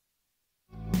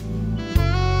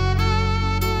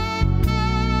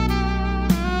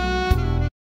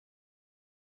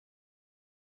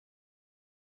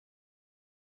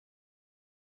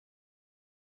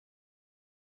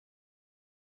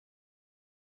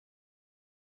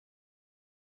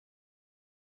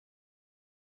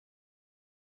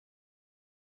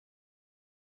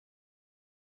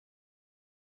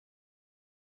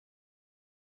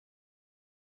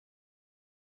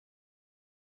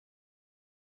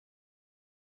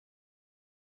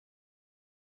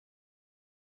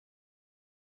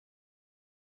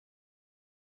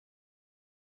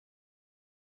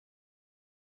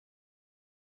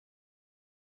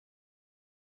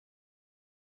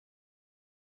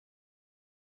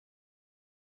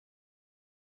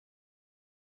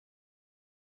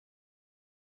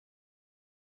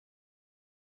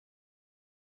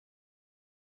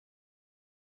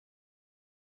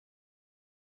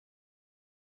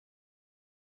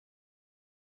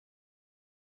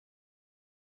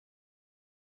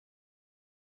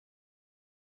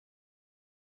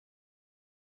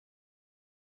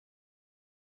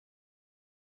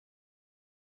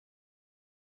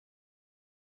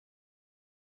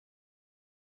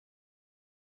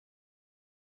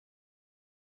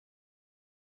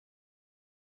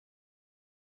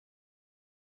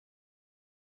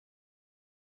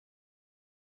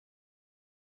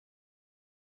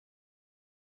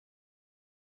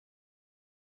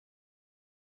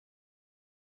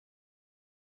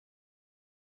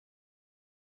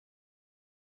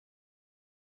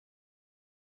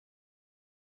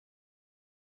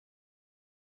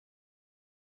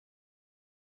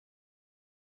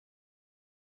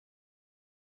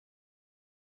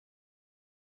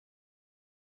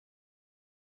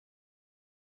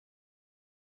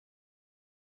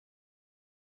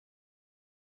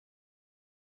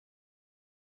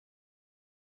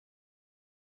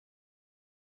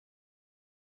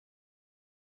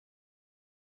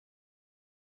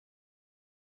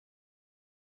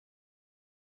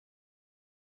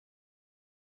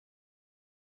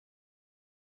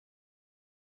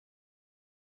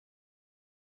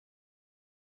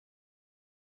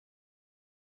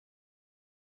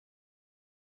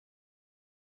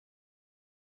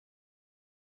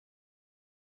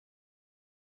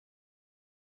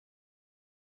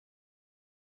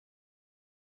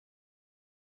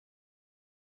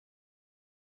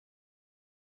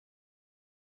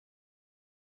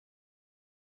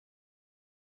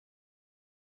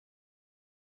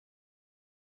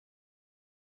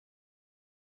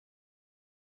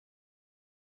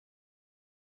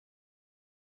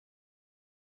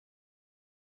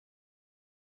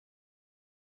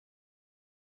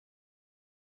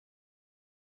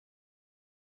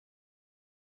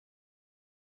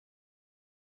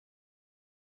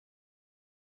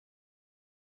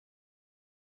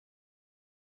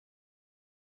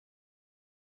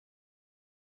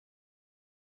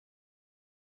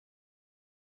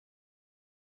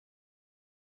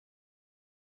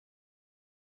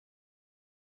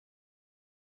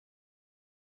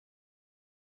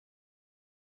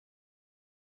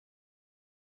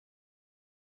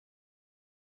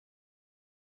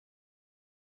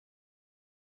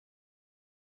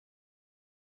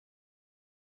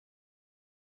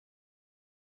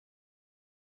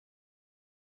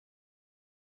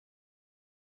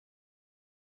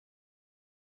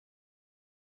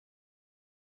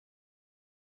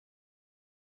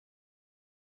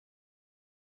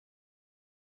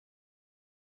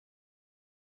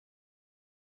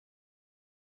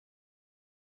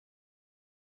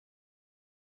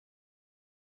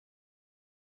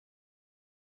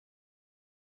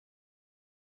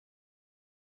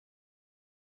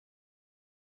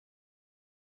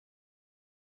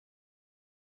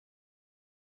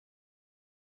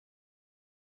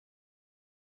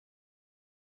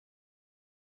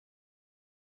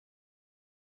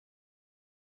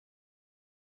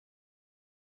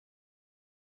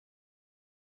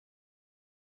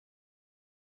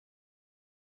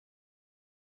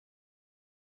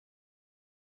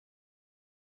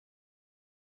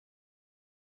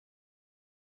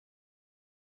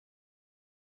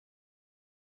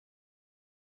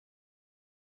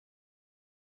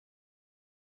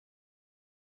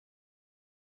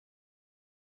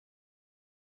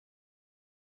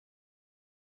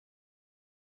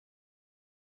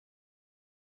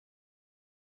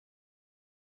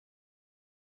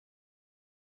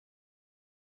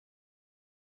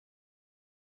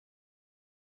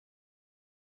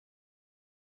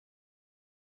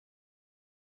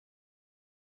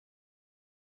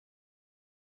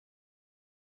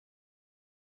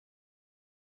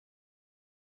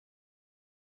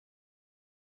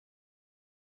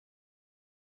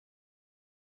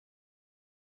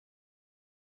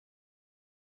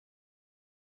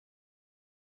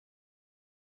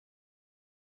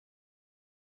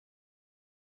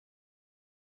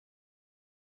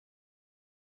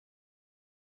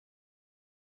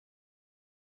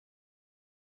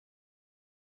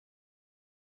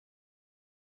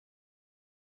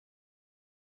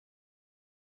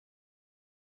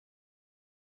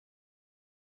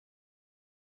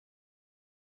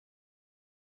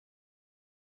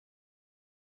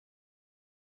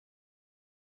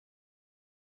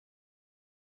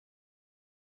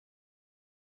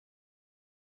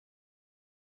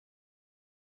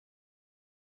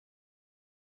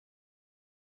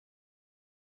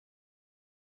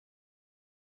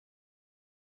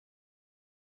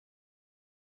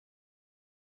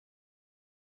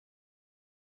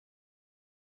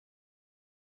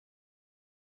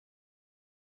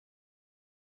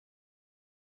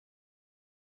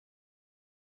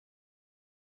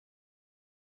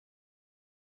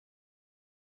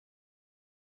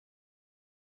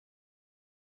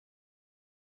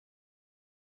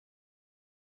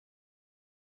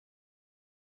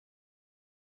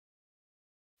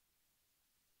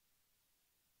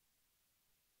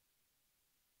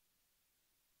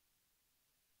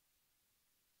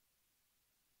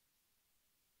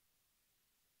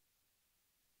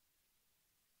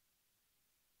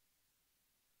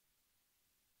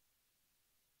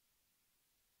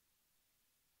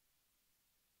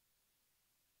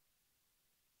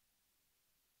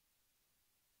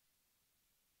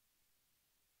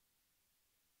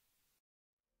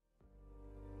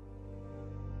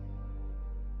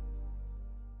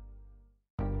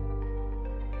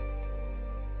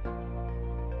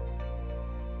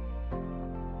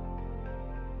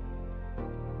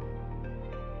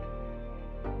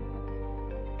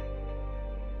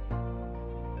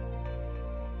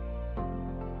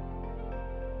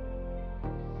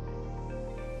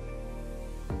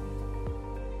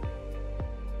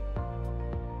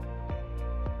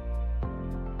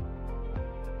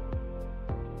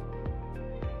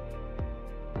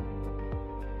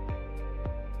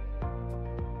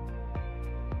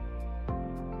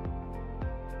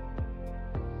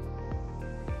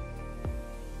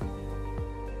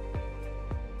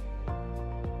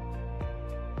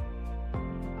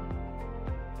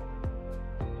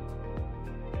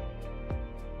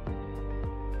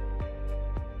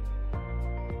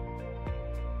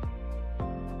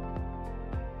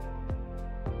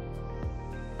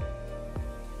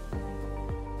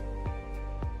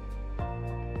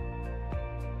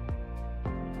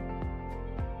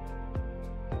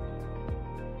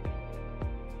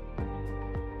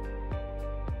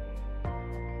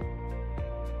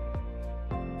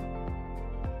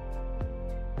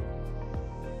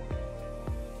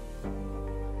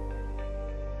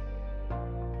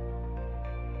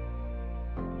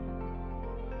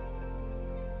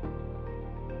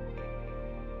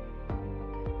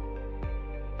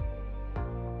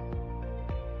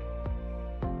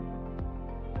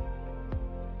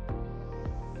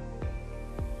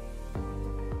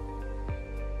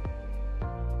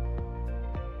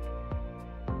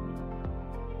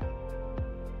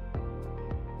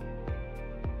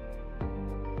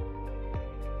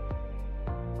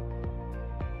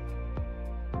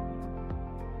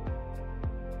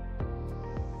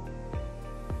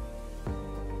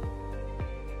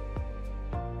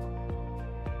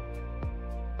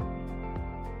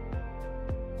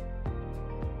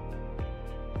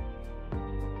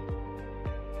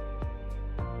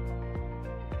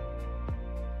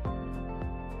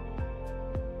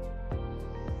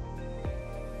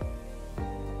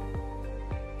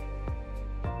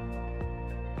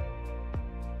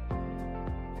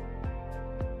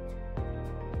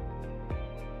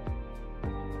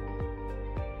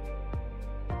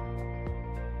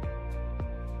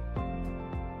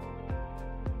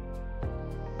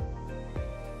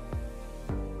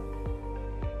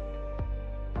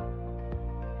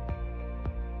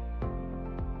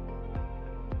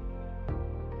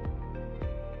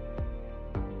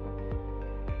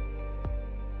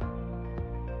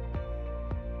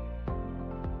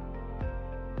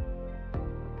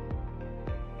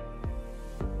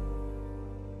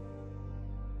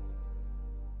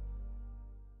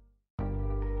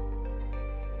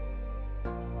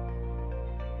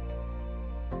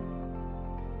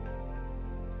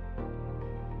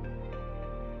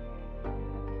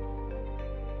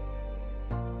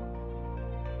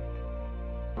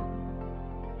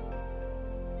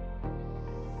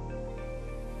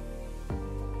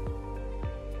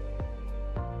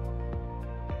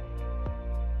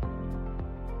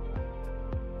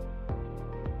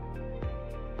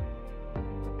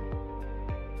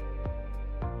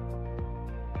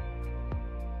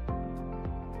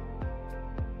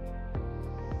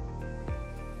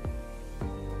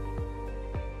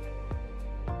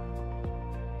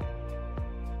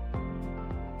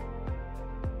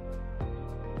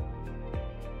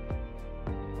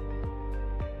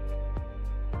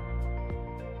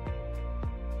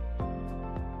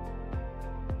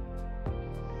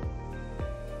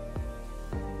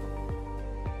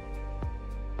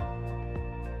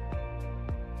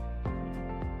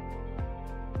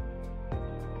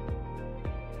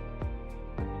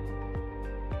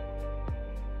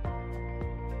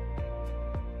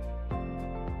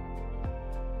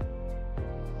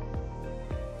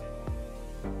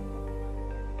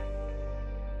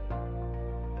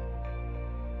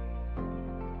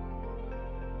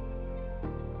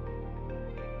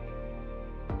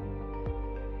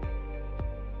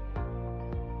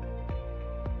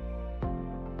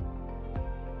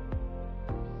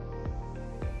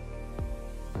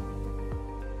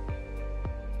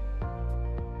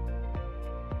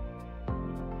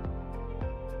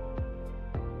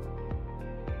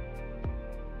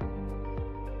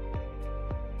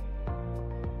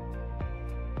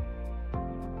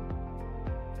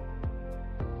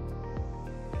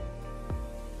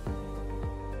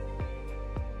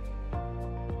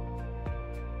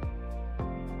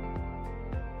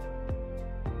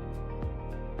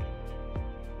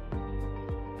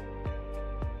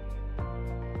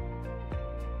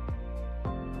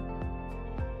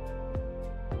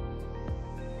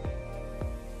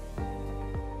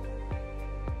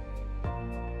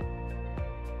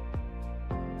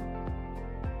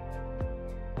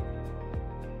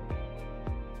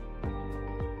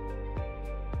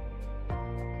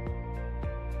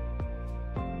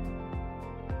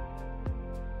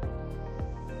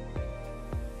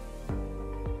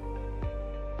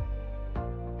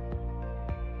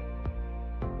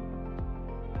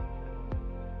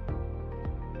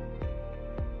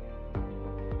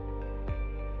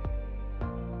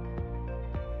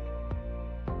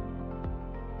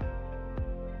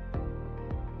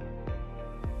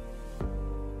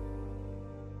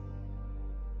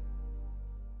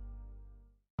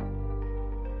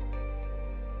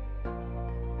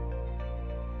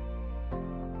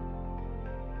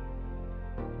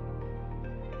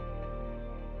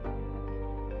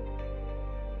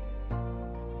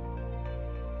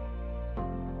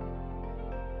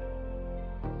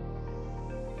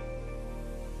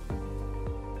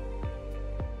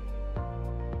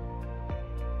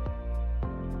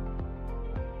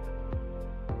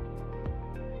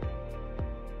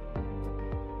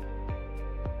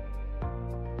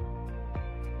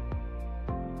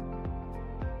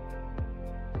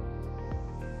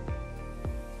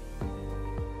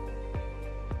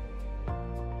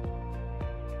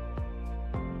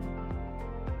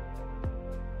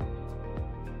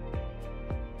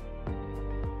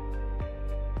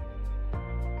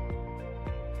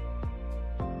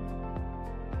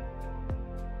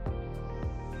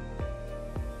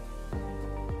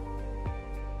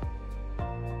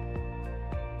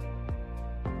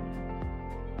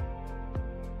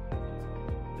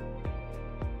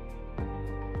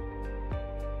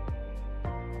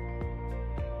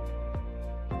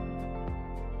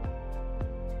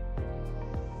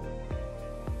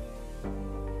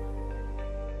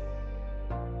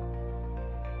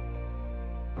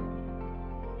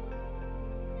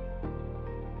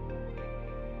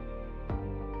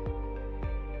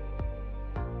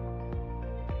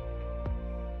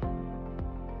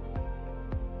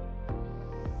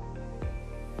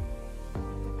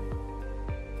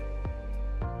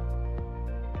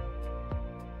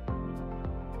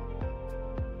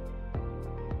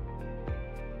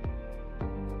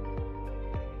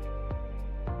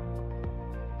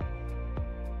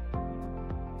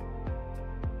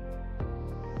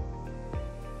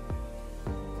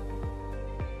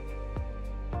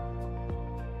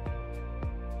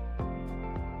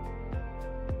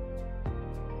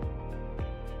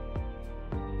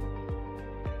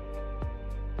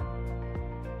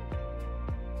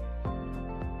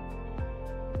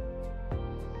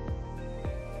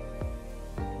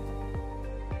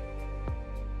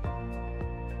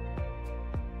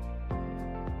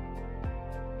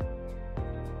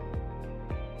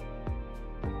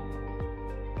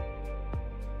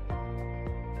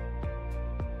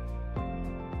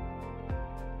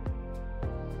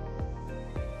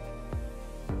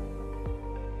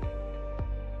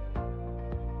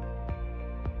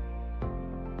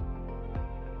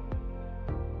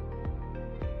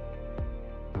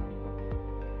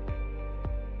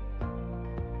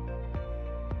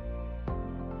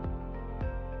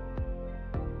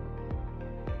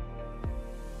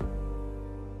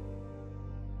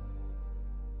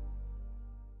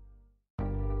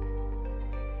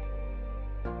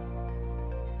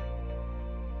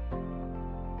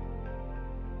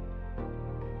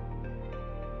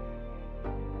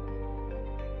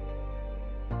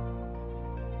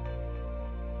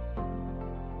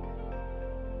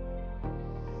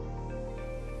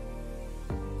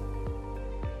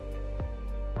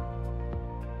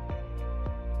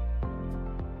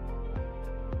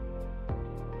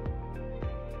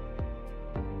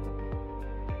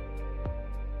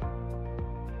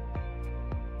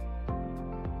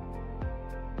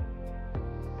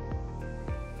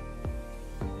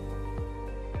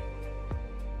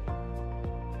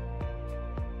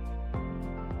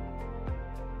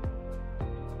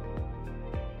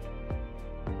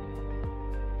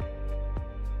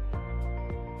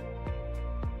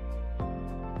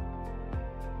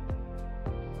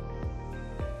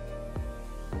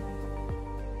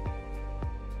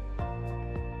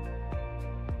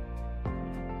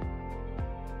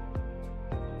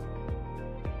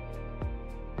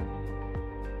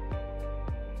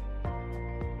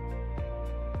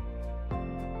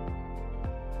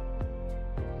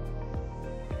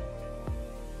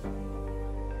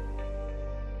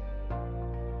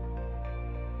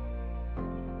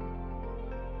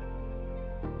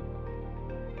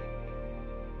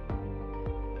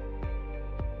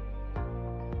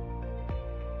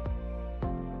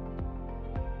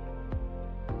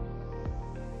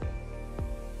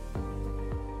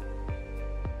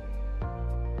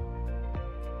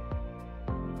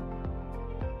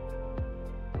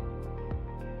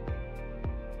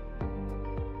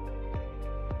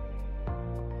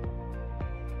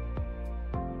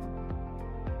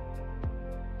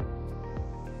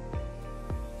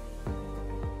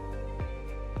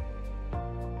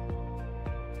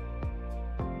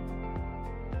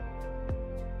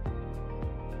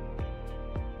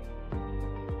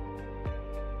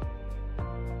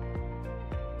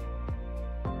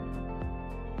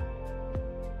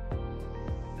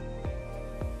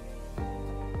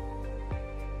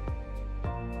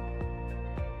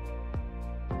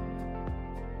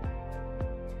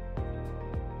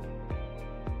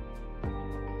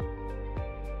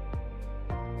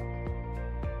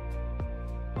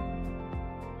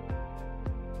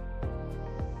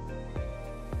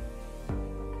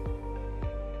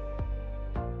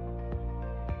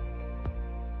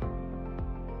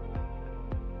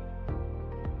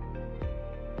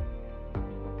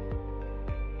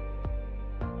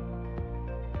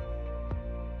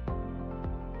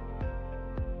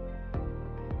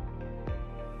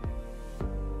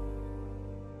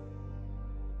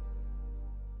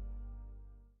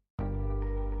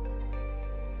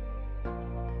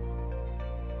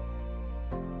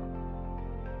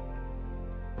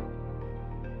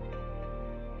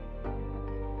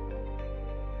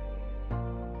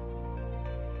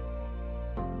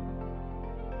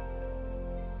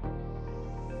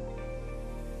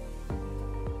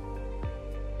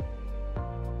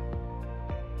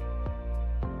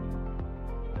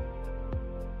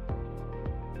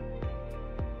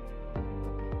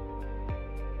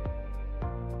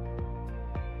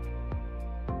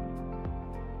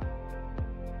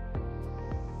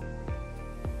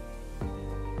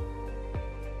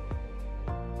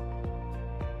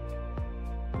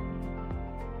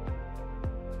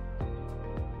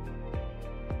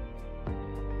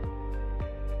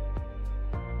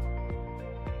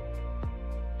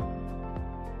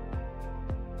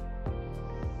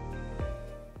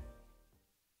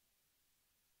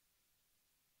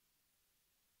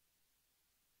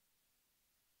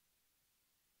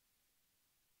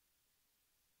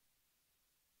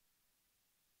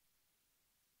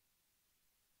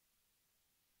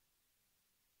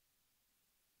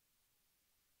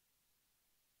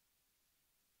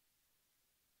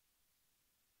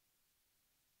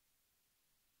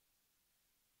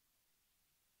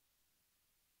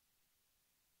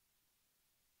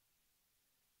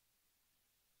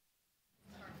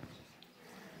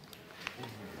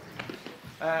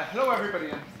 Hello everybody,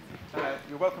 and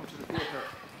you're welcome to the theatre.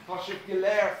 Táisic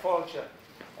Galway Fáilte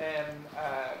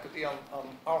City on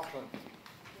Auckland.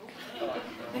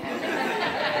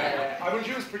 I will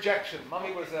use projection.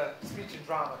 Mummy was a speech and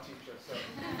drama teacher, so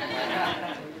we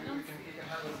can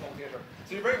handle small theatre.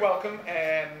 So you're very welcome.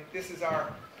 This is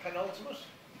our penultimate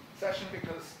session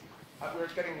because we're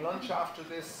getting lunch after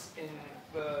this in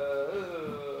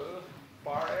the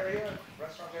bar area,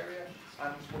 restaurant area,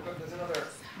 and there's another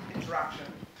interaction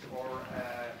or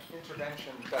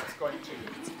intervention that's going to...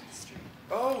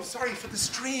 Oh, sorry, for the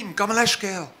stream. Gomalesh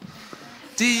Gael.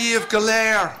 Díomh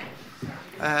Galéir.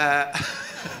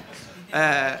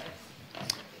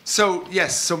 So,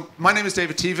 yes, so my name is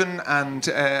David Tevan, and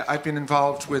I've been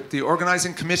involved with the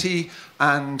organising committee,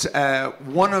 and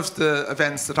one of the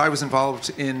events that I was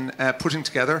involved in putting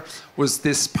together was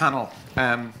this panel.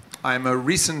 I'm a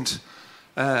recent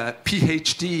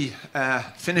PhD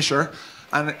finisher,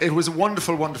 and it was a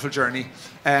wonderful, wonderful journey,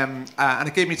 and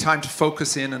it gave me time to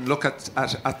focus in and look at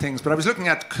things. But I was looking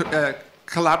at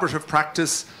collaborative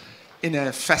practice in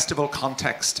a festival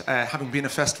context, having been a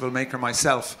festival maker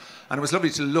myself, and it was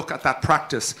lovely to look at that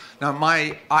practice. Now,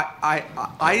 my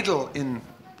idol in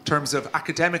terms of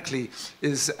academically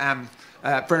is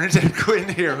Bernadette Quinn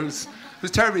here, who's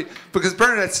terribly, because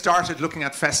Bernadette started looking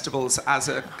at festivals as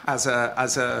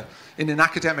a in an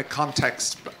academic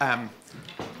context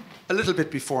a little bit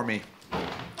before me,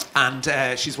 and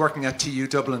she's working at TU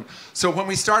Dublin. So when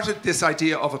we started this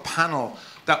idea of a panel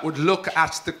that would look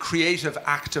at the creative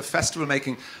act of festival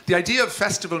making, the idea of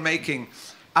festival making,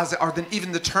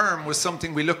 even the term, was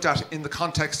something we looked at in the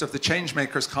context of the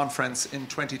Changemakers Conference in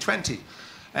 2020,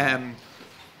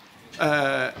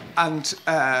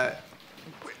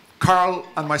 Carl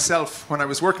and myself, when I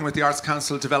was working with the Arts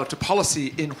Council, developed a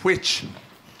policy in which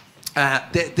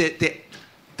that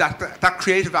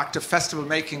creative act of festival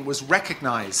making was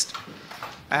recognised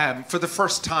for the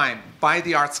first time by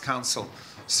the Arts Council.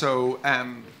 So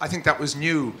I think that was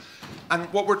new.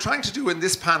 And what we're trying to do in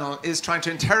this panel is trying to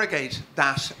interrogate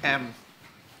that,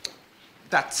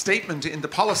 that statement in the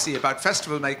policy about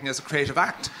festival making as a creative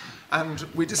act. And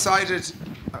we decided,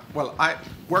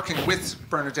 working with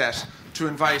Bernadette, to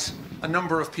invite a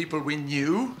number of people we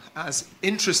knew as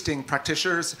interesting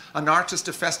practitioners, an artist,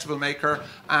 a festival maker,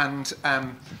 and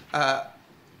a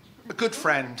good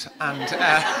friend. And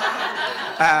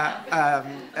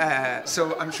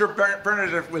so I'm sure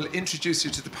Bernadette will introduce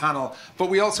you to the panel, but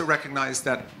we also recognize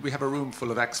that we have a room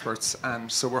full of experts, and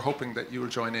so we're hoping that you will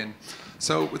join in.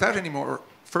 So without any more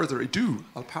further ado,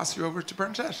 I'll pass you over to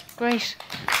Bernadette. Great.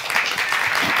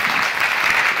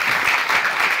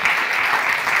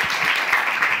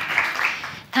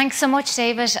 Thanks so much,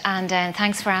 David, and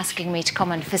thanks for asking me to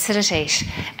come and facilitate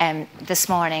this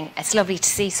morning. It's lovely to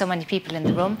see so many people in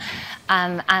the room.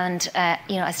 You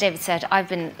know, as David said, I've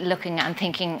been looking and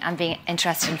thinking and being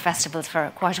interested in festivals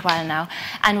for quite a while now,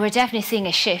 and we're definitely seeing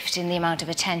a shift in the amount of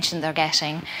attention they're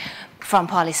getting from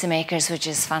policymakers, which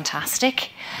is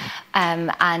fantastic.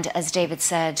 And as David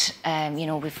said, you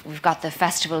know, we've got the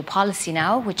festival policy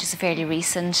now, which is a fairly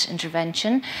recent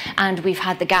intervention, and we've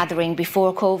had the gathering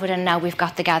before COVID, and now we've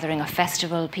got the gathering of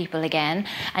festival people again.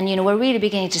 And you know, we're really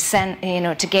beginning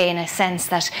to gain a sense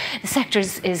that the sector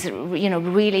is you know,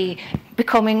 really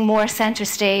becoming more centre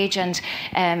stage, and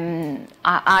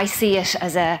I see it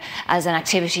as an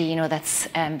activity, you know, that's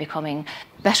becoming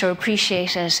better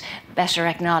appreciated, better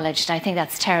acknowledged. I think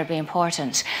that's terribly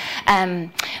important.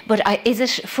 But is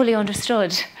it fully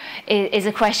understood is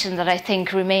a question that I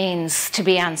think remains to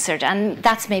be answered, and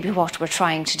that's maybe what we're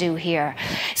trying to do here.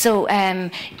 So,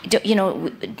 you know,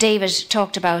 David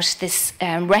talked about this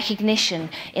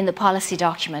recognition in the policy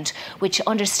document, which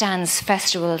understands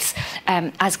festivals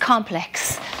as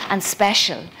complex and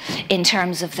special in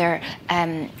terms of their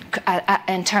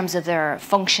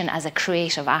function as a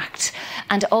creative act,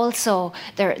 and also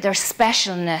their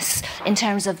specialness in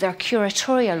terms of their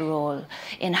curatorial role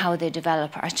in how they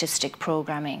develop artistic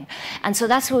programming. And so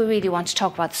that's what we really want to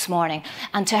talk about this morning.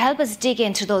 And to help us dig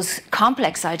into those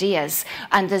complex ideas,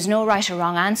 and there's no right or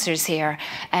wrong answers here,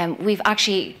 we've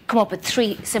actually come up with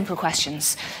 3 simple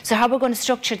questions. So how we're going to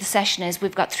structure the session is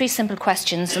we've got 3 simple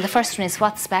questions, and the first one is,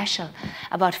 what's special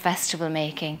about festival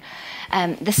making?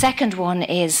 The second one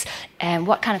is,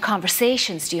 what kind of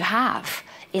conversations do you have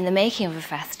in the making of a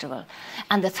festival.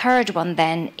 And the third one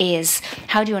then is,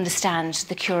 how do you understand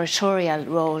the curatorial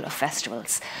role of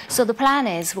festivals? So the plan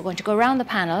is we're going to go around the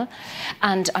panel,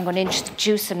 and I'm going to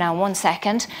introduce them now in 1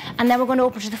 second, and then we're going to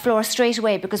open to the floor straight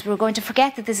away, because we're going to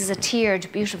forget that this is a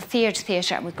tiered, beautiful tiered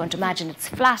theatre, and we're going to imagine it's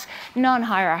flat,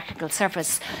 non-hierarchical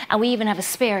surface, and we even have a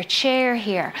spare chair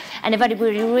here. And if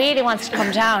anybody really wants to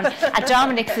come down, at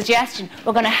Dominic's suggestion,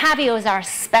 we're going to have you as our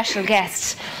special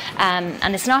guest.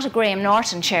 And it's not a Graham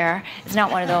Norton chair, it's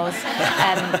not one of those.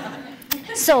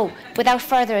 So, without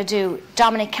further ado,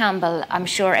 Dominic Campbell, I'm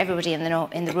sure everybody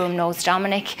in the room knows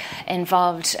Dominic,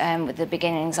 involved with the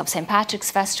beginnings of St.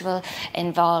 Patrick's Festival,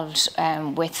 involved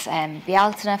with the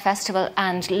Altena Festival,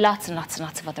 and lots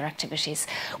of other activities.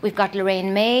 We've got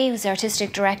Lorraine May, who's the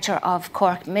Artistic Director of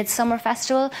Cork Midsummer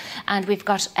Festival, and we've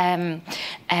got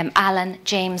Alan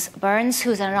James Burns,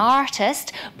 who's an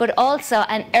artist, but also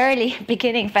an early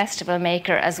beginning festival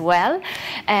maker as well.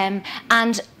 And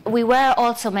we were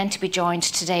also meant to be joined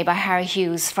today by Harry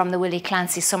Hughes from the Willie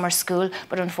Clancy Summer School,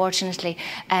 but unfortunately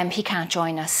he can't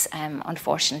join us,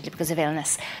 unfortunately, because of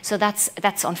illness. So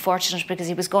that's unfortunate, because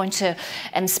he was going to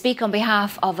speak on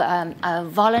behalf of a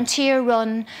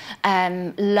volunteer-run,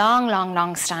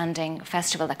 long-standing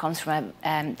festival that comes from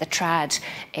the Trad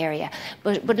area.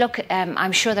 But look,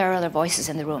 I'm sure there are other voices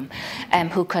in the room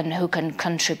who can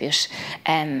contribute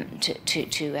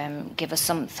to give us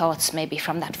some thoughts, maybe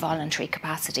from that voluntary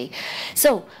capacity.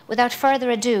 So, without further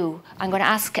ado, I'm going to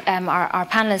ask our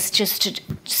panellists just to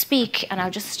speak, and I'll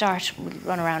just start, we'll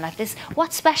run around like this.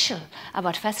 What's special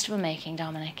about festival making,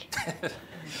 Dominic?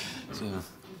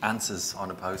 Answers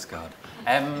on a postcard.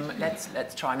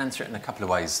 Let's try and answer it in a couple of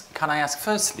ways. Can I ask,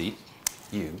 firstly,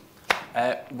 you,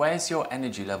 where's your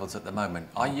energy levels at the moment?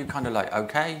 Are you kind of like,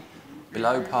 okay,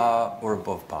 below par or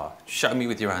above par? Show me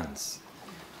with your hands.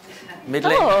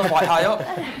 Middling, quite high up.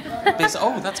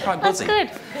 Oh, that's quite buzzy.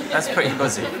 That's good. That's pretty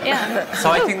buzzy. Yeah. So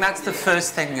I think that's the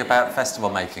first thing about festival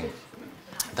making.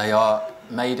 They are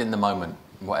made in the moment,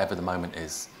 whatever the moment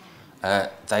is.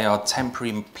 They are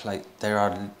temporary. There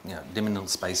are liminal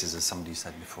spaces, as somebody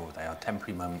said before. They are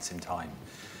temporary moments in time.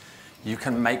 You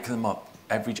can make them up.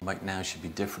 Every make now should be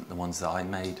different. The ones that I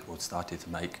made or started to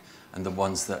make, and the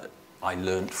ones that I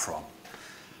learnt from.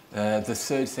 The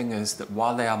third thing is that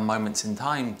while they are moments in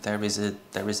time, there is a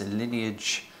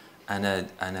lineage and a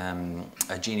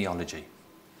genealogy.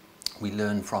 We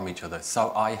learn from each other. So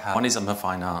one is I have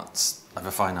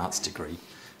a fine arts degree,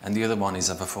 and the other one is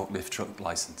I have a forklift truck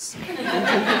license.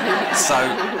 So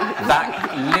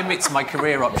that limits my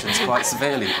career options quite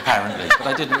severely, apparently, but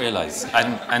I didn't realise.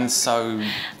 And so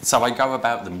I go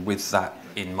about them with that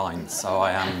in mind.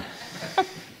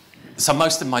 So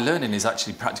most of my learning is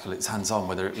actually practical, it's hands-on,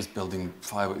 whether it was building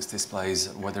fireworks displays,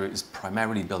 whether it was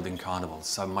primarily building carnivals.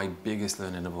 So my biggest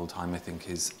learning of all time, I think,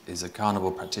 is a carnival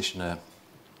practitioner,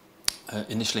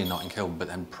 initially not in Kilburn, but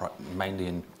then mainly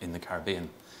in the Caribbean,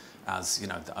 as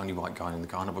the only white guy in the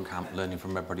carnival camp, learning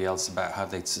from everybody else about how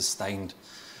they'd sustained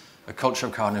a culture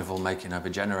of carnival making over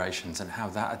generations, and how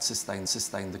that had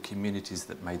sustained the communities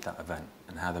that made that event,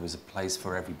 and how there was a place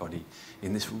for everybody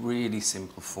in this really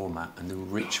simple format, and the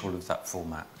ritual of that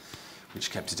format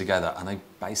which kept it together. And I've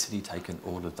basically taken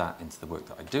all of that into the work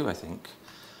that I do, I think.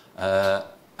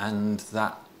 And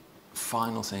that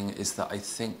final thing is that I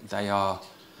think they are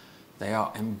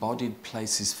embodied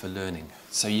places for learning.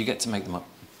 So you get to make them up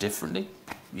differently.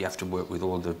 You have to work with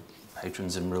all the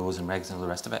patrons and rules and regs and all the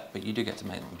rest of it, but you do get to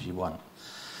make them if you want.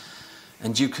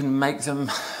 And you can make them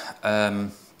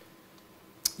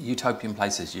utopian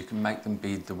places. You can make them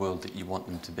be the world that you want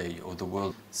them to be, or the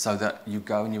world, so that you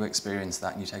go and you experience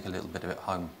that and you take a little bit of it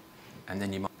home, and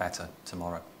then you might better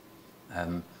tomorrow.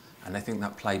 And I think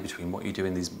that play between what you do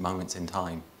in these moments in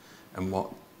time and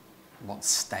what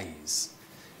stays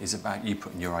is about you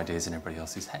putting your ideas in everybody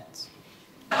else's heads.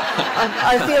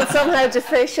 I feel somehow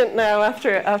deficient now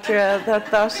after that.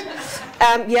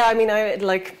 Yeah, I mean, a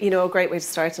great way to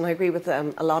start, and I agree with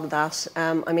a lot of that.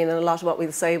 I mean, and a lot of what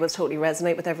we'll say will totally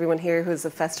resonate with everyone here who's a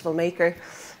festival maker.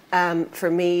 For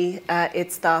me,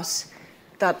 it's that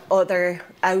other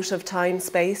out-of-time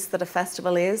space that a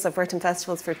festival is. I've worked in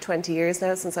festivals for 20 years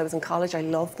now, since I was in college. I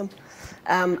love them.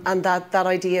 And that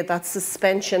idea, that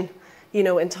suspension,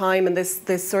 in time, and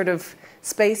this sort of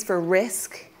space for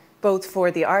risk, both for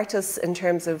the artists in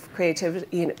terms of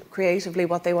creatively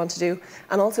what they want to do,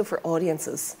 and also for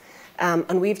audiences.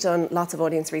 And we've done lots of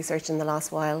audience research in the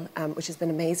last while, which has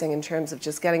been amazing in terms of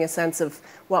just getting a sense of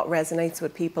what resonates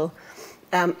with people.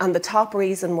 And the top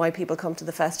reason why people come to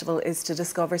the festival is to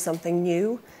discover something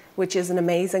new, which is an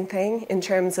amazing thing in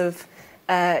terms of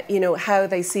you know, how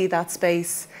they see that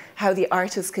space, how the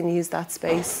artists can use that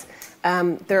space.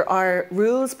 There are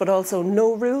rules, but also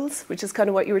no rules, which is kind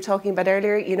of what you were talking about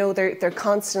earlier. You know, they're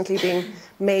constantly being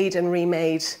made and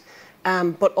remade,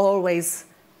 but always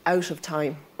out of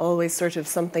time, always sort of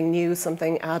something new,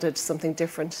 something added, something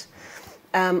different.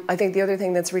 I think the other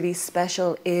thing that's really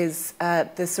special is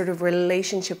this sort of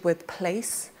relationship with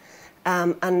place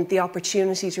and the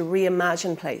opportunity to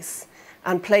reimagine place.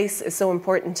 And place is so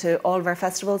important to all of our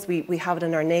festivals. We have it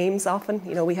in our names often.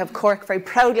 You know, we have Cork very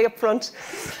proudly up front,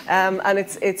 and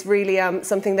it's really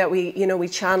something that we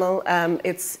channel.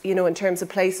 It's, you know, in terms of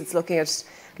place, it's looking at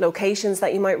locations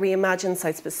that you might reimagine,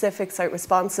 site-specific,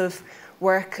 site-responsive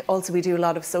work. Also, we do a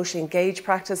lot of socially engaged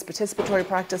practice, participatory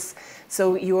practice.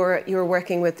 So you're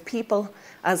working with people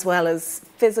as well as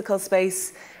physical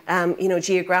space. You know,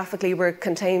 geographically, we're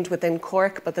contained within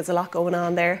Cork, but there's a lot going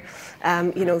on there.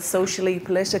 You know, socially,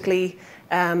 politically,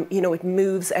 you know, it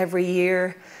moves every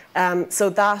year. So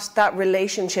that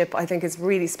relationship, I think, is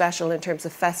really special in terms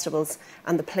of festivals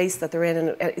and the place that they're in.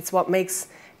 And it's what makes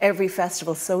every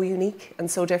festival so unique and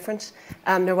so different,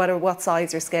 no matter what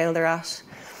size or scale they're at.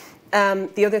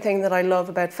 The other thing that I love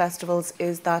about festivals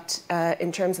is that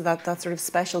in terms of that sort of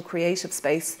special creative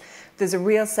space, there's a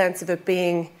real sense of it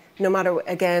being, no matter,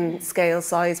 again, scale,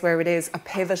 size, where it is, a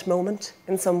pivot moment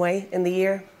in some way in the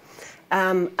year.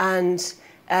 You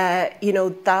know,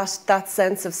 that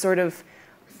sense of sort of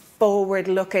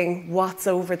forward-looking, what's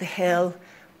over the hill,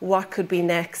 what could be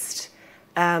next,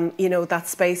 you know, that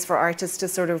space for artists to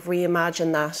sort of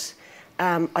reimagine that,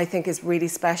 I think is really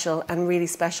special and really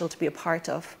special to be a part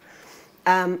of.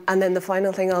 And then the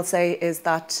final thing I'll say is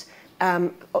that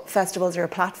festivals are a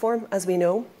platform, as we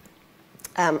know.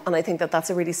 And I think that that's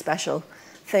a really special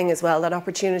thing as well, that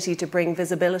opportunity to bring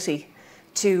visibility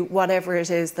to whatever it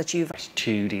is that you've...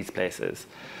 to these places.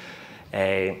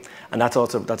 And that's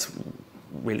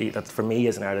for me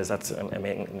as an artist, that's an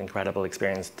incredible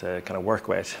experience to kind of work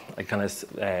with.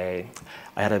 I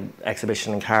had an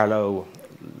exhibition in Carlow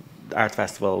Art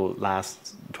Festival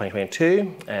last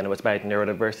 2022, and it was about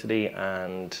neurodiversity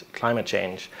and climate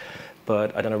change.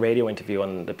 But I done a radio interview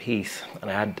on the piece,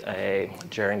 and I had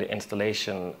during the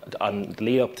installation, on the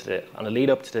lead up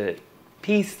to the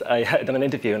piece, I had done an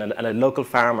interview, and a local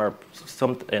farmer,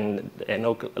 a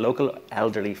local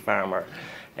elderly farmer,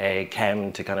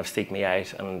 came to kind of seek me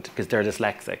out, and because they're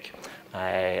dyslexic,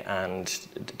 and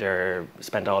they're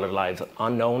spent all their lives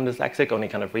unknown dyslexic, only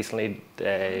kind of recently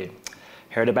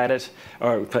heard about it,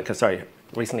 or sorry,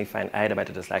 recently found out about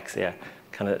the dyslexia.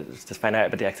 Kind of just find out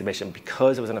about the exhibition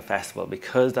because it was in a festival,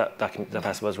 because the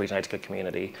festival was reaching out to the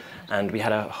community, and we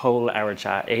had a whole hour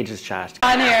chat, ages chat.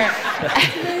 On here.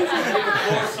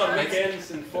 Course on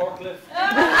weekends in forklift.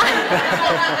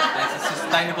 There's a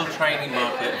sustainable training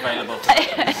market available.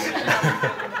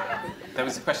 There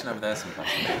was a question over there, some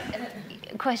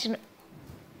question.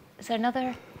 Is there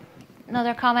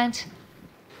another comment?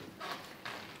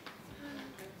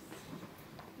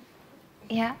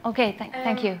 Yeah. Okay.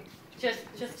 Thank you.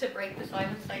 Just to break the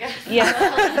silence, I guess. Yeah.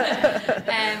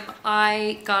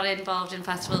 I got involved in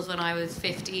festivals when I was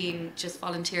 15, just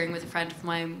volunteering with a friend of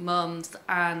my mum's,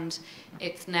 and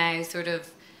it's now sort of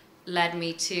led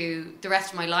me to the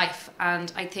rest of my life.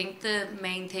 And I think the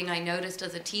main thing I noticed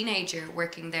as a teenager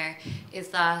working there is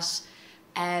that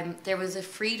there was a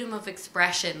freedom of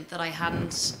expression that I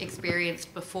hadn't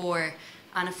experienced before,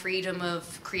 and a freedom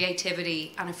of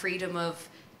creativity, and a freedom of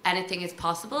anything is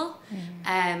possible.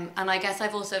 And I guess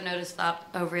I've also noticed that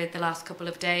over the last couple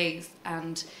of days,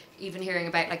 and even hearing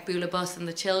about like Bula Bus and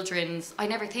the children's, I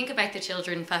never think about the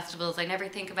children festivals, I never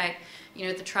think about, you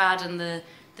know, the trad and the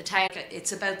town.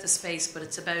 It's about the space, but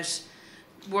it's about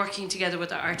working together with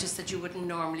the artists that you wouldn't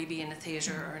normally be in a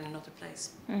theatre or in another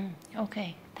place.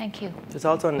 Okay, thank you. There's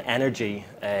also an energy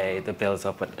that builds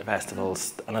up at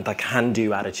festivals, and that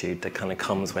can-do attitude that kind of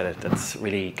comes with it, that's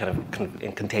really kind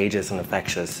of contagious and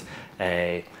infectious,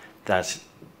 that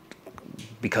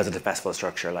because of the festival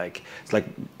structure, like it's like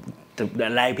to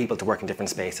allow people to work in different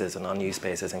spaces and unused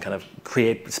spaces and kind of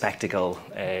create spectacle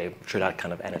through that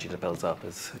kind of energy that builds up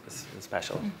is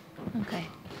special. Okay.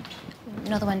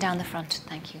 Another one down the front,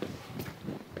 thank you.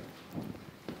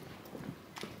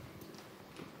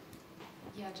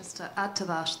 Yeah, just to add to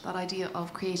that idea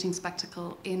of creating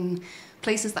spectacle in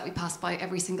places that we pass by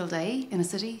every single day in a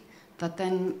city, that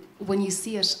then when you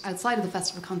see it outside of the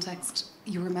festival context,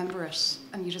 you remember it,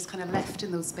 and you're just kind of left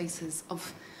in those spaces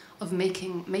of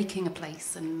making a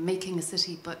place and making a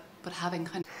city, but having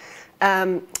kind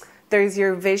of... There's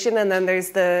your vision, and then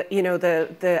there's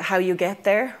the how you get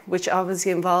there, which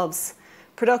obviously involves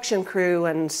production crew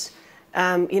and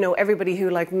You know, everybody who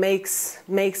like makes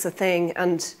a thing,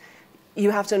 and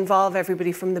you have to involve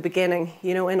everybody from the beginning,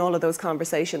 you know, in all of those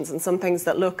conversations. And some things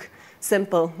that look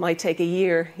simple might take a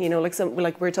year, you know,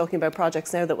 like we're talking about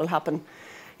projects now that will happen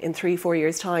in 3-4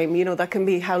 years' time. You know, that can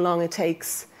be how long it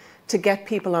takes to get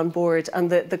people on board. And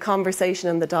the conversation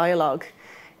and the dialogue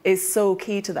is so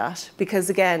key to that, because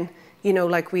again, you know,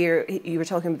 like you were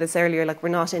talking about this earlier, like we're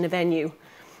not in a venue.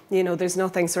 You know, there's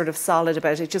nothing sort of solid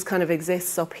about it. It just kind of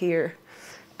exists up here,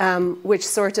 which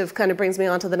sort of kind of brings me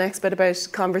on to the next bit about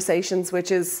conversations,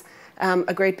 which is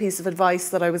a great piece of advice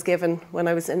that I was given when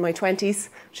I was in my 20s,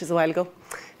 which is a while ago.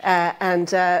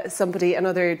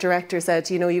 Another director said,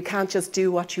 you know, you can't just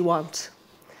do what you want.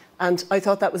 And I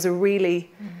thought that was a really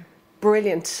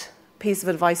brilliant piece of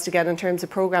advice to get in terms of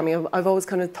programming. I've always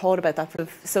kind of thought about that for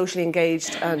socially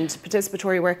engaged and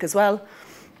participatory work as well.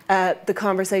 The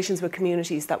conversations with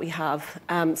communities that we have.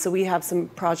 So we have some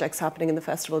projects happening in the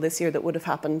festival this year that would have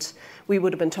happened, we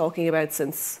would have been talking about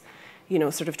since, you know,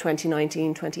 sort of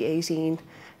 2019, 2018.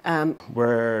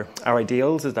 Where our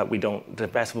ideals is that the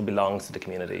festival belongs to the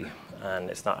community, and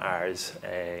it's not ours.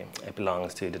 It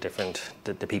belongs to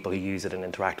the people who use it and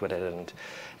interact with it, and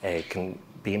it can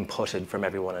be inputted from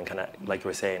everyone, and kind of, like you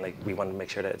were saying, like we want to make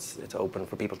sure that it's open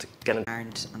for people to get in.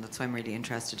 And that's why I'm really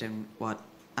interested in what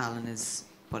Alan is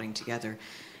putting together.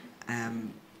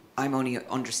 I'm only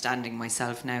understanding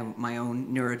myself now, my own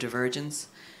neurodivergence,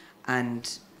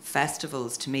 and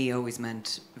festivals to me always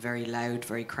meant very loud,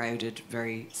 very crowded,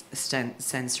 very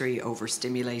sensory,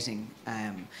 overstimulating,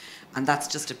 and that's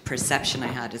just a perception I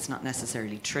had. It's not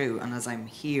necessarily true. And as I'm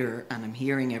here and I'm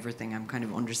hearing everything, I'm kind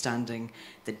of understanding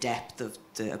the depth of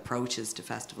the approaches to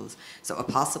festivals. So a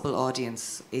possible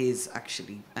audience is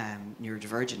actually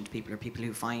neurodivergent people, or people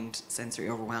who find sensory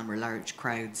overwhelm or large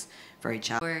crowds very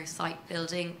challenging. We're site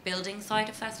building side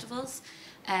of festivals,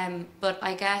 but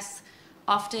I guess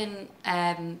often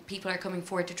people are coming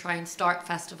forward to try and start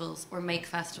festivals or make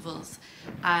festivals,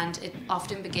 and it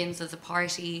often begins as a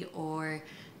party or,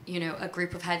 you know, a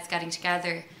group of heads getting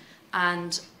together.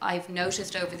 And I've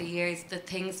noticed over the years the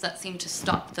things that seem to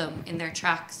stop them in their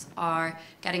tracks are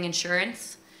getting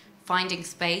insurance, finding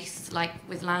space, like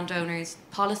with landowners,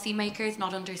 policymakers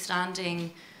not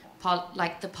understanding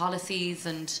like the policies,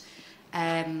 and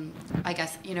I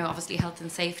guess, you know, obviously health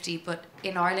and safety, but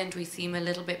in Ireland we seem a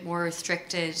little bit more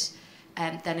restricted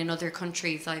than in other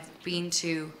countries I've been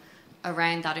to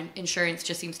around that. Insurance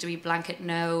just seems to be blanket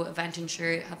no, event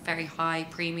insurance have very high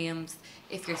premiums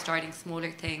if you're starting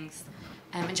smaller things.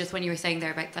 And just when you were saying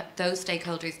there about those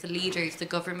stakeholders, the leaders, the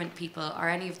government people, are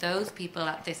any of those people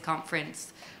at this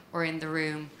conference or in the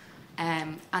room?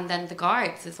 And then the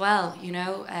guards as well, you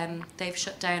know, they've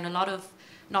shut down a lot of,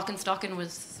 Knockin'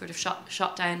 was sort of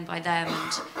shot down by them,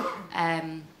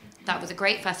 and that was a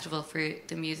great festival for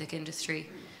the music industry.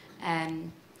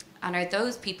 And are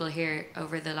those people here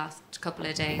over the last couple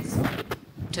of days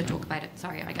to talk about it?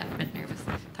 Sorry, I got a bit nervous.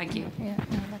 Thank you. Yeah,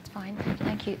 no, that's fine.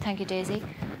 Thank you, Daisy.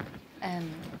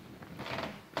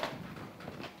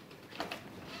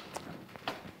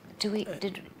 Do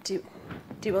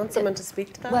you want someone to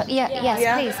speak to that? Well,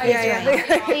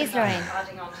 yes, please, Lorraine.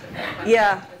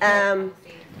 Yeah.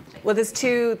 Well, there's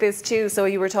two. So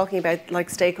you were talking about like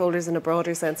stakeholders in a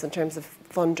broader sense in terms of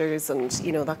funders and,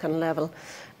 you know, that kind of level.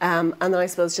 And then I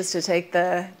suppose just to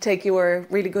take your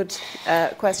really good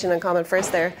question and comment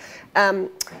first there.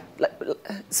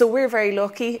 So we're very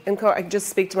lucky in Cork. I can just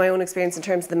speak to my own experience in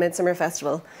terms of the Midsummer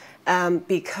Festival,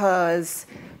 because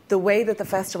the way that the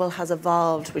festival has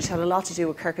evolved, which had a lot to do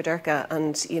with Kirkadurka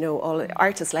and, you know, all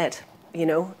artist-led, you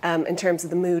know, in terms of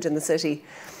the mood in the city.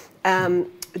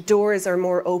 Doors are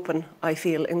more open, I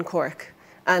feel, in Cork.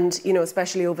 And, you know,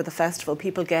 especially over the festival,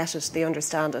 people get it, they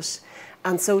understand it.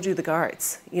 And so do the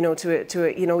guards, you know,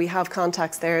 you know, we have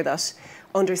contacts there that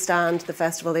understand the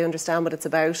festival, they understand what it's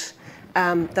about,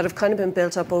 that have kind of been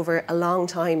built up over a long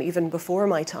time, even before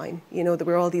my time. You know, there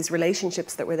were all these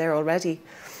relationships that were there already.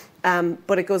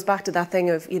 But it goes back to that thing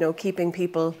of, you know, keeping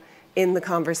people in the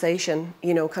conversation,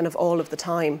 you know, kind of all of the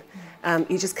time.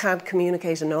 You just can't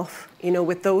communicate enough, you know,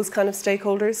 with those kind of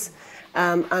stakeholders,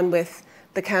 and with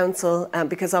the council,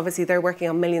 because obviously they're working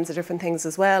on millions of different things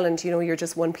as well, and, you know, you're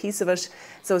just one piece of it.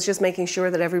 So it's just making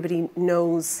sure that everybody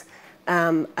knows,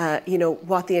 you know,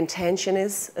 what the intention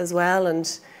is as well, and,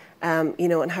 you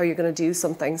know, and how you're going to do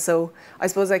something. So I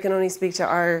suppose I can only speak to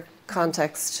our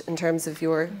context in terms of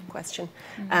your question,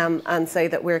 and say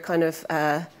that we're kind of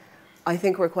I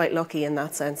think we're quite lucky in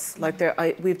that sense. Like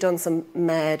we've done some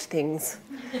mad things,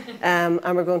 and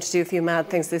we're going to do a few mad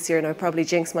things this year. And I'll probably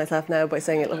jinx myself now by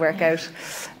saying it'll work out.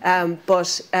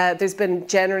 But there's been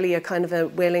generally a kind of a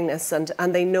willingness, and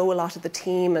they know a lot of the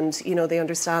team, and they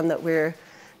understand that we're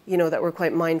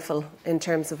quite mindful in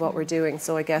terms of what we're doing.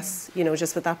 So I guess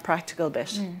just with that practical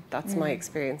bit, that's my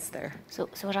experience there. So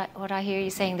what I hear you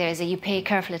saying there is that you pay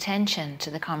careful attention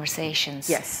to the conversations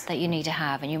that you need to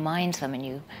have, and you mind them, and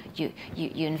you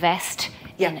invest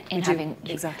in having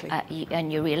exactly,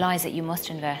 and you realise that you must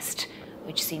invest,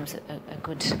 which seems a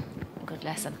good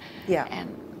lesson. Yeah.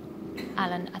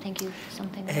 Alan, I think you've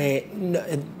something.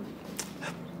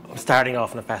 I'm starting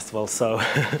off in a festival, so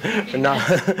we're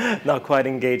not quite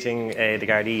engaging the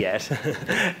Gardaí yet.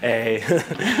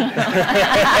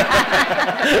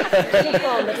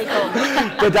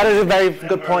 But that is a very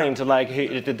good point. Like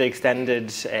the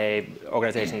extended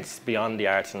organisations beyond the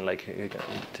arts and like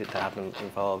to have them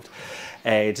involved.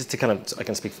 Just to kind of, I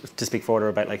can speak further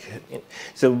about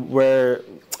so we're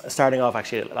starting off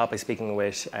actually a lot by speaking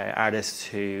with artists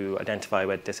who identify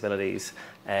with disabilities,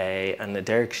 and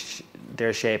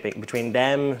they're shaping, between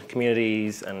them,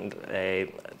 communities and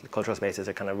cultural spaces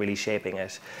are kind of really shaping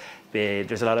it.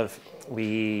 There's a lot of,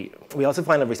 we also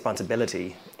find a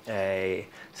responsibility, so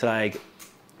like,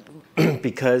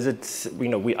 because it's,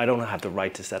 I don't have the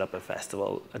right to set up a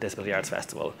festival, a disability arts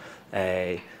festival.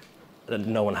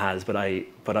 No one has, but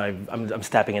I'm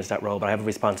stepping into that role. But I have a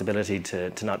responsibility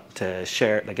to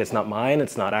share. Like it's not mine,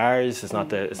 it's not ours, it's not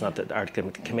the art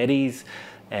committees,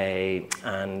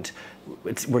 and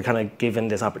we're kind of given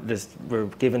we're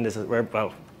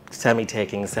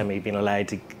semi-taking, semi-being allowed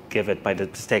to give it by the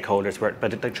stakeholders.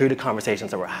 But through the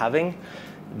conversations that we're having,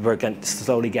 we're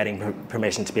slowly getting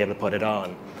permission to be able to put it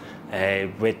on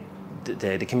with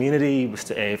the community,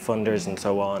 funders, and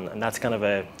so on. And that's kind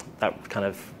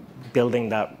of building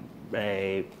that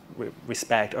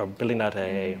respect, or building that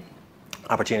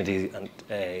opportunity, and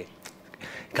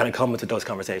kind of comes with those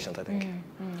conversations, I think.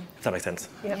 If that makes sense.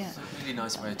 Yeah. It's a really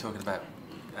nice way of talking about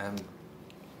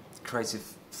creative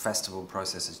festival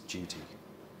process as duty.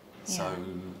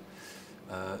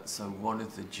 Yeah. So one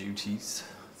of the duties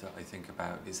that I think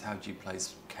about is, how do you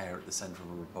place care at the centre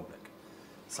of a republic?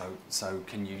 So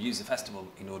can you use a festival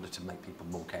in order to make people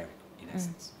more caring, in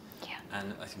essence? Yeah.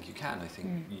 And I think you can. I think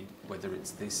whether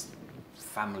it's this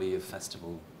family of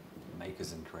festival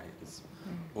makers and creators,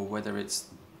 or whether it's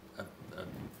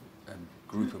a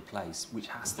group of place, which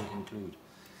has to include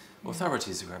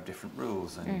authorities who have different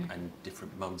rules and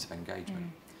different modes of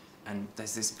engagement. And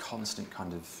there's this constant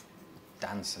kind of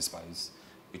dance, I suppose,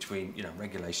 between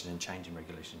regulation and changing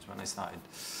regulations. When I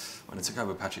took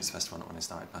over Patrick's Festival, not when I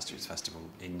started Patrick's Festival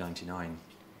in '99,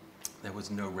 there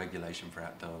was no regulation for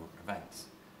outdoor events.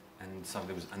 And so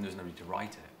there was nobody to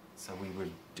write it. So we were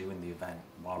doing the event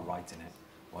while writing it,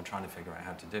 while trying to figure out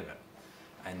how to do it.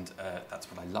 And that's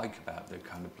what I like about the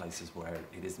kind of places where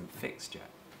it isn't fixed yet.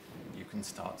 You can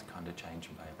start to kind of change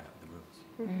and play about the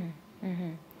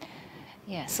rules.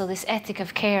 Yeah, so this ethic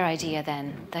of care idea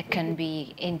then, that can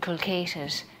be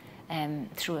inculcated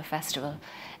through a festival.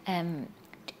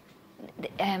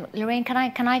 Lorraine,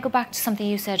 can I go back to something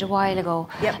you said a while ago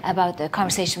about the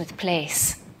conversation with the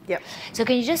place? Yep. So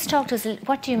can you just talk to us,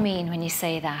 what do you mean when you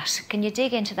say that? Can you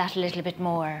dig into that a little bit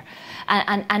more?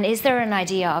 And is there an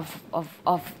idea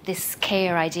of this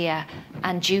care idea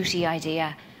and duty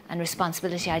idea and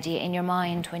responsibility idea in your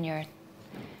mind when you're...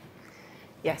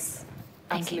 Yes,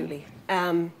 absolutely.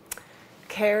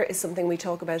 Care is something we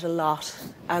talk about a lot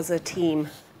as a team,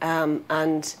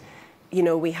 and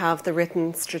we have the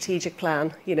written strategic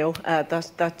plan,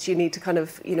 that you need to kind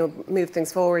of, move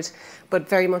things forward. But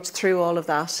very much through all of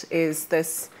that is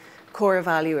this core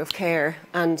value of care,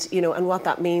 and, and what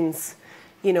that means,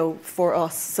 for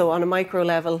us. So on a micro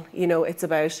level, it's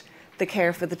about the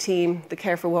care for the team, the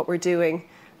care for what we're doing,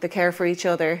 the care for each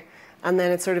other. And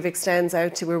then it sort of extends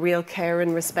out to a real care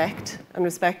and respect. And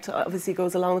respect obviously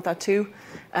goes along with that too,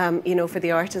 for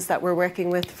the artists that we're working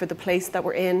with, for the place that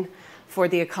we're in, for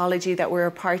the ecology that we're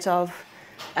a part of,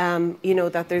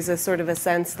 that there's a sort of a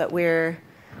sense that we're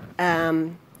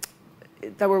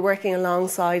working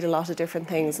alongside a lot of different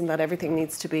things, and that everything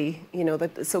needs to be,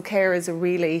 so care is a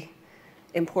really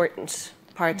important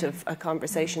part of a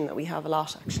conversation that we have a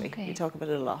lot, actually. Okay. We talk about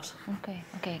it a lot. Okay.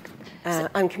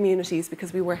 And communities,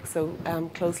 because we work so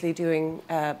closely doing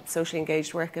socially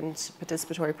engaged work, and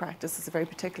participatory practice is a very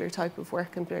particular type of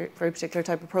work and very particular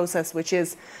type of process, which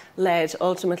is led.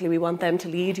 Ultimately, we want them to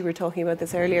lead. You were talking about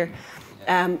this earlier.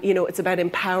 It's about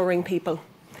empowering people.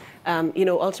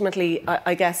 Ultimately,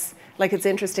 I guess, it's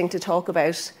interesting to talk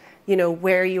about you know,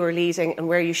 where you are leading and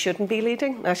where you shouldn't be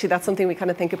leading. Actually, that's something we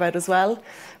kind of think about as well.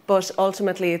 But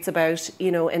ultimately, it's about,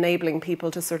 you know, enabling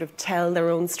people to sort of tell their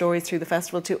own stories through the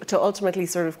festival, to ultimately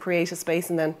sort of create a space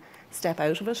and then step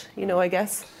out of it, you know, I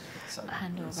guess. So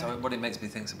what it makes me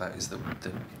think about is that,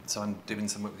 so I'm doing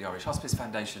some work with the Irish Hospice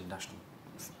Foundation, national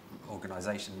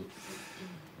organisation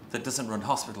that doesn't run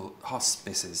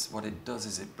hospices. What it does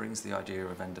is it brings the idea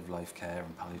of end-of-life care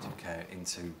and palliative care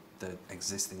into the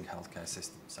existing healthcare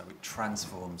system. So it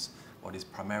transforms what is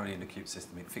primarily an acute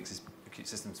system. It fixes acute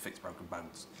systems, fix broken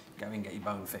bones. Go in, get your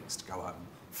bone fixed, go home.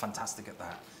 Fantastic at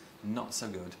that. Not so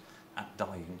good at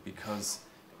dying, because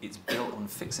it's built on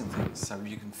fixing things. So if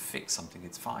you can fix something,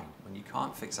 it's fine. When you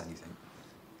can't fix anything,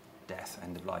 death,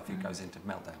 end of life, it goes into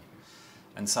meltdown.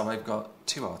 And so I've got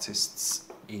 2 artists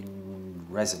in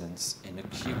residence in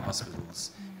acute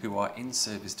hospitals who are in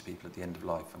service to people at the end of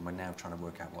life, and we're now trying to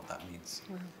work out what that means,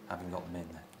 having got them in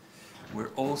there.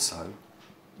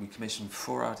 We commissioned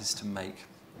 4 artists to make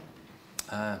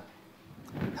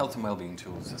health and wellbeing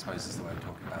tools, I suppose is the way of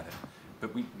talking about it.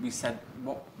 But we said,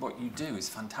 what you do is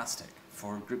fantastic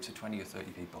for groups of 20 or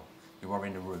 30 people who are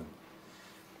in a room.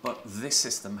 But this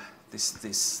system, this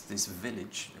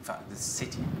village, in fact, this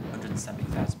city,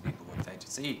 170,000 people work there.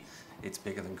 To see, it's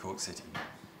bigger than Cork City.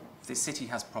 This city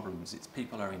has problems. Its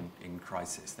people are in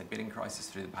crisis. They've been in crisis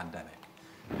through the pandemic.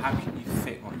 How can you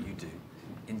fit what you do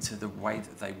into the way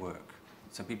that they work?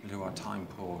 So people who are time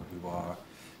poor,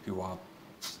 who are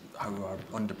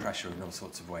under pressure in all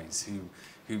sorts of ways, who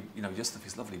you know, your stuff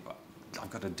is lovely, but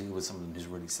I've got to deal with someone who's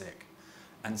really sick.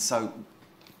 And so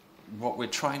what we're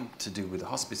trying to do with the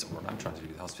hospice, or what I'm trying to do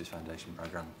with the Hospice Foundation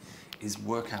programme, is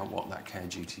work out what that care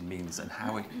duty means and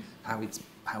how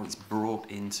it's brought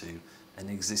into an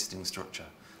existing structure,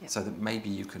 so that maybe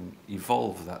you can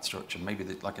evolve that structure, maybe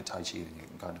like a Tai Chi thing, you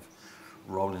can kind of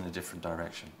roll in a different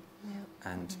direction.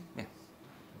 And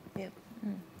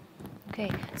Okay,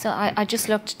 so I just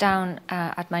looked down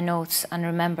at my notes and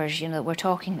remembered, you know, we're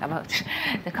talking about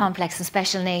the complex and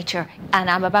special nature, and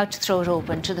I'm about to throw it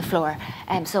open to the floor.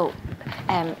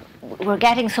 We're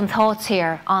getting some thoughts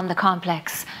here on the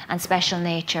complex and special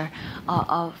nature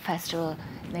of festival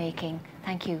making.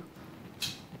 Thank you.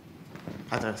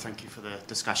 Hi there, thank you for the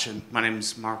discussion. My name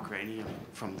is Mark Rainey. I'm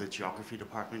from the Geography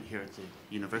Department here at the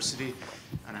university,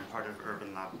 and I'm part of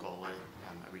Urban Lab Galway,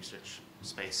 a research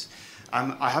space.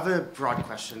 I have a broad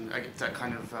question that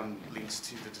kind of links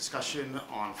to the discussion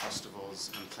on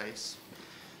festivals and place.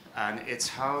 And it's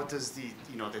how does the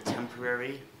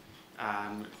temporary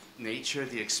nature,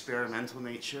 the experimental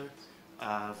nature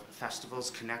of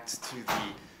festivals connect to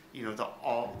the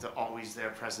always there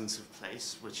presence of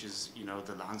place, which is, you know,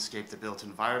 the landscape, the built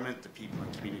environment, the people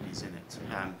and communities in it.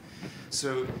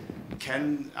 So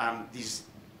can these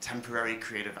temporary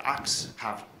creative acts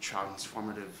have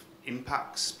transformative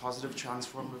impacts, positive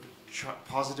transformative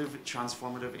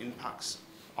impacts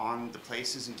on the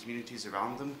places and communities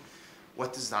around them?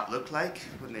 What does that look like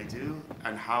when they do,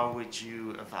 and how would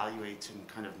you evaluate and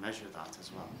kind of measure that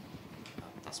as well?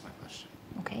 That's my question.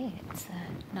 Okay, it's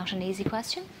not an easy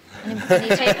question. Any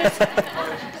takers?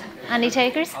 Any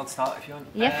takers? I'll start if you want.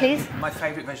 Yeah, please. My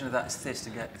favourite version of that is Theatre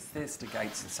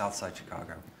Gates in Southside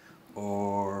Chicago,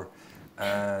 or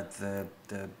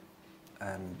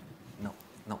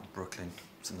not Brooklyn,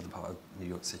 it's another part of New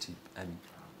York City,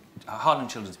 Harlem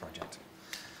Children's Project.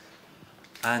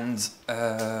 And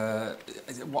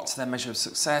what's their measure of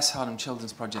success? Harlem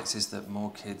Children's Projects is that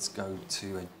more kids go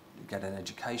to get an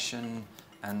education,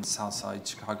 and Southside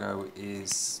Chicago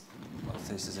is, well,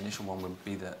 Theatre's initial one would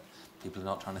be that people are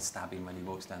not trying to stab him when he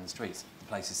walks down the streets. The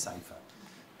place is safer.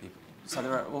 So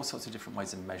there are all sorts of different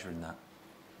ways of measuring that.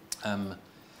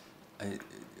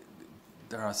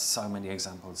 There are so many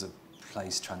examples of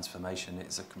place transformation.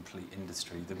 It's a complete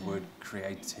industry. The word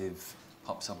creative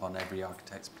pops up on every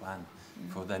architect's plan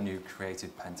for their new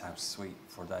creative penthouse suite.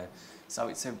 So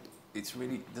it's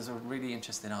really, there's a really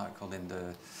interesting article in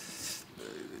the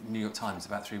New York Times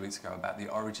about 3 weeks ago about the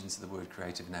origins of the word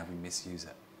creative and how we misuse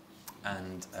it.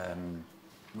 And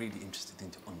really interesting thing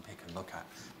to unpick and look at.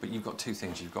 But you've got 2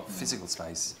 things. You've got physical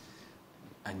space,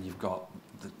 and you've got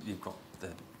the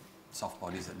soft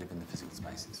bodies that live in the physical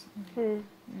spaces.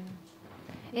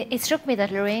 It struck me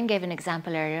that Lorraine gave an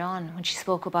example earlier on when she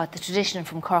spoke about the tradition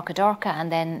from Cork Adorca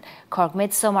and then Cork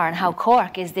Midsummer, and how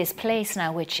Cork is this place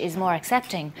now which is more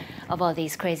accepting of all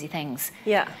these crazy things.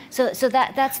 Yeah. So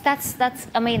that's.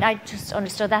 I mean, I just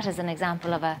understood that as an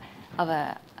example of a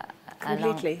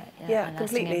completely. a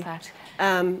completely. impact.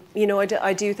 You know,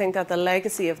 I do think that the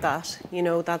legacy of that, you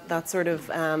know, that sort of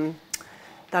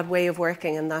that way of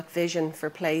working and that vision for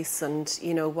place, and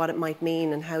you know what it might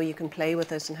mean and how you can play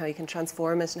with it and how you can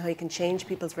transform it and how you can change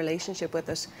people's relationship with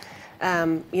it.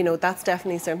 You know, that's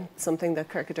definitely something that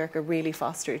Kirkadurka really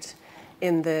fostered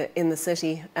in the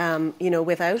city. You know,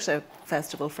 without a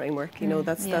festival framework, you know,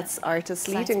 that's artists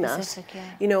leading that.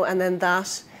 You know, and then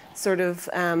that sort of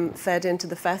fed into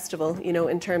the festival, you know,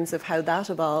 in terms of how that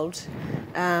evolved,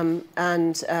 and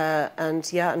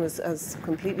was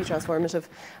completely transformative.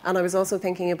 And I was also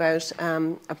thinking about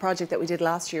a project that we did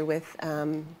last year with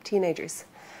teenagers,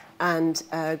 and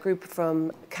a group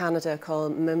from Canada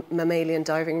called Mammalian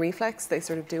Diving Reflex. They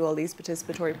sort of do all these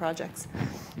participatory projects,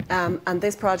 and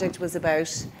this project was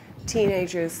about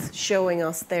teenagers showing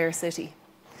us their city.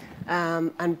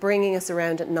 And bringing us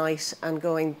around at night and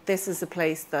going, this is a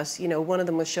place that, you know, one of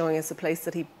them was showing us a place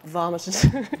that he vomited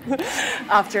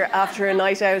after a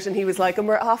night out, and he was like, and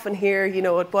we're often here, you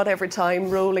know, at whatever time,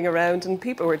 rolling around, and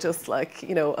people were just like,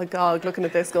 you know, agog looking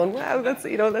at this going, wow, that's,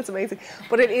 you know, that's amazing.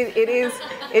 But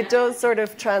it does sort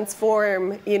of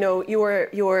transform, you know,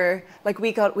 your like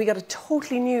we got a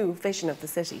totally new vision of the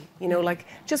city, you know, like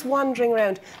just wandering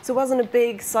around. So it wasn't a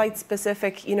big site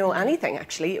specific, you know, anything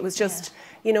actually. It was just,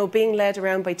 you know, being led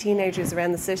around by teenagers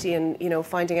around the city, and, you know,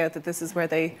 finding out that this is where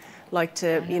they like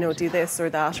to, you know, do this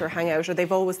or that or hang out, or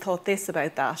they've always thought this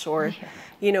about that, or,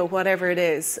 you know, whatever it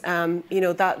is. You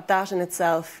know, that in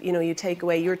itself, you know, you take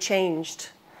away, you're changed,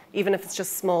 even if it's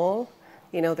just small.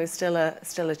 You know, there's still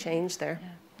a change there.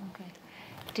 Yeah. Okay.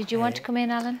 Did you want to come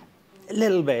in, Alan? A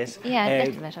little bit. Yeah, a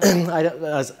little bit.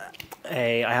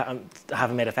 Okay. I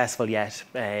haven't made a festival yet.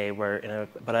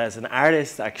 But as an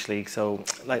artist, actually, so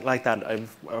like that,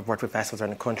 I've worked with festivals around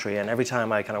the country, and every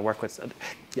time I kind of work with,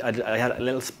 I had a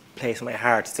little place in my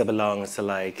heart still belongs to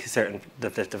like the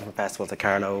different festivals, like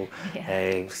Carlow,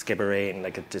 Skibbereen, and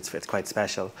like it's quite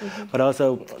special. But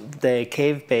also the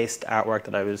cave-based artwork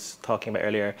that I was talking about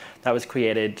earlier, that was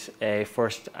created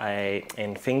first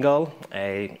in Fingal,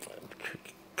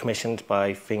 commissioned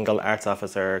by Fingal Arts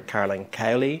Officer Caroline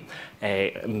Cowley,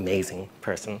 an amazing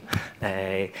person.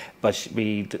 But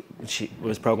she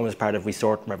was programmed as part of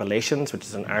Resort Revelations, which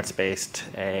is an arts-based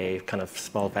kind of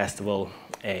small festival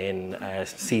in a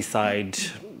seaside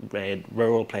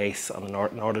rural place on the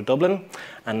north of Dublin.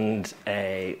 And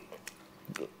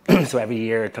so every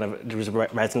year kind of there was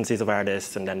residencies of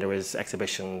artists, and then there was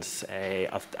exhibitions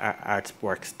of art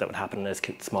works that would happen in this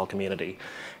small community.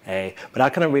 But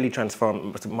that kind of really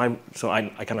transformed so I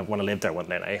kind of want to live there one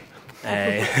day now.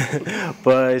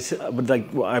 But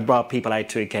like I brought people out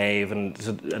to a cave,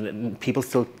 and people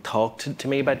still talk to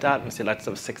me about that, and still that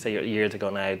was 6-8 years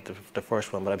ago now, the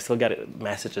first one, but I still get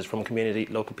messages from community,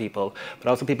 local people, but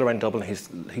also people around Dublin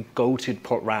who go to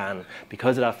Port Ran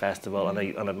because of that festival on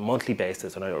a monthly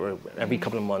basis, or every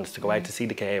couple of months, to go out to see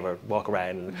the cave or walk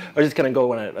around, or just kind of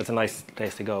go it's a nice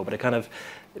place to go. But it kind of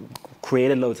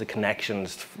created loads of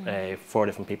connections for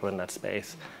different people in that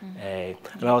space. And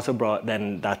I also brought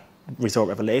then that Resort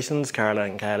Revelations,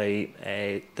 Caroline Kelly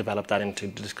developed that into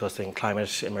discussing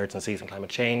climate emergencies and climate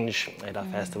change at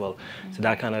that festival. So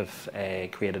that kind of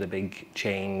created a big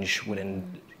change within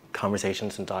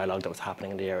conversations and dialogue that was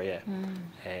happening in the area.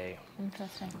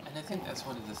 Interesting. And I think that's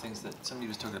one of the things that somebody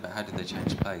was talking about. How did they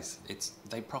change place?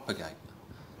 They propagate.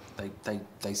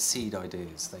 They seed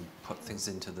ideas. They put things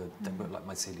into they work like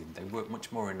mycelium. They work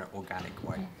much more in an organic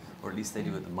way, or at least they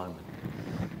do at the moment.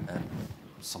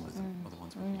 Some of the other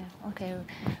ones. Okay,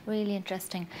 really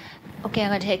interesting. Okay, I'm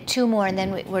going to take two more, and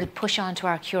then we'll push on to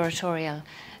our curatorial.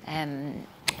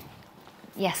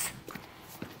 Yes.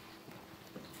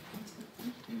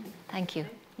 Thank you.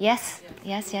 Yes.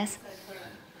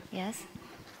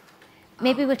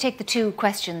 Maybe we'll take the two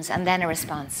questions and then a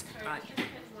response.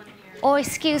 Oh,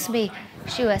 excuse me,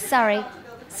 Shua. Sorry.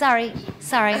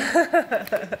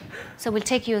 So we'll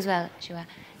take you as well, Shua.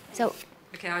 So.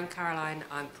 Okay, I'm Caroline.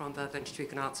 I'm from the Venture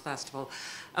Week and Arts Festival.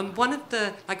 One of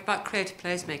the, about creative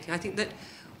placemaking, I think that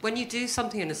when you do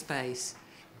something in a space,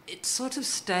 it sort of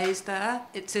stays there.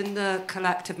 It's in the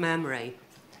collective memory.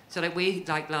 So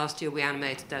last year we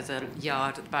animated, there's a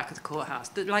yard at the back of the courthouse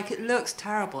that it looks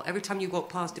terrible every time you walk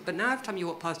past it, but now every time you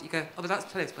walk past it you go, oh, but that's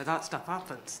the place where that stuff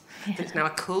happens. Yeah. It's now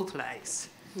a cool place.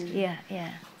 Yeah.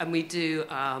 And we do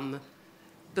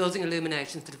building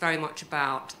illuminations that are very much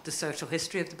about the social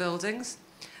history of the buildings.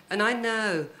 And I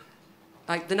know,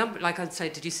 the number, I'd say,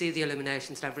 did you see the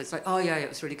illuminations? And everybody's like, oh yeah, it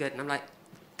was really good. And I'm like,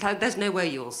 there's no way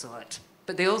you all saw it.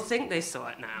 But they all think they saw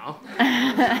it now.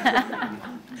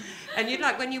 And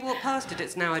when you walk past it,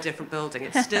 it's now a different building.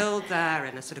 It's still there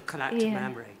in a sort of collective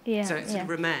memory. Yeah, so it sort of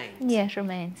remains. Yeah, it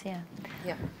remains, yeah.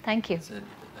 Thank you. It's a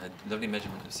lovely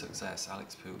measurement of success.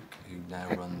 Alex Pook, who now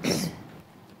runs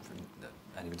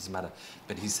anyway, it doesn't matter.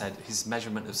 But he said his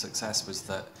measurement of success was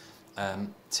that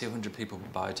 200 people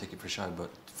would buy a ticket for a show, but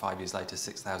 5 years later,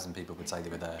 6,000 people would say they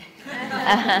were there.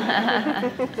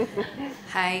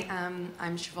 Hi,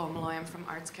 I'm Siobhan Malloy. I'm from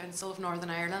Arts Council of Northern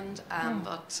Ireland,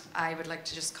 but I would like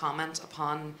to just comment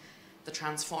upon the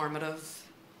transformative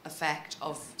effect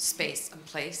of space and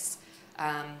place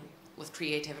with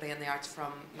creativity in the arts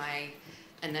from my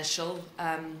initial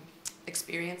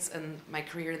experience in my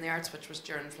career in the arts, which was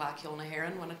during Fleadh na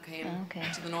hÉireann when it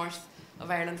came to the north of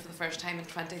Ireland for the first time in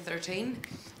 2013.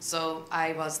 So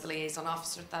I was the liaison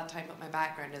officer at that time, but my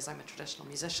background is I'm a traditional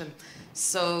musician.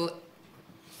 So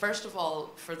first of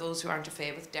all, for those who aren't au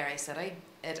fait with Galway City,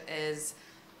 it is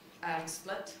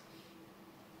split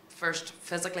first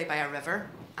physically by a river,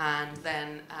 and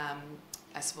then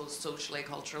I suppose socially,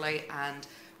 culturally, and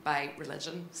by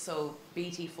religion. So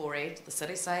BT48, the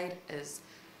city side, is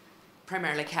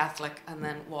primarily Catholic, and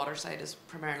then Waterside is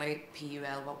primarily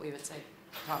PUL, what we would say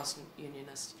Protestant,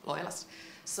 Unionist, Loyalist.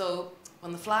 So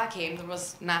when the flag came, there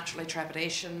was naturally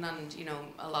trepidation and, you know,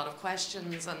 a lot of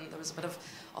questions, and there was a bit of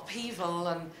upheaval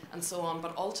and so on.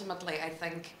 But ultimately, I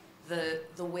think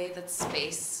the way that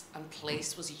space and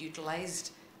place was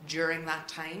utilised during that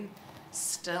time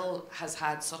still has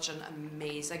had such an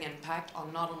amazing impact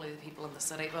on not only the people in the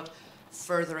city, but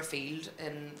further afield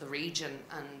in the region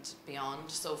and beyond.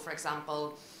 So, for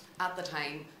example, at the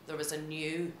time, there was a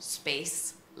new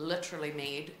space literally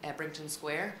made, Ebrington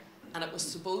Square, and it was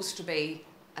supposed to be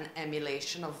an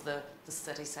emulation of the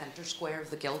city centre square of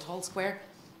the Guildhall Square.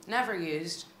 Never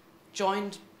used,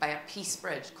 joined by a peace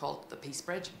bridge called the Peace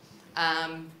Bridge.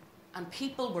 And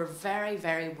people were very,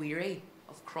 very weary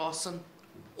of crossing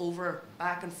over,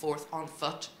 back and forth on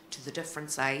foot to the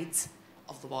different sides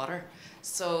of the water.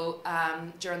 So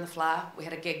during the Fleadh, we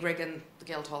had a gig rig in the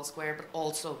Guildhall Square, but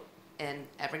also in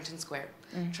Ebrington Square,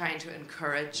 trying to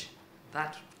encourage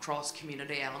that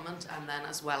cross-community element. And then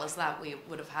as well as that, we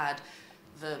would have had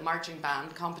the marching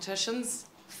band competitions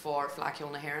for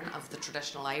Fleadh na hÉireann of the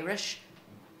traditional Irish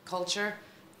culture,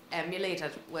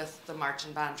 emulated with the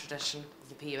marching band tradition of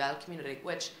the PUL community,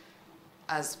 which,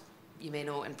 as you may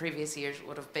know, in previous years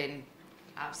would have been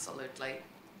absolutely,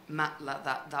 that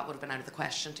would have been out of the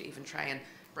question to even try and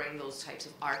bring those types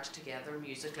of art together,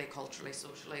 musically, culturally,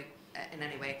 socially, in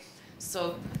any way.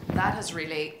 So that has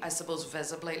really, I suppose,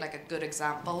 visibly, like a good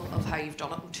example of how you've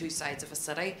done it on two sides of a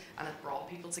city, and it brought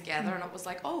people together, and it was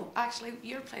like, oh, actually,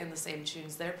 you're playing the same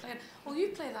tunes they're playing. Oh, you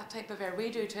play that type of air, we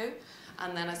do too.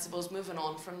 And then I suppose moving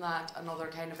on from that, another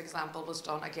kind of example was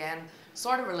done, again,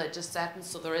 sort of religious setting,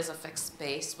 so there is a fixed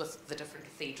space with the different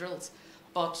cathedrals,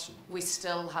 but we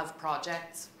still have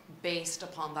projects based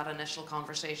upon that initial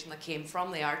conversation that came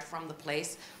from the art, from the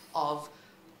place of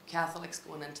Catholics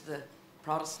going into the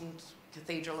Protestant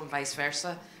cathedral and vice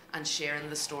versa, and sharing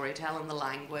the storytelling, the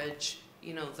language,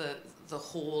 you know, the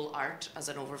whole art as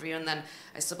an overview. And then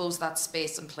I suppose that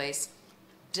space and place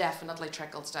definitely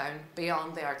trickles down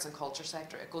beyond the arts and culture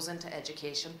sector. It goes into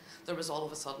education. There was all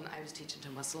of a sudden, I was teaching to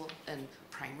whistle in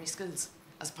primary schools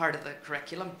as part of the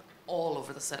curriculum all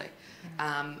over the city.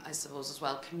 I suppose as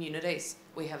well, communities.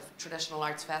 We have Traditional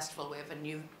Arts Festival, we have a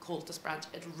new cultus branch.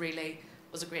 It really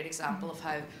was a great example of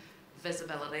how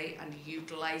visibility and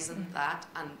utilising that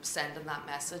and sending that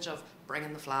message of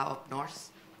bringing the Fleadh up north,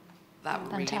 that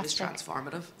really was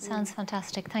transformative. Sounds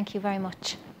fantastic. Thank you very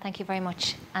much. Thank you very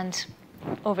much. And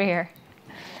over here.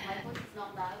 My voice is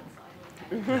not loud,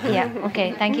 so I don't Yeah,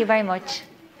 okay. Thank you very much.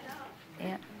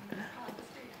 Yeah.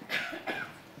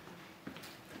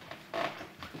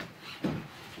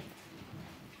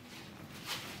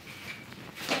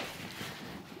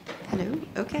 Hello.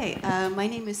 Okay. My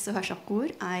name is Suha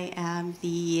Shakur. I am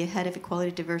the head of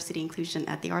Equality, Diversity, Inclusion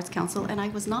at the Arts Council, and I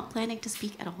was not planning to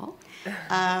speak at all.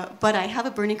 But I have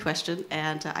a burning question,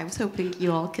 and I was hoping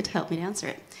you all could help me to answer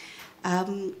it.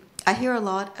 I hear a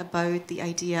lot about the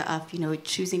idea of, you know,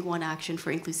 choosing one action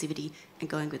for inclusivity and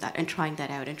going with that and trying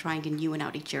that out and trying a new one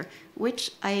out each year,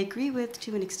 which I agree with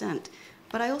to an extent.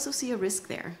 But I also see a risk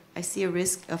there. I see a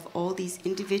risk of all these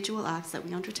individual acts that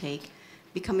we undertake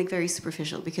becoming very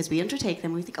superficial, because we undertake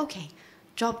them and we think, okay,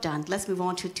 job done, let's move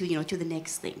on to the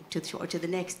next thing, to the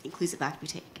next inclusive act we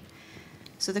take.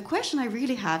 So the question I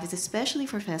really have is, especially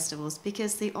for festivals,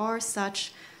 because they are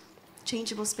such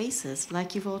changeable spaces,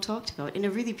 like you've all talked about, in a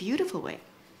really beautiful way.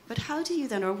 But how do you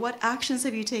then, or what actions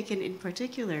have you taken in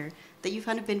particular that you've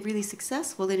kind of been really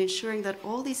successful in ensuring that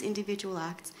all these individual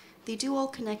acts, they do all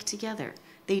connect together?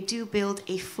 They do build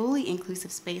a fully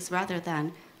inclusive space rather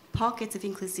than pockets of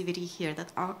inclusivity here,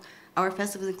 that our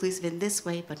festival is inclusive in this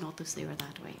way, but not this way or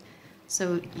that way.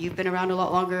 So you've been around a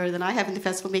lot longer than I have in the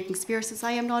festival making sphere, since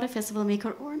I am not a festival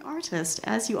maker or an artist,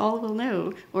 as you all will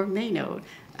know, or may know,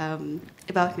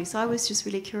 about me. So I was just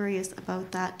really curious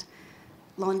about that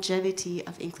longevity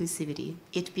of inclusivity,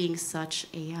 it being such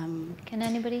a Can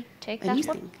anybody take a that new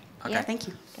one? thing. Okay. Yeah, thank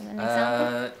you. Give an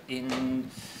example.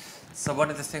 So one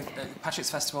of the things,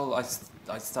 Patrick's Festival, I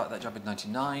started that job in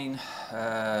 '99.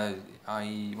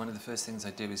 One of the first things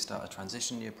I do is start a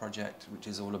transition year project, which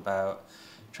is all about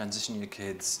transition year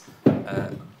kids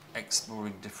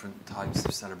exploring different types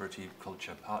of celebratory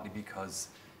culture, partly because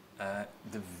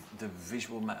the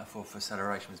visual metaphor for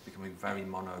celebration was becoming very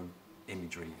mono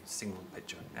imagery, single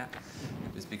picture. Yeah?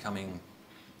 It was becoming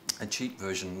a cheap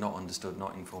version, not understood,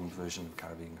 not informed version of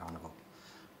Caribbean Carnival.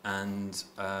 And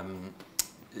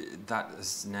that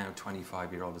is now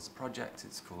 25-year-old as a project.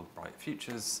 It's called Bright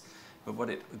Futures. But what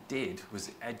it did was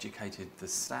it educated the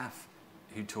staff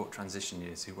who taught transition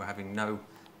years, who were having no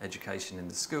education in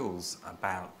the schools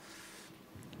about,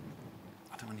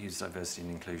 I don't want to use diversity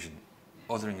and inclusion,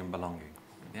 othering and belonging.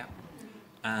 Yeah?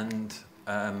 And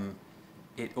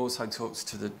it also talks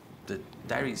to the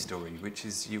dairy story, which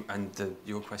is you, and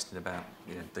your question about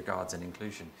the guards and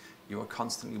inclusion. You are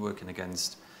constantly working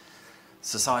against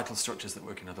societal structures that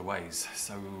work in other ways.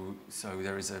 So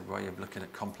there is a way of looking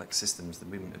at complex systems, the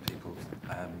movement of people,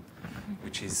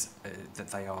 which is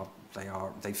that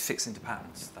they fix into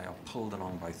patterns. They are pulled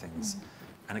along by things,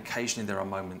 and occasionally there are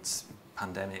moments,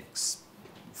 pandemics,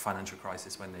 financial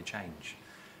crisis, when they change.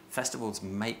 Festivals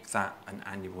make that an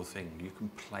annual thing. You can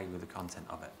play with the content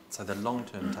of it. So the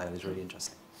long-term tale is really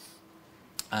interesting.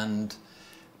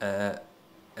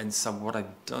 And so what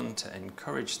I've done to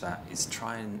encourage that is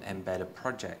try and embed a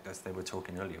project, as they were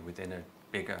talking earlier, within a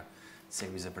bigger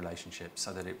series of relationships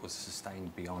so that it was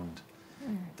sustained beyond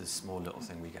the small little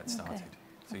thing we get started.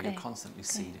 So you're constantly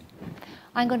seeding.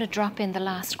 I'm going to drop in the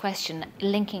last question,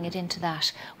 linking it into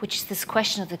that, which is this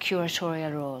question of the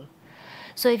curatorial role.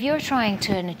 So if you're trying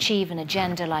to achieve an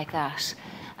agenda like that,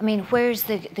 I mean, where's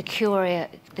the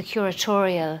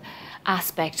curatorial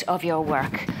aspect of your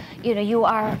work? You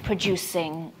are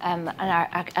producing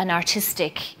an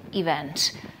artistic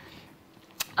event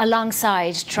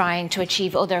alongside trying to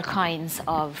achieve other kinds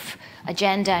of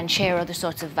agenda and share other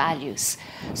sorts of values.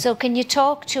 So can you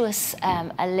talk to us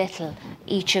a little,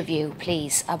 each of you,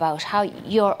 please, about how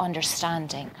your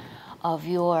understanding of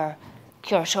your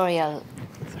curatorial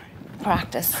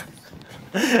practice?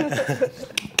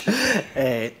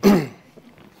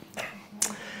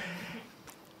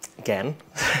 Again,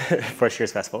 first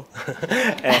year's festival.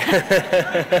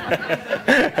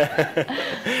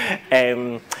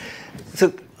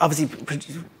 So obviously,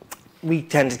 we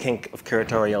tend to think of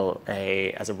curatorial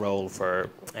as a role for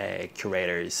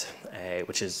curators,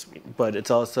 but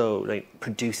it's also like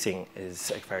producing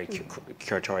is a very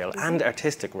curatorial and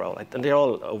artistic role, and they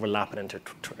all overlap and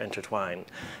intertwine.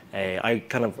 I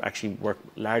kind of actually work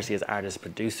largely as artist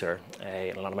producer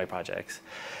in a lot of my projects,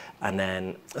 and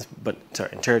then,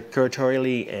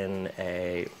 curatorially in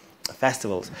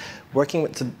festivals, working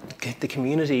with the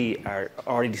community are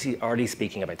already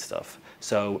speaking about stuff.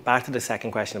 So back to the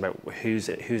second question about who's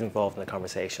involved in the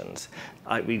conversations,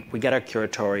 we get our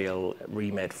curatorial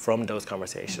remit from those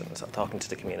conversations of talking to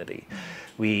the community.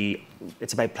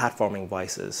 It's about platforming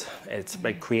voices. It's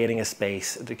about creating a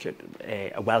space,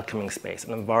 a welcoming space,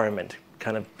 an environment,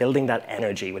 kind of building that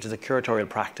energy, which is a curatorial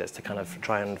practice to kind of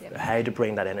try and how to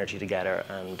bring that energy together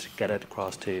and get it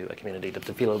across to a community that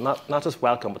they feel not just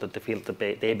welcome, but that they feel that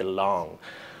they belong.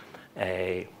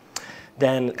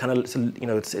 Then kind of,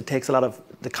 it takes a lot of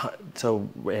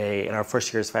in our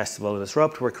first year's festival,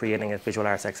 Disrupt, we're creating a visual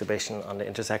arts exhibition on the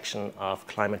intersection of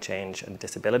climate change and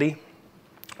disability,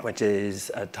 which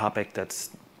is a topic that's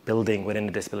building within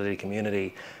the disability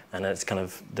community, and it's kind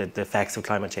of the effects of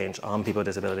climate change on people with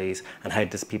disabilities and how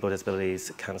people with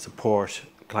disabilities can support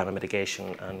climate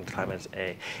mitigation and climate.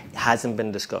 It hasn't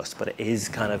been discussed, but it is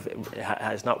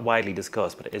it's not widely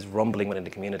discussed, but it is rumbling within the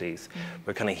communities.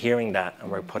 We're kind of hearing that,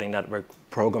 and we're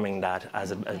programming that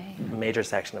as a major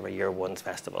section of our Year One's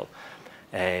festival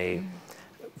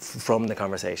from the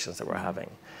conversations that we're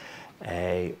having.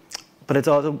 But it's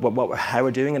also how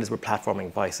we're doing it is we're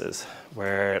platforming voices.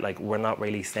 We're not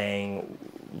really saying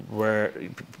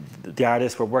the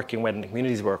artists we're working with and the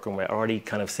communities we're working with are already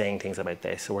kind of saying things about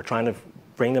this. So we're trying to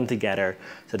bring them together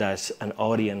so that an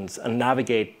audience and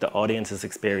navigate the audience's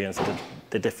experience,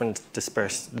 the different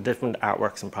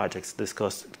artworks and projects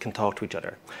can talk to each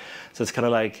other. So it's kind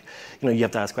of like, you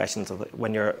have to ask questions of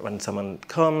when someone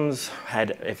comes,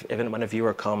 when a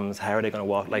viewer comes, how are they going to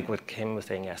walk? Like what Kim was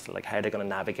saying yesterday, like how are they going to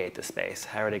navigate the space?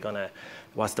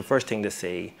 What's the first thing to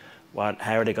see?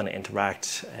 how are they going to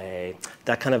interact?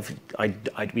 That kind of,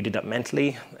 we did that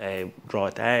mentally, draw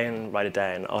it down, write it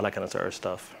down, all that kind of sort of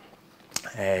stuff.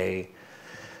 And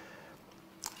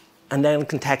then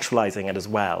contextualizing it as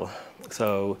well.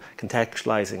 So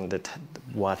contextualizing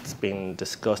what's been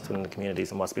discussed in the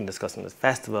communities and what's been discussed in the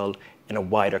festival in a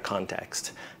wider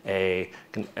context,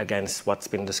 against what's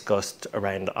been discussed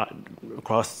around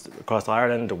across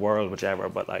Ireland, the world, whichever.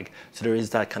 But so there is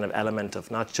that kind of element of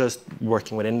not just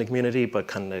working within the community, but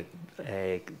kind of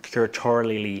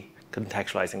curatorially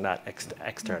contextualizing that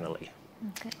externally.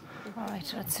 Okay, all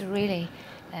right. That's a really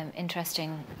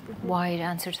interesting, wide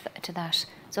answer to that.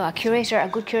 So a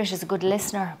good curator is a good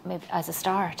listener, maybe as a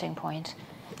starting point.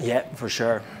 Yeah, for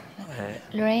sure.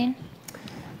 Lorraine?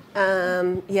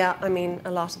 Yeah, I mean,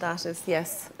 a lot of that is,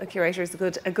 yes, a curator is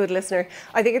a good listener.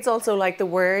 I think it's also like the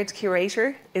word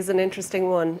curator is an interesting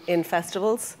one in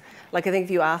festivals. Like, I think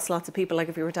if you ask lots of people, like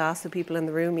if you were to ask the people in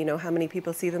the room, how many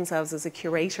people see themselves as a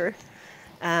curator?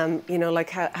 Like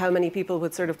how many people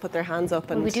would sort of put their hands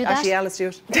up and will we do that? Actually, yeah, let's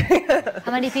do it.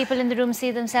 How many people in the room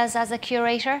see themselves as a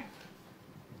curator?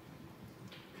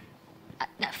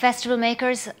 Festival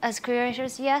makers as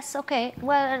curators? Yes, okay.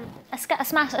 Well, a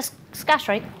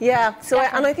scattering. Yeah. So,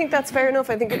 and I think that's fair enough.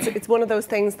 I think it's one of those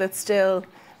things that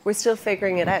we're still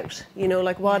figuring it out.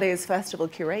 Like what is festival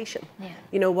curation?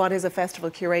 Yeah. What is a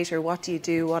festival curator? What do you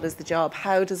do? What is the job?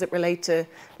 How does it relate to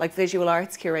like visual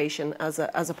arts curation as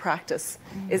a practice?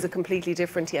 Is it completely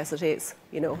different? Yes, it is.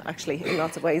 Actually, in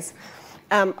lots of ways.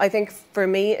 I think for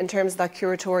me, in terms of that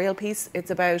curatorial piece, it's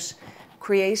about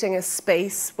creating a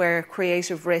space where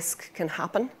creative risk can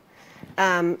happen.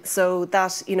 So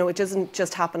that, it doesn't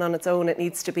just happen on its own. It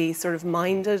needs to be sort of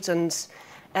minded and,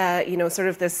 sort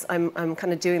of this, I'm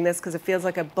kind of doing this because it feels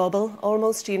like a bubble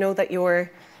almost, that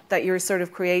you're sort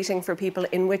of creating for people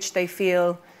in which they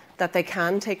feel that they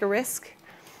can take a risk.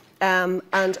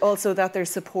 And also that they're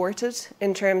supported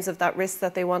in terms of that risk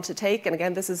that they want to take. And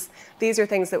again, these are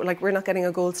things that we're not getting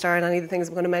a gold star on any of the things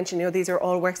I'm going to mention. These are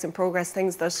all works in progress,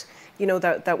 things that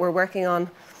that we're working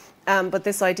on. But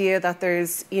this idea that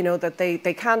there's that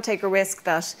they can take a risk,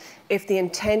 that if the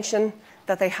intention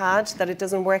that they had, that it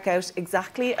doesn't work out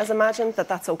exactly as imagined,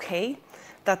 that's okay,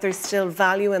 that there's still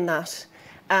value in that.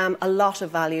 A lot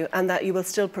of value, and that you will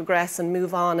still progress and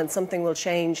move on, and something will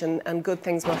change, and good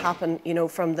things will happen,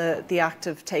 from the act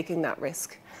of taking that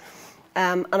risk.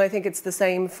 And I think it's the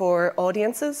same for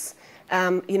audiences.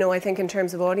 I think in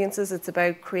terms of audiences, it's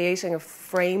about creating a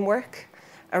framework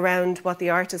around what the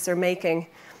artists are making,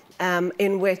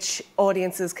 in which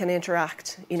audiences can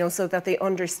interact, so that they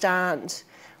understand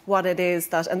what it is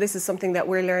that, and this is something that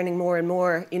we're learning more and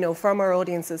more, from our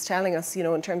audiences telling us,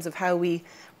 in terms of how we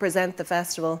present the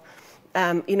festival,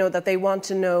 that they want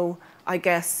to know, I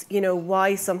guess,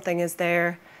 why something is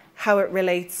there, how it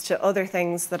relates to other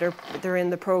things that are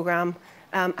in the programme,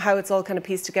 how it's all kind of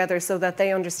pieced together so that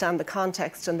they understand the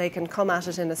context and they can come at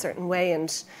it in a certain way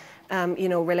and,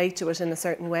 relate to it in a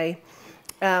certain way.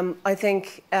 I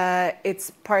think it's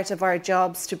part of our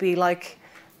jobs to be like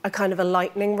a kind of a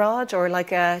lightning rod, or like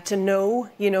to know,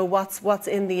 what's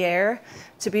in the air,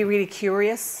 to be really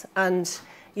curious and,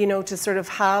 to sort of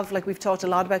have, like we've talked a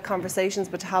lot about conversations,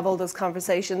 but to have all those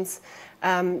conversations,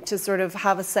 to sort of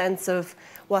have a sense of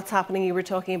what's happening. You were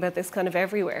talking about this kind of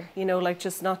everywhere,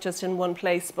 like not just in one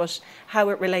place, but how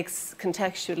it relates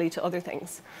contextually to other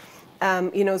things.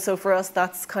 So for us,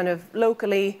 that's kind of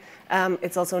locally,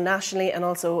 it's also nationally and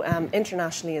also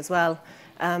internationally as well.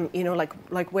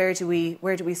 Like where do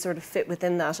we sort of fit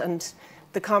within that, and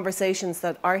the conversations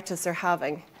that artists are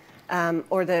having,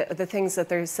 or the things that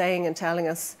they're saying and telling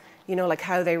us, like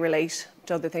how they relate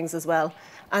to other things as well,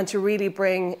 and to really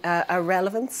bring a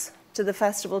relevance to the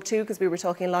festival too, because we were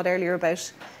talking a lot earlier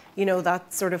about,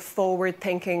 that sort of forward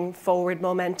thinking, forward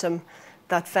momentum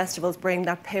that festivals bring,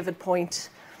 that pivot point.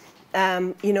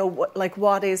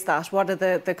 What is that? What are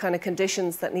the kind of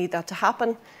conditions that need that to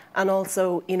happen? And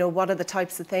also, what are the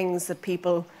types of things that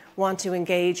people want to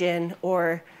engage in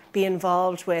or be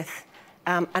involved with,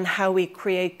 and how we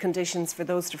create conditions for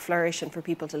those to flourish and for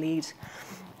people to lead.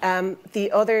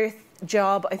 The other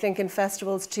job, I think, in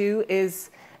festivals too is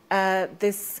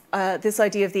this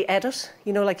idea of the edit.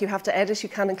 Like you have to edit, you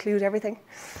can't include everything.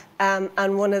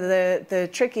 And one of the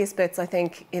trickiest bits, I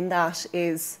think, in that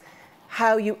is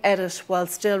how you edit while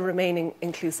still remaining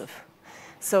inclusive.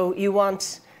 So you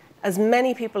want as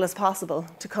many people as possible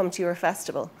to come to your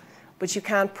festival, but you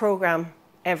can't program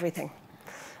everything.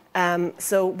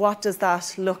 So what does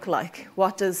that look like?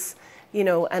 What does,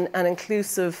 an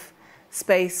inclusive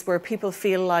space where people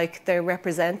feel like they're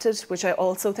represented, which I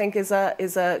also think is a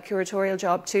curatorial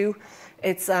job too,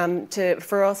 It's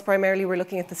for us primarily we're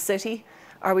looking at the city.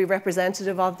 Are we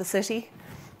representative of the city?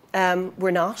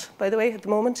 We're not, by the way, at the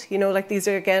moment. You know, like these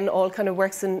are again all kind of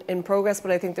works in progress,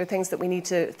 but I think they're things that we need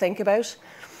to think about.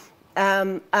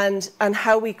 And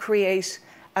how we create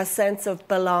a sense of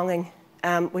belonging,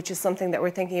 which is something that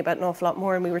we're thinking about an awful lot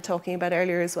more, and we were talking about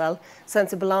earlier as well.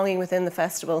 Sense of belonging within the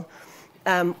festival,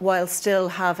 while still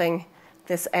having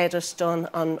this edit done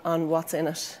on what's in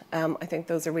it. I think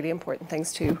those are really important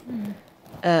things too.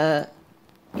 Yeah.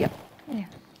 Yeah,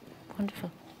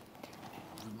 wonderful.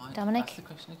 Dominic? Ask the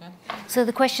question again? So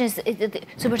the question is,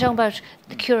 so we're talking about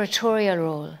the curatorial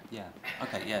role. Yeah.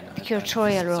 Okay. Yeah. No, the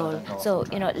curatorial role. So,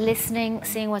 you know, listening,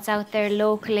 seeing what's out there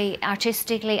locally,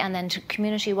 artistically, and then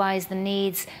community-wise, the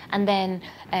needs, and then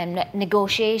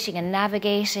negotiating and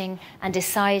navigating and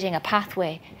deciding a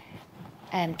pathway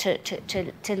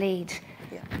to lead.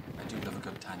 Yeah. I do love a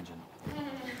good tangent.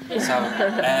 So,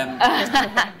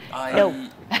 No.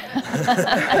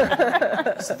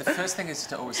 So the first thing is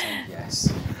to always say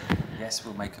yes. Yes,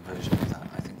 we'll make a version of that.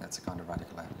 I think that's a kind of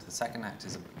radical act. The second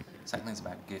thing is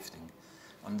about gifting,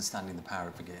 understanding the power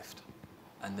of a gift.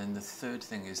 And then the third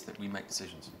thing is that we make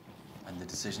decisions. And the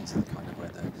decisions are kind of where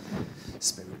the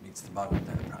spirit meets the bone,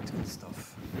 the practical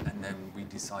stuff. And then we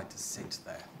decide to sit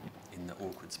there in the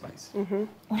awkward space.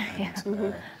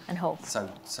 Mm-hmm. And hope. So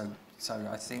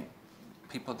I think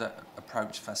people that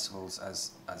approach festivals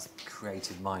as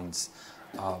creative minds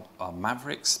are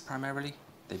mavericks primarily.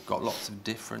 They've got lots of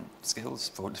different skills,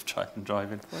 forklift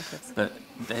driving, but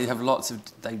they have lots of.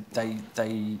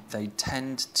 They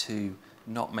tend to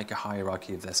not make a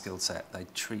hierarchy of their skill set. They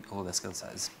treat all their skill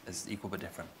sets as equal but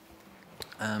different.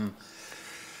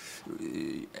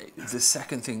 The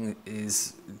second thing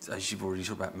is, as you've already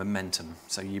talked about, momentum.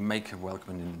 So you make a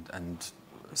welcoming and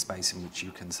space in which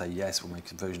you can say, yes, we'll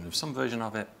make a version of some version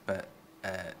of it, but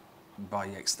by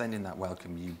extending that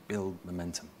welcome, you build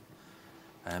momentum.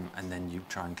 And then you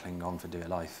try and cling on for dear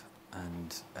life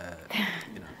and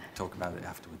you know, talk about it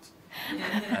afterwards.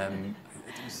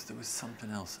 There was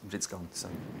something else, but it's gone. So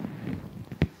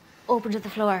Open to the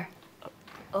floor.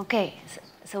 Okay,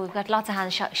 so we've got lots of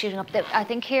hands shooting up. I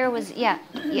think here was, yeah.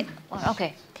 Well,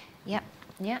 okay, yeah.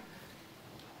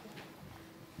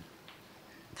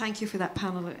 Thank you for that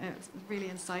panel. It's really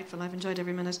insightful. I've enjoyed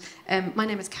every minute. My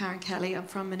name is Karen Kelly. I'm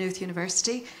from Maynooth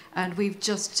University, and we've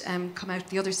just come out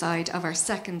the other side of our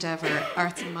second ever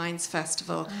Arts and Minds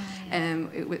Festival.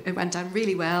 It went down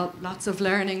really well. Lots of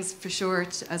learnings for sure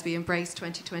as we embrace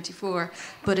 2024.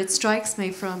 But it strikes me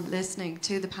from listening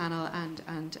to the panel and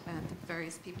the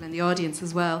various people in the audience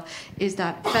as well, is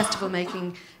that festival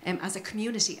making as a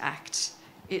community act,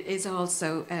 it is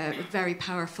also a very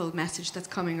powerful message that's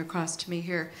coming across to me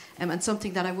here, and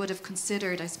something that I would have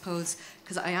considered, I suppose,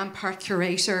 because I am part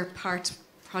curator, part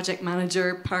project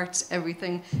manager, part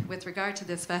everything with regard to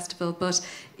this festival. But,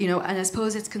 you know, and I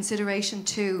suppose it's consideration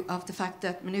too of the fact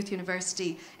that Maynooth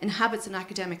University inhabits an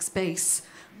academic space,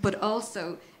 but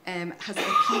also has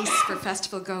a piece for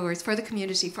festival goers, for the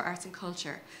community, for arts and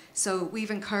culture. So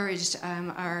we've encouraged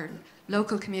our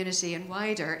local community and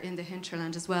wider in the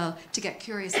hinterland as well to get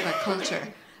curious about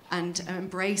culture and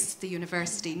embrace the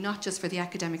university, not just for the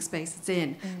academic space it's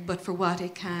in, but for what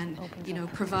it can, you know,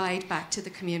 provide back to the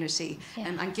community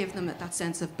and give them that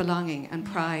sense of belonging and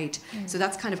pride. So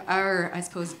that's kind of our, I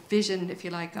suppose, vision, if you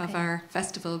like, of our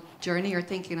festival journey or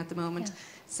thinking at the moment.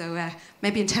 So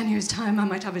maybe in 10 years' time I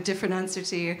might have a different answer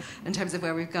to you in terms of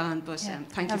where we've gone, but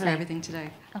thank you for everything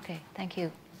today. Okay, thank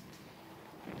you.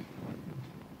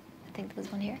 I think there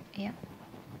was one here. Yeah.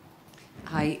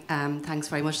 Hi, thanks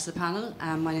very much to the panel.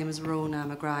 My name is Rona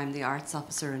McGrath. I'm the Arts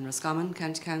Officer in Roscommon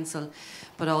County Council,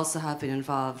 but also have been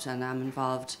involved and am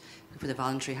involved with a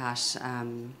voluntary hat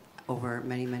over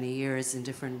many, many years in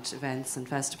different events and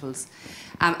festivals.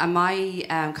 And my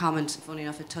comment, funny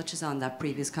enough, it touches on that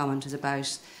previous comment, is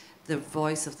about the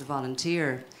voice of the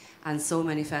volunteer. And so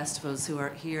many festivals who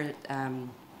are here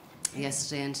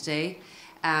yesterday and today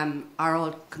are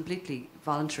all completely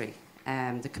voluntary.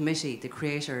 The committee, the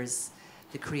creators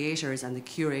and the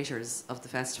curators of the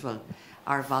festival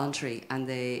are voluntary,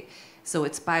 and so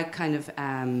it's about kind of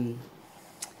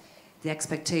the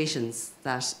expectations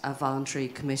that a voluntary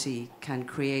committee can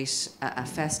create a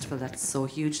festival that's so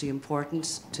hugely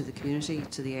important to the community,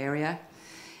 to the area,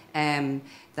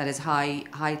 that is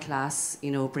high class,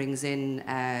 you know, brings in,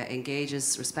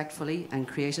 engages respectfully and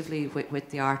creatively with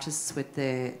the artists, with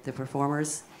the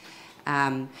performers.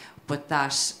 but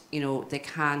that, you know, they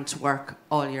can't work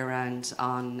all year round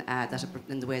on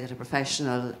in the way that a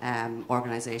professional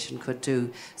organisation could do.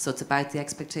 So it's about the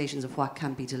expectations of what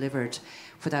can be delivered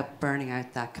without burning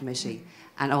out that committee.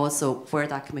 And also where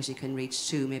that committee can reach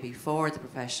to, maybe for the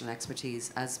professional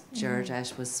expertise, as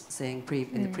Georgette was saying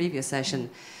in the previous session,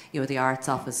 you know, the Arts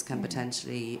Office can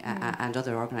potentially, and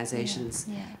other organisations,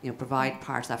 you know, provide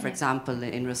part of that. For example,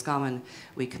 in Roscommon,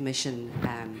 we commission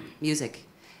music.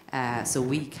 So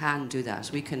we can do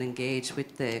that. We can engage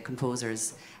with the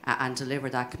composers and deliver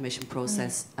that commission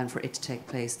process, and for it to take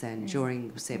place then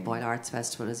during, say, Boyle Arts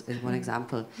Festival is one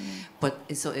example. But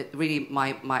so it really,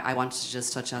 I wanted to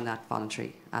just touch on that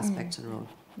voluntary aspect and role.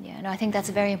 Yeah, no, I think that's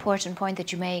a very important point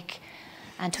that you make,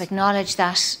 and to acknowledge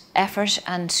that effort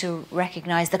and to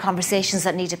recognise the conversations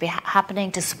that need to be happening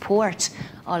to support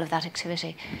all of that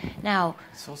activity. Now,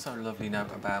 it's also a lovely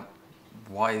note about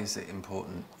why is it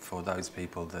important for those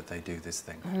people that they do this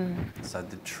thing? So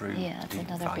the true deep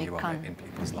value of it in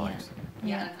people's lives.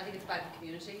 Yeah, I think it's about the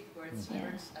community where it's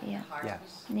at the heart of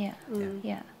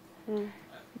it.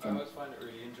 I always find it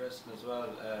really interesting as well.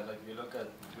 Like if you look at,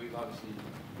 we've obviously.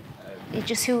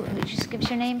 Just give us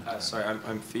your name. Sorry,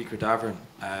 I'm Fikra Davern.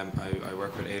 I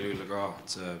work with Éilú Legras.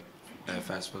 It's a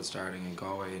festival starting in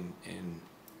Galway in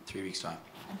 3 weeks' time.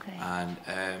 Okay. And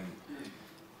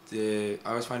I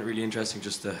always find it really interesting,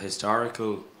 just the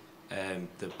historical,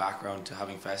 the background to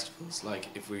having festivals. Like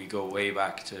if we go way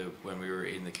back to when we were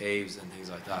in the caves and things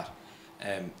like that,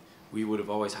 we would have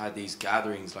always had these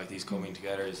gatherings, like these coming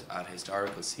together at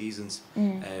historical seasons.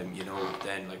 You know,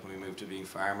 then like when we moved to being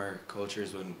farmer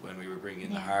cultures, when we were bringing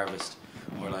in the harvest,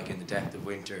 or like in the depth of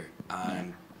winter,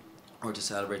 or to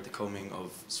celebrate the coming of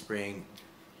spring,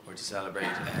 or to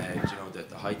celebrate, you know,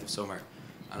 the height of summer.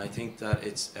 And I think that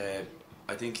it's.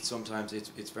 I think sometimes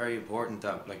it's very important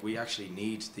that like we actually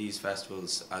need these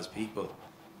festivals as people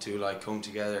to like come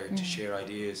together to share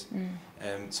ideas,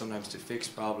 sometimes to fix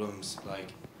problems, like,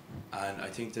 and I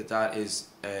think that is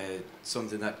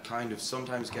something that kind of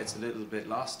sometimes gets a little bit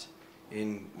lost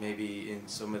in maybe in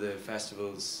some of the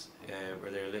festivals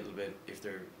where they're a little bit, if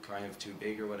they're kind of too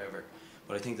big or whatever.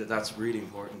 But I think that's really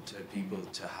important to people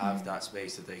to have that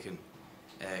space that they can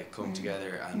come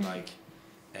together and like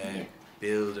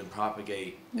build and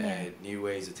propagate new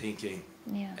ways of thinking,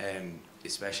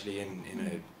 especially in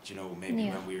a, you know, maybe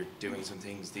when we're doing some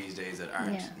things these days that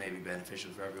aren't maybe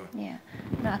beneficial for everyone. Yeah,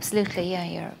 no, absolutely.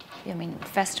 Yeah, I mean,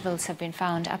 festivals have been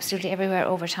found absolutely everywhere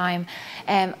over time.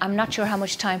 I'm not sure how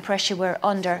much time pressure we're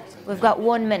under. We've got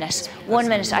 1 minute. 1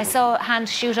 minute. I saw a hand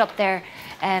shoot up there.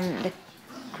 The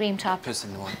cream top.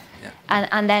 Person one. Yeah.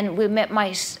 And then we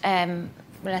might.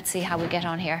 Let's see how we get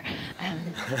on here.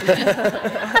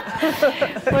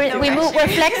 We're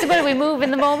flexible, we move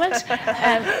in the moment.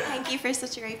 Thank you for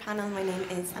such a great panel. My name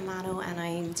is Amano and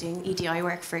I'm doing EDI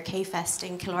work for K-Fest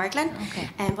in Kilorglin. Okay.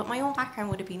 But my own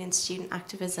background would have been in student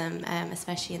activism,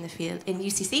 especially in the field, in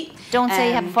UCC. Don't say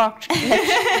you have a forked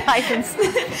license.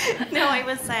 No, I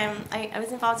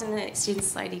was involved in a student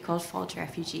society called Fall to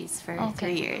Refugees for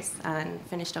 3 years and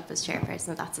finished up as chairperson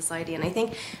of that society. And I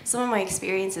think some of my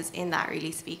experiences in that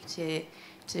really speak to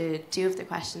two of the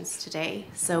questions today.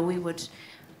 So we would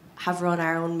have run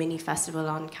our own mini festival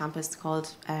on campus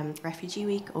called Refugee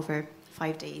Week over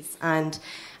 5 days. And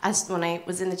as when I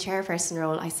was in the chairperson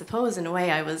role, I suppose in a way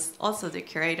I was also the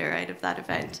curator out of that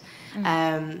event.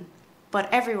 But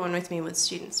everyone with me was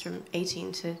students from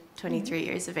 18 to 23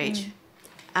 years of age.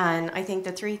 And I think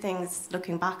the three things,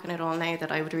 looking back on it all now,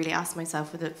 that I would really ask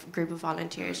myself with a group of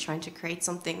volunteers trying to create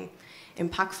something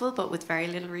impactful but with very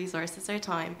little resources or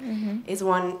time is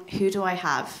one, who do I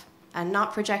have? And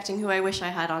not projecting who I wish I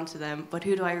had onto them, but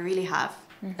who do I really have?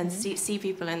 And see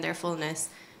people in their fullness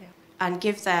and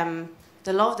give them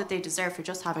the love that they deserve for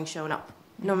just having shown up.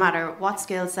 No matter what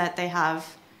skill set they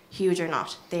have, huge or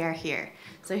not, they are here.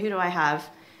 So who do I have?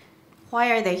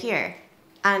 Why are they here?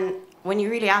 And when you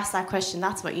really ask that question,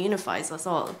 that's what unifies us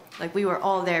all. Like, we were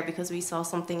all there because we saw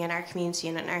something in our community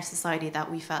and in our society that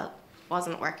we felt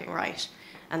wasn't working right.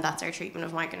 And that's our treatment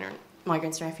of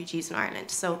migrants and refugees in Ireland.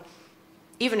 So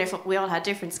even if we all had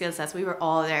different skill sets, we were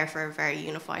all there for a very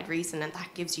unified reason, and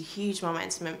that gives you huge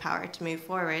momentum and power to move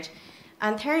forward.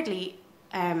 And thirdly,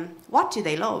 what do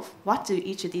they love? What do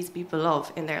each of these people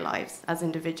love in their lives as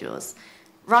individuals?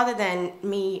 Rather than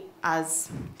me as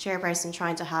chairperson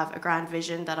trying to have a grand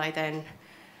vision that I then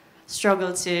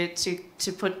struggle to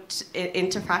put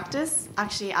into practice,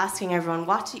 actually asking everyone,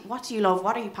 what do you love?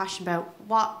 What are you passionate about?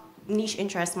 What niche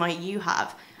interests might you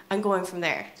have? And going from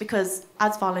there. Because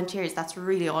as volunteers, that's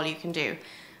really all you can do.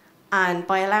 And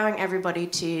by allowing everybody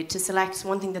to select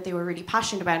one thing that they were really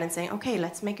passionate about and saying, okay,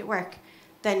 let's make it work,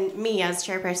 then me as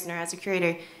chairperson or as a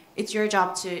curator, it's your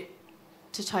job to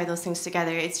tie those things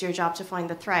together. It's your job to find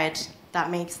the thread that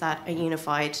makes that a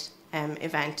unified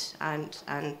event and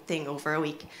thing over a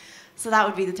week. So that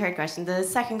would be the third question. The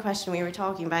second question we were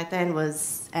talking about then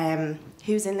was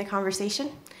who's in the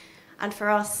conversation? And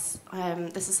for us,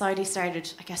 the society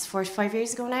started, I guess, 4 to 5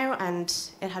 years ago now, and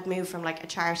it had moved from like a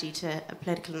charity to a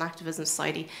political and activism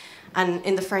society. And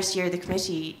in the first year of the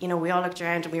committee, you know, we all looked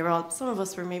around and we were all, some of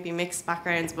us were maybe mixed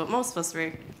backgrounds, but most of us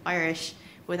were Irish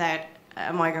without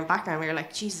a migrant background. We were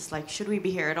like, Jesus, like, should we be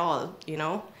here at all, you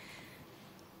know?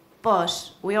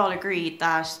 But we all agreed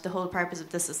that the whole purpose of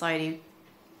this society,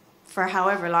 for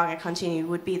however long it continued,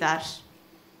 would be that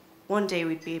one day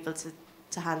we'd be able to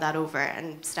hand that over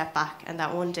and step back, and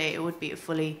that one day it would be a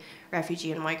fully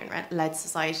refugee and migrant-led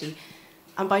society.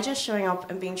 And by just showing up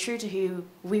and being true to who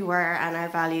we were and our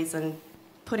values and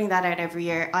putting that out every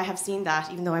year, I have seen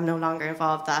that, even though I'm no longer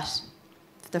involved, that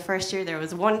the first year there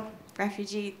was 1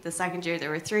 refugee, the second year there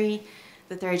were 3,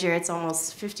 the third year it's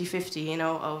almost 50-50, you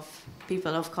know, of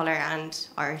people of colour and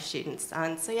Irish students.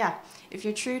 And so yeah, if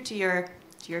you're true to your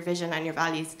vision and your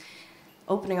values,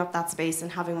 opening up that space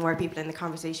and having more people in the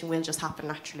conversation will just happen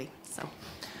naturally. So,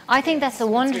 I think that's a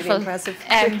wonderful really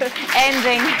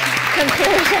ending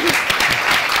conclusion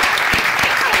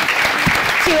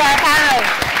to our panel,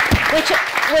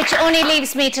 which only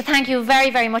leaves me to thank you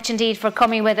very, very much indeed for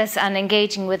coming with us and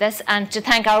engaging with us, and to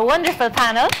thank our wonderful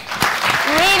panel,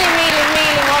 really, really,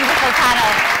 really wonderful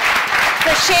panel,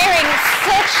 for sharing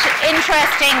such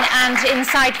interesting and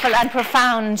insightful and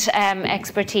profound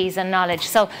expertise and knowledge.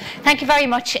 So thank you very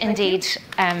much indeed.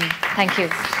 Thank you.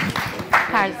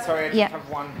 Sorry, I just have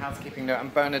one housekeeping note.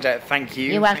 And Bernadette, thank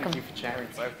you. You're welcome. Thank you for chairing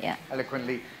so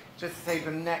eloquently. Just to say, the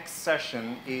next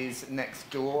session is next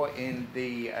door in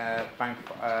the Bank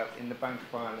of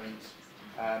Ireland.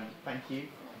 Thank you.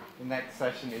 The next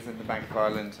session is in the Bank of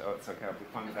Ireland. Oh, it's okay, I'll be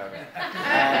fine without it.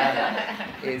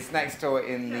 It's next door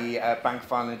in the Bank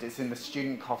of Ireland. It's in the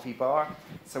student coffee bar.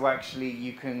 So actually,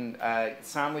 you can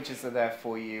sandwiches are there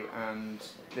for you, and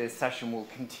the session will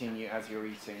continue as you're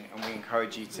eating. And we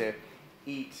encourage you to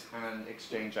eat and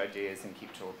exchange ideas and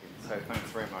keep talking. So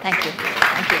thanks very much. Thank you.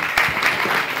 Thank you.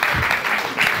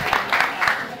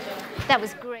 That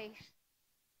was great.